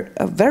are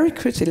very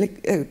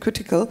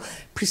critical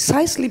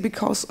precisely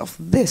because of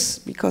this,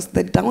 because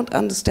they don't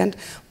understand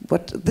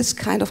what this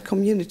kind of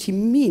community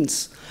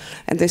means.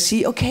 And they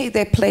see, okay,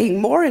 they're playing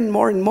more and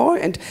more and more,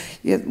 and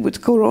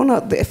with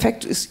Corona, the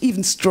effect is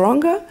even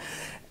stronger.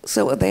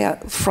 So they are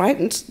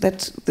frightened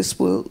that this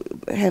will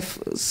have,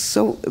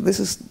 this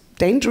is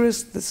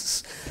dangerous, this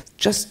is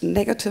just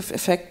negative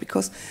effect,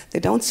 because they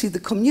don't see the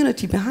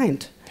community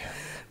behind.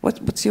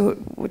 What's your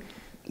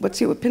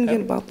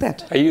opinion about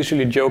that? I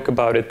usually joke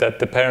about it that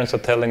the parents are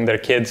telling their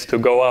kids to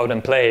go out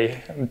and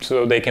play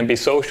so they can be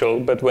social,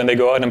 but when they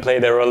go out and play,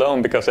 they're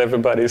alone because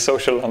everybody is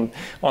social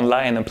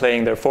online and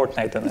playing their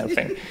Fortnite and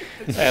everything.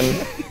 And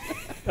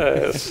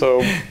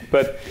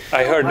but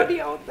I heard,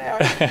 out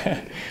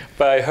there.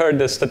 but I heard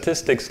the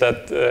statistics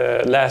that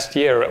last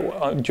year,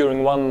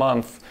 during 1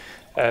 month,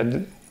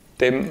 the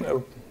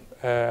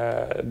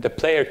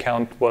player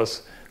count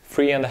was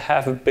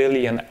 3.5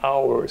 billion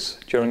hours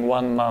during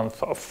 1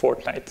 month of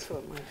Fortnite.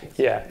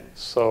 Yeah,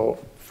 so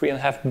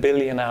 3.5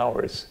 billion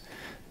hours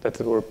that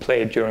were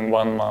played during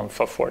 1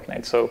 month of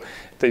Fortnite. So,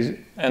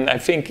 and I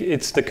think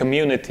it's the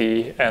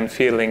community and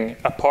feeling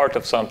a part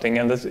of something,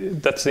 and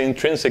that's the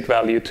intrinsic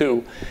value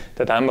too,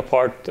 that I'm a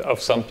part of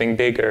something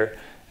bigger,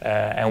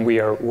 and we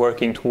are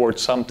working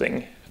towards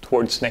something,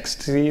 towards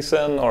next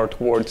season or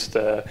towards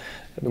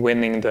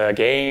winning the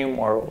game,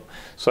 or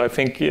so I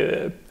think,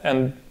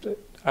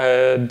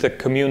 the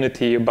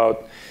community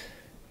about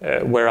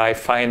where I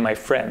find my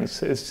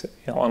friends is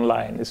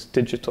online, is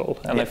digital,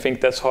 and I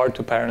think that's hard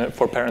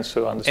for parents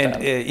to understand.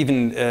 And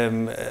even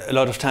a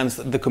lot of times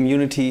the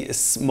community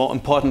is more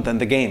important than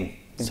the game.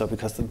 So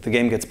because the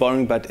game gets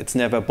boring, but it's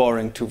never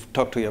boring to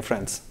talk to your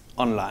friends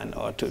online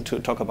or to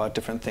talk about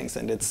different things.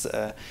 And it's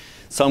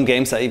some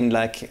games are even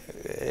like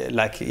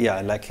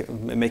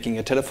making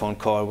a telephone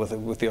call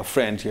with your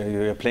friend.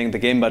 You're playing the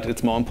game, but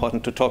it's more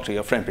important to talk to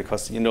your friend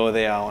because you know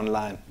they are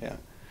online. Yeah.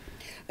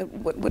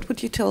 What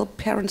would you tell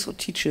parents or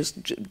teachers?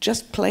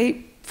 Just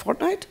play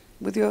Fortnite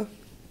with your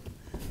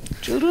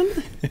children?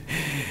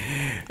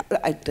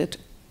 I did.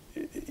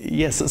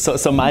 Yes,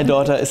 so my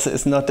daughter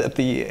is not at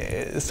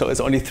the, so it's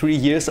only 3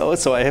 years old,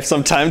 so I have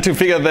some time to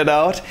figure that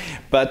out.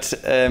 But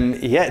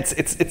yeah,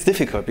 it's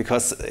difficult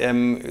because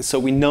so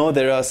we know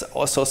there are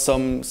also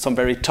some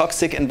very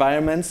toxic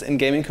environments in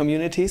gaming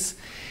communities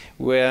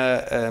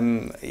where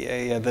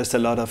there's a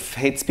lot of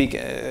hate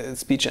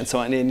speech and so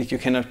on, and you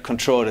cannot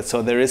control it.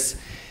 So there is.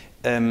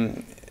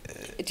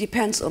 It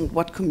depends on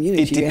what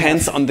community. It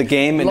depends on the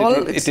game, and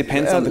LOL, it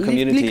depends on the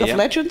community. League of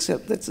Legends,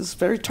 that is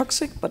very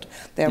toxic, but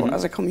there are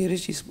other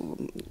communities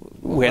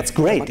where it's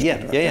great.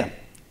 Yeah.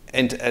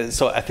 And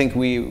so I think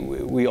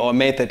we all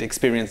made that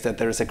experience that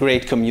there is a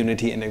great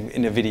community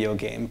in a video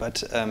game.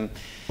 But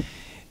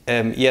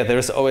yeah, there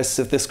is always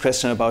this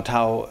question about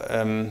how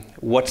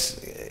what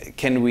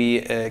can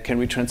we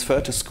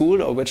transfer to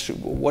school, or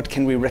what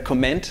can we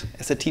recommend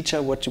as a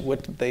teacher, what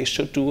they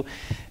should do.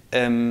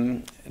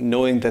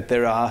 Knowing that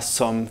there are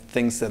some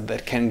things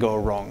that can go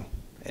wrong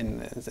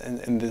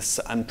in this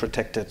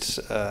unprotected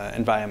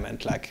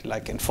environment,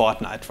 like in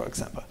Fortnite, for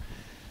example.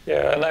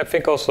 Yeah, and I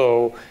think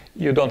also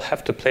you don't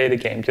have to play the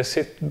game. Just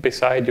sit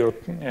beside your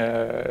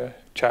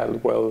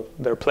child while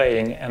they're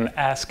playing and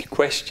ask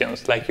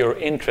questions like you're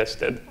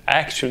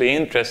actually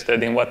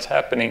interested in what's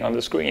happening on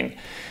the screen.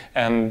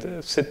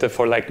 And sit there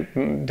for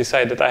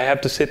decide that I have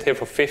to sit here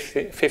for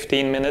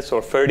 15 minutes or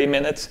 30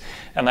 minutes,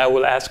 and I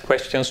will ask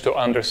questions to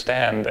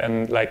understand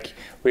and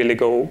really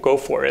go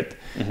for it.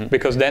 Mm-hmm.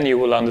 Because then you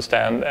will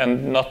understand,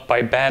 and not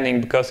by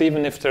banning, because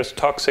even if there's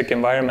toxic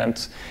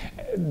environments,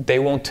 they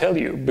won't tell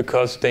you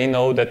because they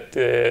know that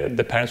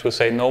the parents will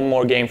say no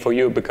more game for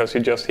you because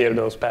you just hear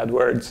those bad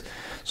words.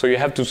 So you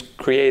have to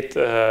create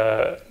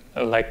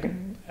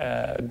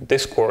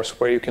discourse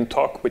where you can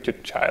talk with your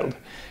child.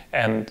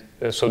 And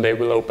so they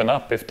will open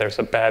up if there's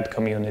a bad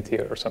community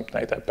or something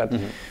like that.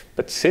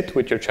 But sit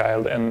with your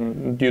child,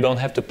 and you don't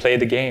have to play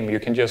the game. You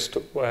can just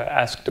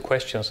ask the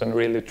questions and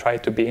really try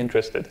to be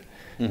interested.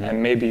 Mm-hmm.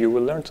 And maybe you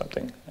will learn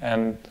something,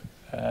 and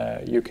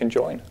you can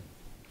join.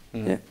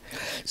 Mm-hmm. Yeah.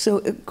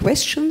 So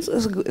questions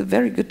is a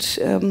very good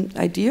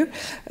idea.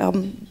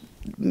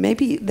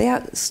 Maybe there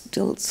are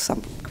still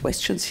some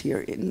questions here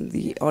in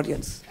the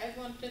audience. I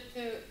wanted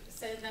to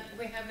say that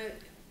we have a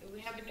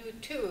new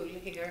tool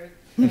here.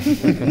 And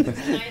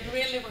I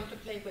really want to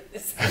play with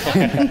this. So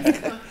you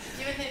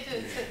need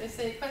to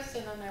say a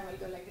question and I will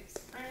go like this.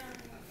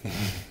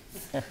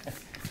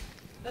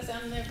 Does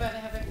anybody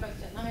have a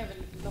question? I have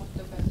a lot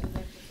of questions.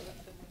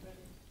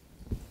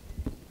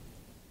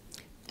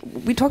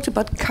 We talked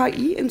about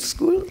KI in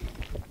school,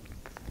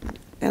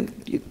 and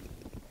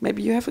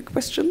maybe you have a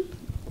question?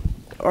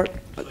 Or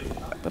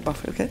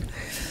above, okay.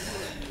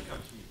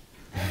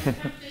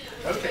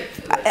 Okay.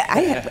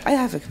 I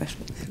have a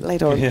question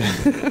later on. Yeah.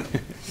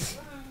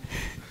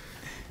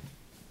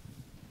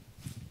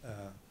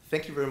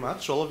 Thank you very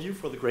much, all of you,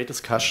 for the great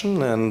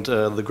discussion and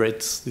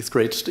this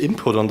great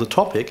input on the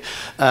topic.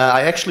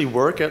 I actually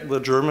work at the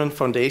German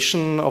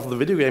Foundation of the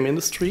video game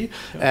industry,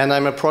 and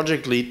I'm a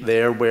project lead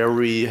there where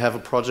we have a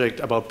project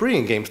about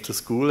bringing games to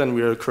school, and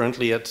we are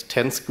currently at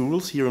 10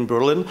 schools here in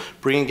Berlin,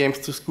 bringing games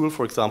to school,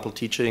 for example,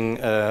 teaching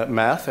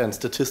math and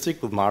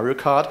statistics with Mario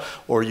Kart,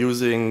 or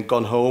using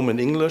Gone Home in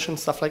English and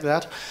stuff like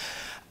that.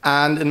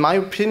 And in my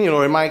opinion,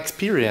 or in my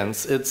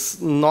experience,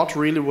 it's not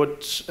really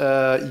what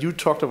you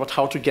talked about,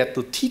 how to get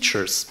the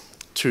teachers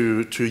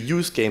to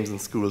use games in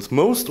schools.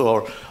 Most,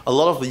 or a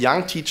lot of the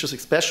young teachers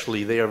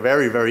especially, they are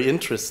very, very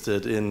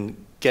interested in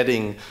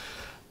getting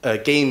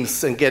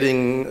games and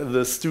getting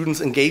the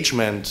students'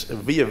 engagement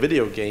via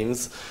video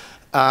games.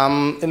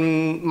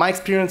 In my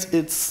experience,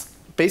 it's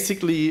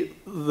basically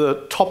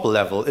the top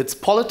level. It's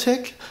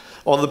politic,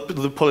 or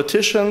the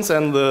politicians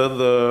and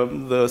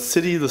the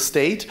city, the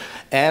state,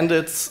 and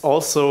it's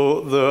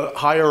also the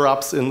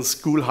higher-ups in the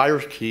school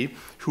hierarchy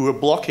who are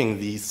blocking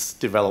these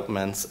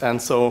developments.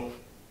 And so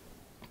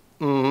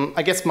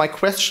I guess my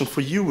question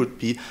for you would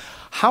be,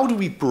 how do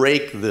we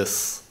break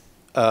this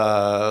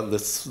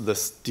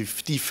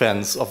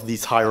defense of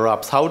these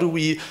higher-ups? How do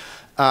we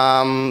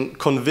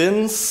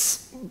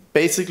convince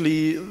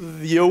basically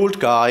the old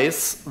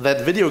guys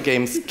that video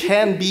games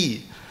can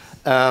be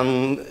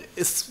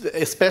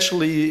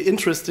especially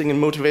interesting and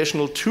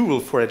motivational tool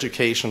for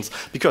educations,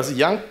 because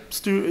young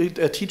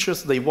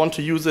teachers, they want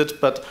to use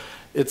it, but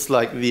it's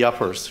like the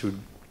uppers who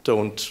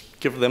don't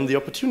give them the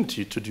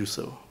opportunity to do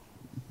so.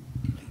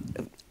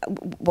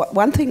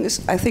 One thing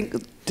is, I think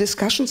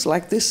discussions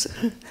like this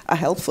are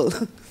helpful.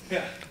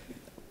 Yeah.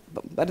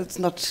 But it's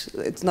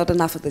not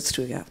enough of this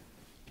too, yeah.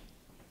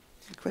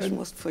 The question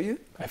was for you?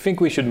 I think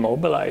we should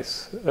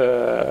mobilize.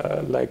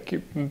 Like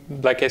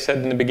I said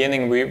in the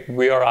beginning,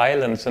 we are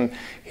islands, and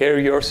here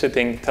you're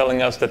sitting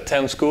telling us that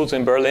 10 schools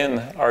in Berlin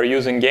are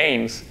using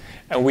games,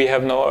 and we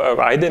have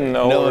I didn't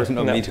know.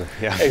 No, me too.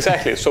 Yeah.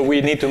 Exactly. So we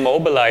need to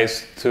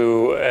mobilize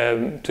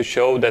to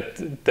show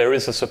that there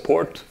is a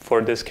support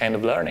for this kind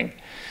of learning.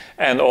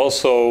 And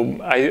also,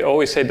 I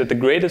always say that the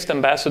greatest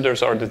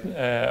ambassadors are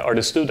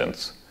the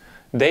students.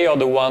 They are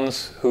the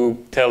ones who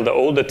tell the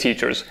older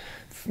teachers,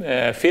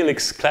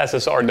 Felix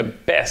classes are the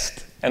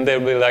best. And they'll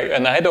be like,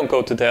 and I don't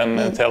go to them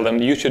and tell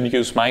them, you should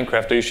use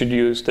Minecraft or you should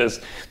use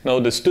this. No,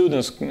 the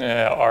students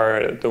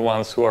are the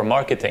ones who are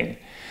marketing.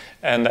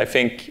 And I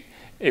think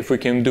if we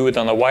can do it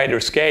on a wider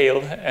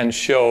scale and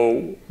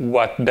show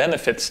what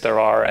benefits there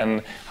are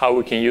and how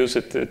we can use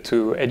it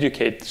to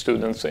educate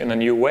students in a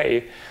new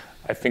way,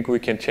 I think we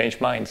can change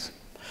minds.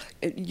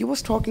 You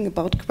was talking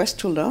about Quest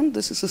to Learn.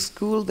 This is a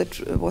school that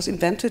was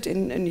invented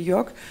in New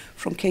York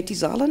from Katie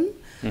Zahlen,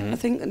 I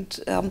think. And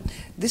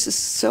this is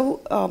so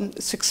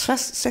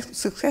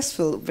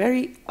successful,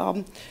 very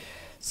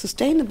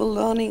sustainable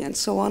learning and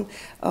so on.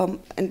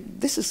 And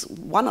this is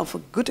one of a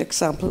good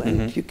example.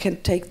 And you can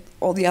take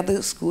all the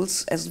other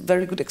schools as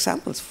very good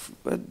examples.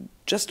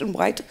 Just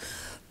invite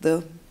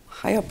the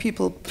higher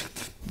people,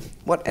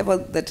 whatever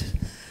that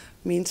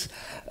means,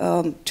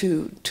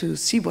 to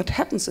see what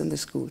happens in the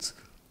schools.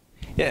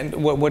 Yeah, and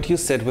what you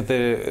said with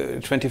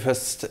the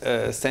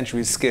 21st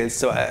century skills.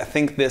 So I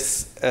think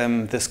this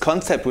this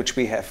concept which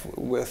we have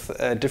with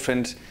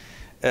different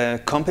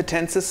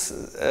competences.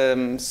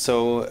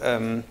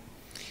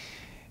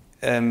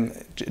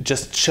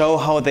 Just show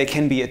how they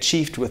can be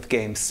achieved with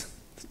games.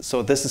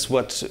 So this is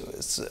what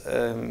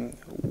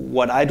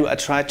I do. I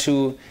try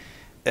to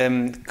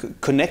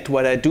connect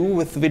what I do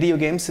with video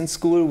games in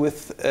school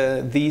with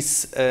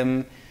these.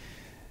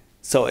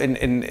 So in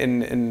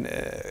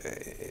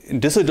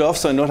Düsseldorf,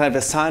 so in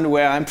Nordrhein-Westfalen,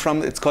 where I'm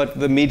from, it's called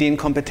the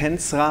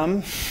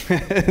Medienkompetenzrahmen.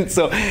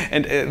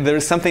 And there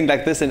is something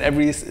like this in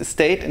every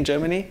state in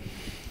Germany.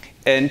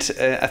 And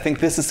I think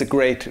this is a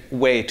great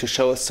way to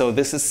show. So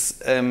this is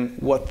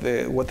what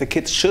the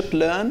kids should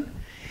learn,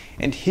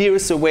 and here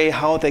is a way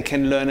how they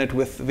can learn it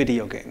with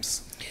video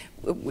games.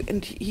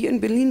 And here in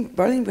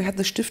Berlin, we have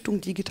the Stiftung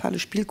Digitale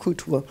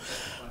Spielkultur.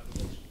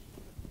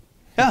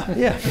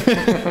 Yeah.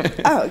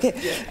 Okay.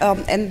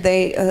 And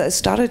they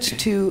started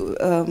to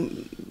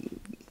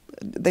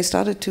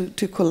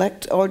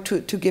collect or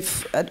to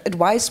give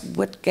advice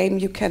what game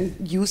you can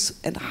use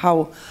and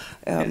how,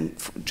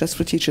 just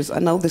for teachers. I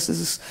know this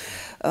is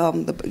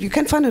you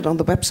can find it on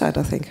the website,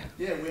 I think.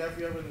 Yeah, we have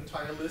an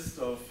entire list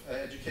of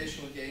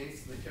educational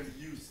games that can be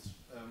used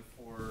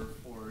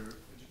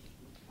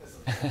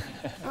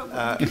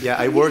yeah,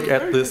 I work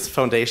at this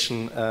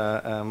foundation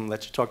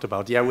that you talked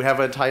about. Yeah, we have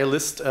an entire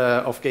list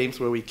of games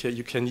where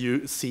you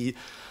can see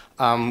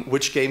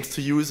which games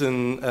to use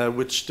in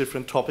which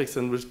different topics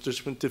and which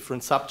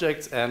different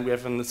subjects. And we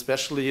have an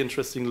especially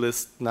interesting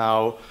list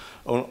now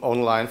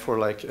online for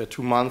like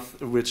 2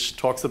 months, which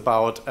talks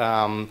about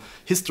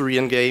history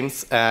in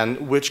games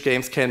and which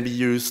games can be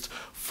used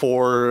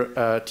for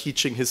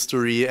teaching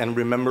history and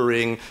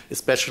remembering,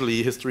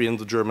 especially history in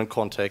the German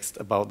context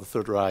about the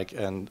Third Reich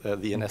and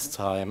the NS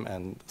time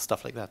and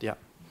stuff like that, yeah.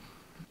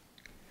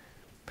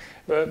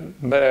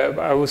 But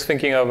I was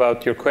thinking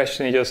about your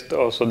question just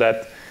also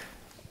that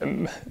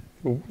in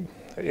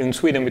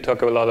Sweden we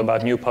talk a lot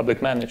about new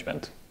public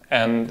management,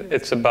 and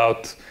it's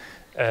about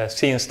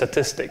seeing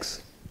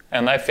statistics.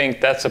 And I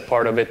think that's a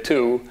part of it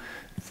too,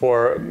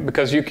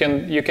 because you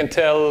can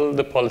tell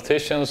the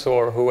politicians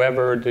or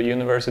whoever, the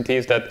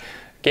universities, that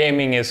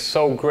gaming is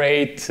so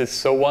great, it's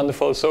so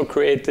wonderful, so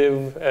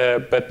creative,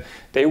 but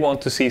they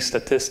want to see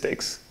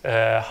statistics.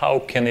 How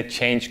can it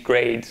change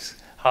grades?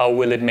 How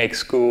will it make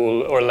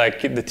school or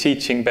like the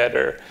teaching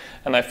better?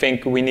 And I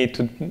think we need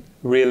to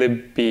really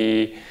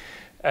be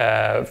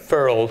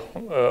thorough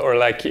or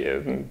like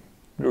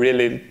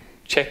really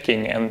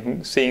checking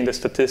and seeing the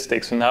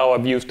statistics. And how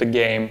I've used the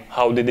game,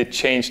 how did it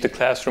change the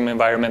classroom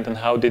environment and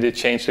how did it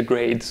change the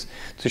grades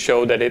to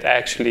show that it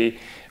actually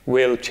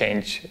will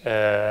change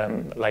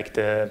like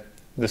the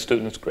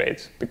students'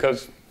 grades.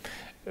 Because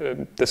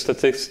the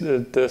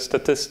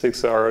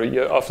statistics are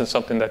often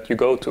something that you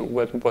go to.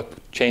 What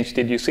change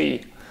did you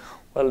see?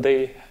 Well,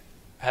 they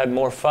had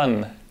more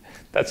fun.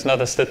 That's not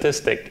a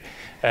statistic.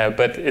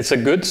 But it's a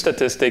good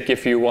statistic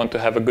if you want to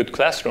have a good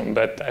classroom.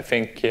 But I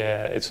think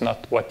it's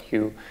not what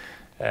you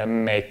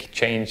make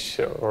change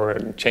or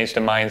change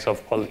the minds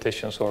of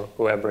politicians or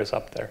whoever is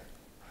up there.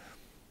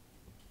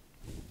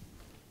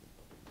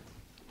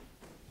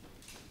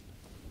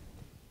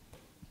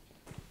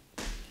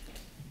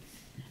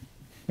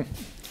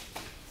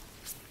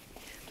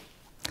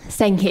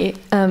 Thank you.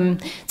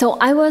 So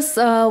I was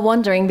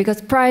wondering,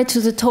 because prior to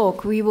the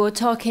talk, we were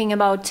talking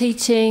about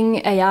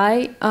teaching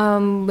AI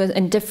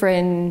and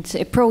different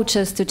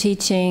approaches to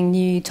teaching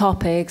new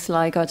topics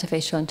like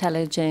artificial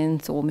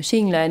intelligence or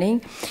machine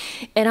learning.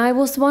 And I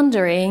was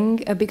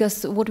wondering,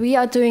 because what we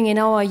are doing in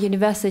our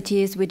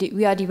universities,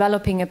 we are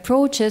developing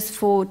approaches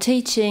for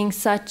teaching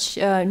such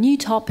new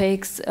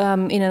topics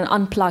in an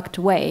unplugged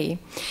way.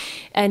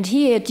 And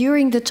here,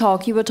 during the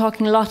talk, you were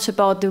talking a lot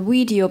about the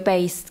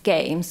video-based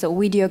games, so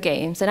video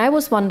games. And I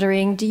was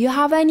wondering, do you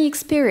have any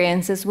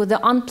experiences with the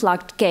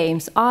unplugged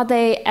games? Are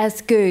they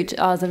as good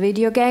as the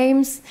video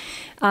games?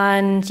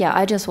 And yeah,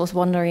 I just was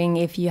wondering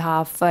if you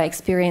have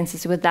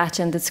experiences with that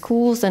in the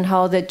schools and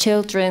how the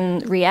children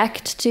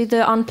react to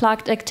the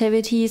unplugged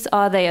activities.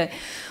 Are they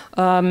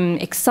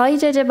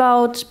excited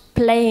about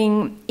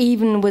playing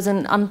even with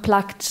an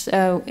unplugged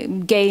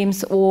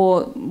games,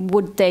 or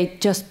would they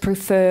just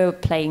prefer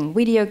playing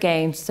video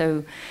games?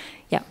 So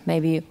yeah,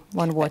 maybe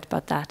one word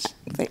about that.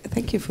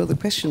 Thank you for the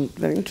question.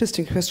 Very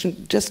interesting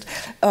question. Just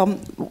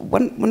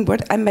one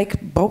word. I make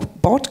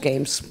board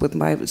games with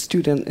my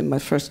student in the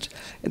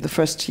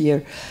first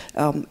year,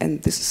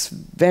 and this is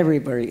very,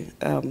 very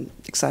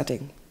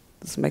exciting.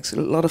 This makes it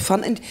a lot of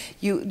fun, and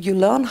you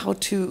learn how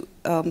to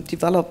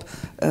develop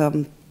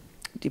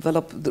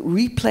the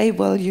replay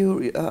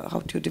value,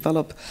 how to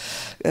develop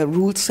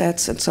rule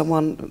sets, and so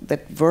on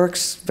that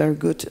works very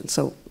good. And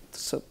so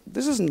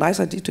this is a nice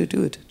idea to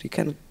do it.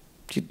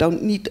 You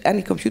don't need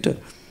any computer.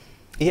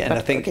 Yeah, and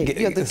I think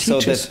so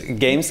that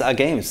games are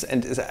games,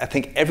 and I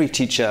think every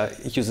teacher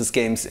uses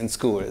games in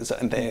school,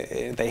 and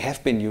they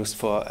have been used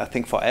for, I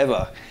think,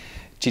 forever.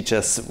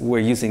 Teachers were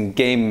using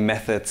game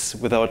methods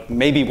without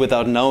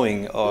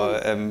knowing, or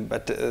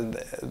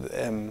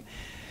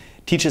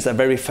teachers are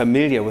very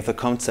familiar with the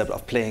concept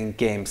of playing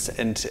games,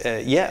 and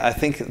I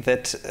think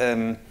that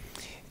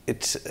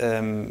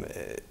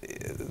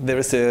there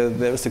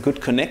is a good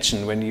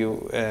connection when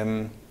you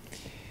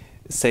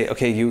say,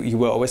 okay, you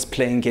were always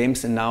playing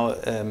games, and now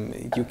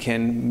you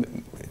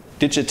can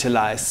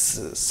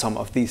digitalize some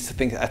of these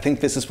things. I think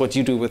this is what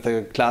you do with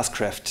the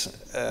Classcraft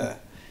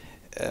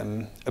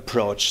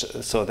approach.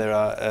 So there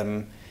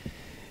are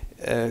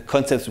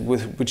concepts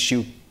which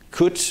you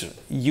could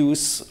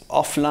use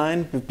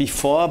offline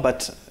before,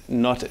 but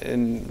not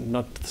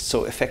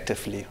so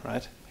effectively,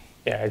 right?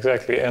 Yeah,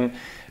 exactly. And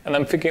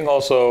I'm thinking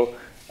also,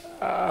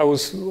 I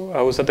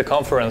was at the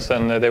conference,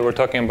 and they were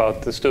talking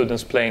about the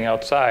students playing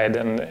outside,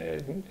 and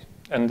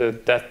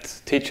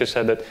that teacher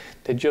said that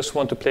they just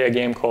want to play a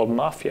game called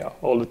Mafia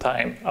all the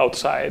time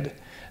outside.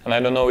 And I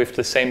don't know if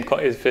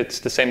it's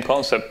the same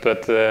concept,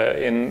 but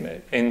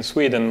in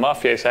Sweden,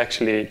 Mafia is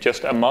actually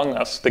just Among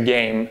Us, the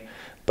game,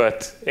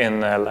 but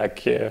in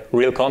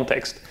real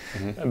context.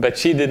 Mm-hmm. But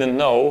she didn't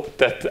know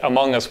that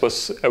Among Us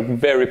was a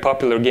very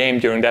popular game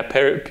during that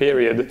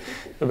period.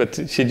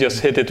 But she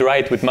just hit it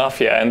right with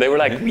Mafia, and they were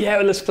like,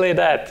 yeah, let's play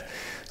that.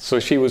 So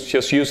she was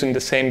just using the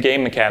same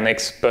game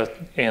mechanics, but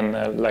in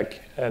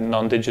a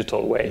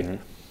non-digital way.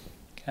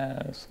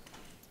 Mm-hmm.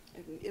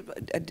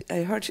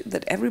 I heard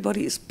that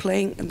everybody is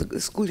playing in the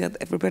schoolyard.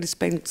 Everybody's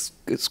playing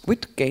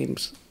Squid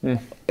Games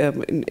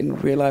in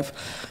real life.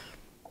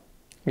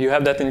 You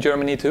have that in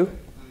Germany too?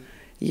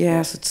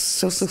 Yes, it's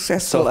so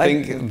successful. So I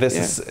think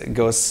this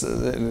goes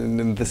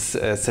in this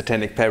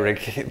satanic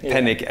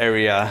panic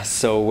area.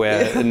 So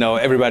where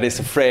everybody's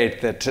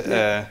afraid that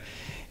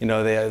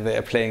they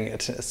are playing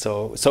it.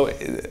 So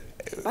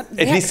at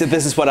least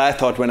this is what I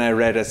thought when I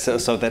read it.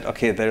 So that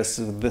okay, there's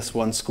this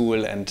one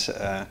school, and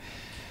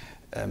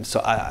so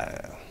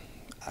I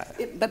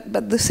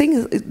But the thing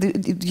is,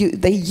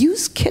 they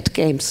use kids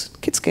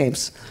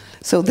games.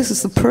 So this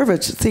is the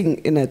pervert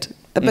thing in it.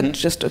 But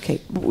just okay.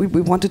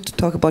 We wanted to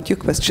talk about your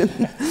question.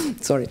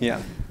 Sorry.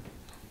 Yeah.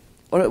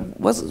 Or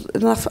was it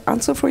enough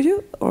answer for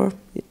you? Or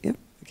yeah.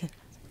 Okay.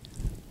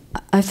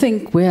 I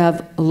think we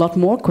have a lot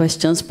more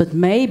questions, but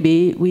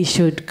maybe we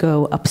should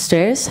go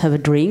upstairs, have a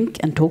drink,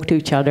 and talk to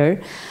each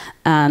other,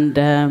 and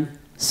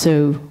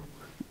so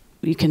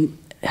you can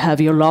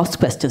have your last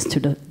questions to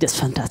this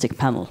fantastic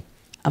panel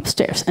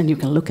upstairs, and you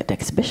can look at the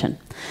exhibition.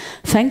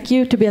 Thank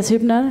you, Tobias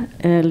Hübner,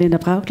 Linda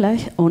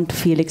Breitlauch, and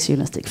Felix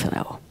Gyllenstig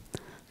Serrao.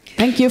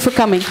 Thank you for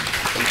coming.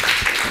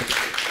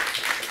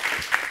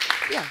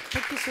 Yeah,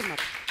 thank you so much.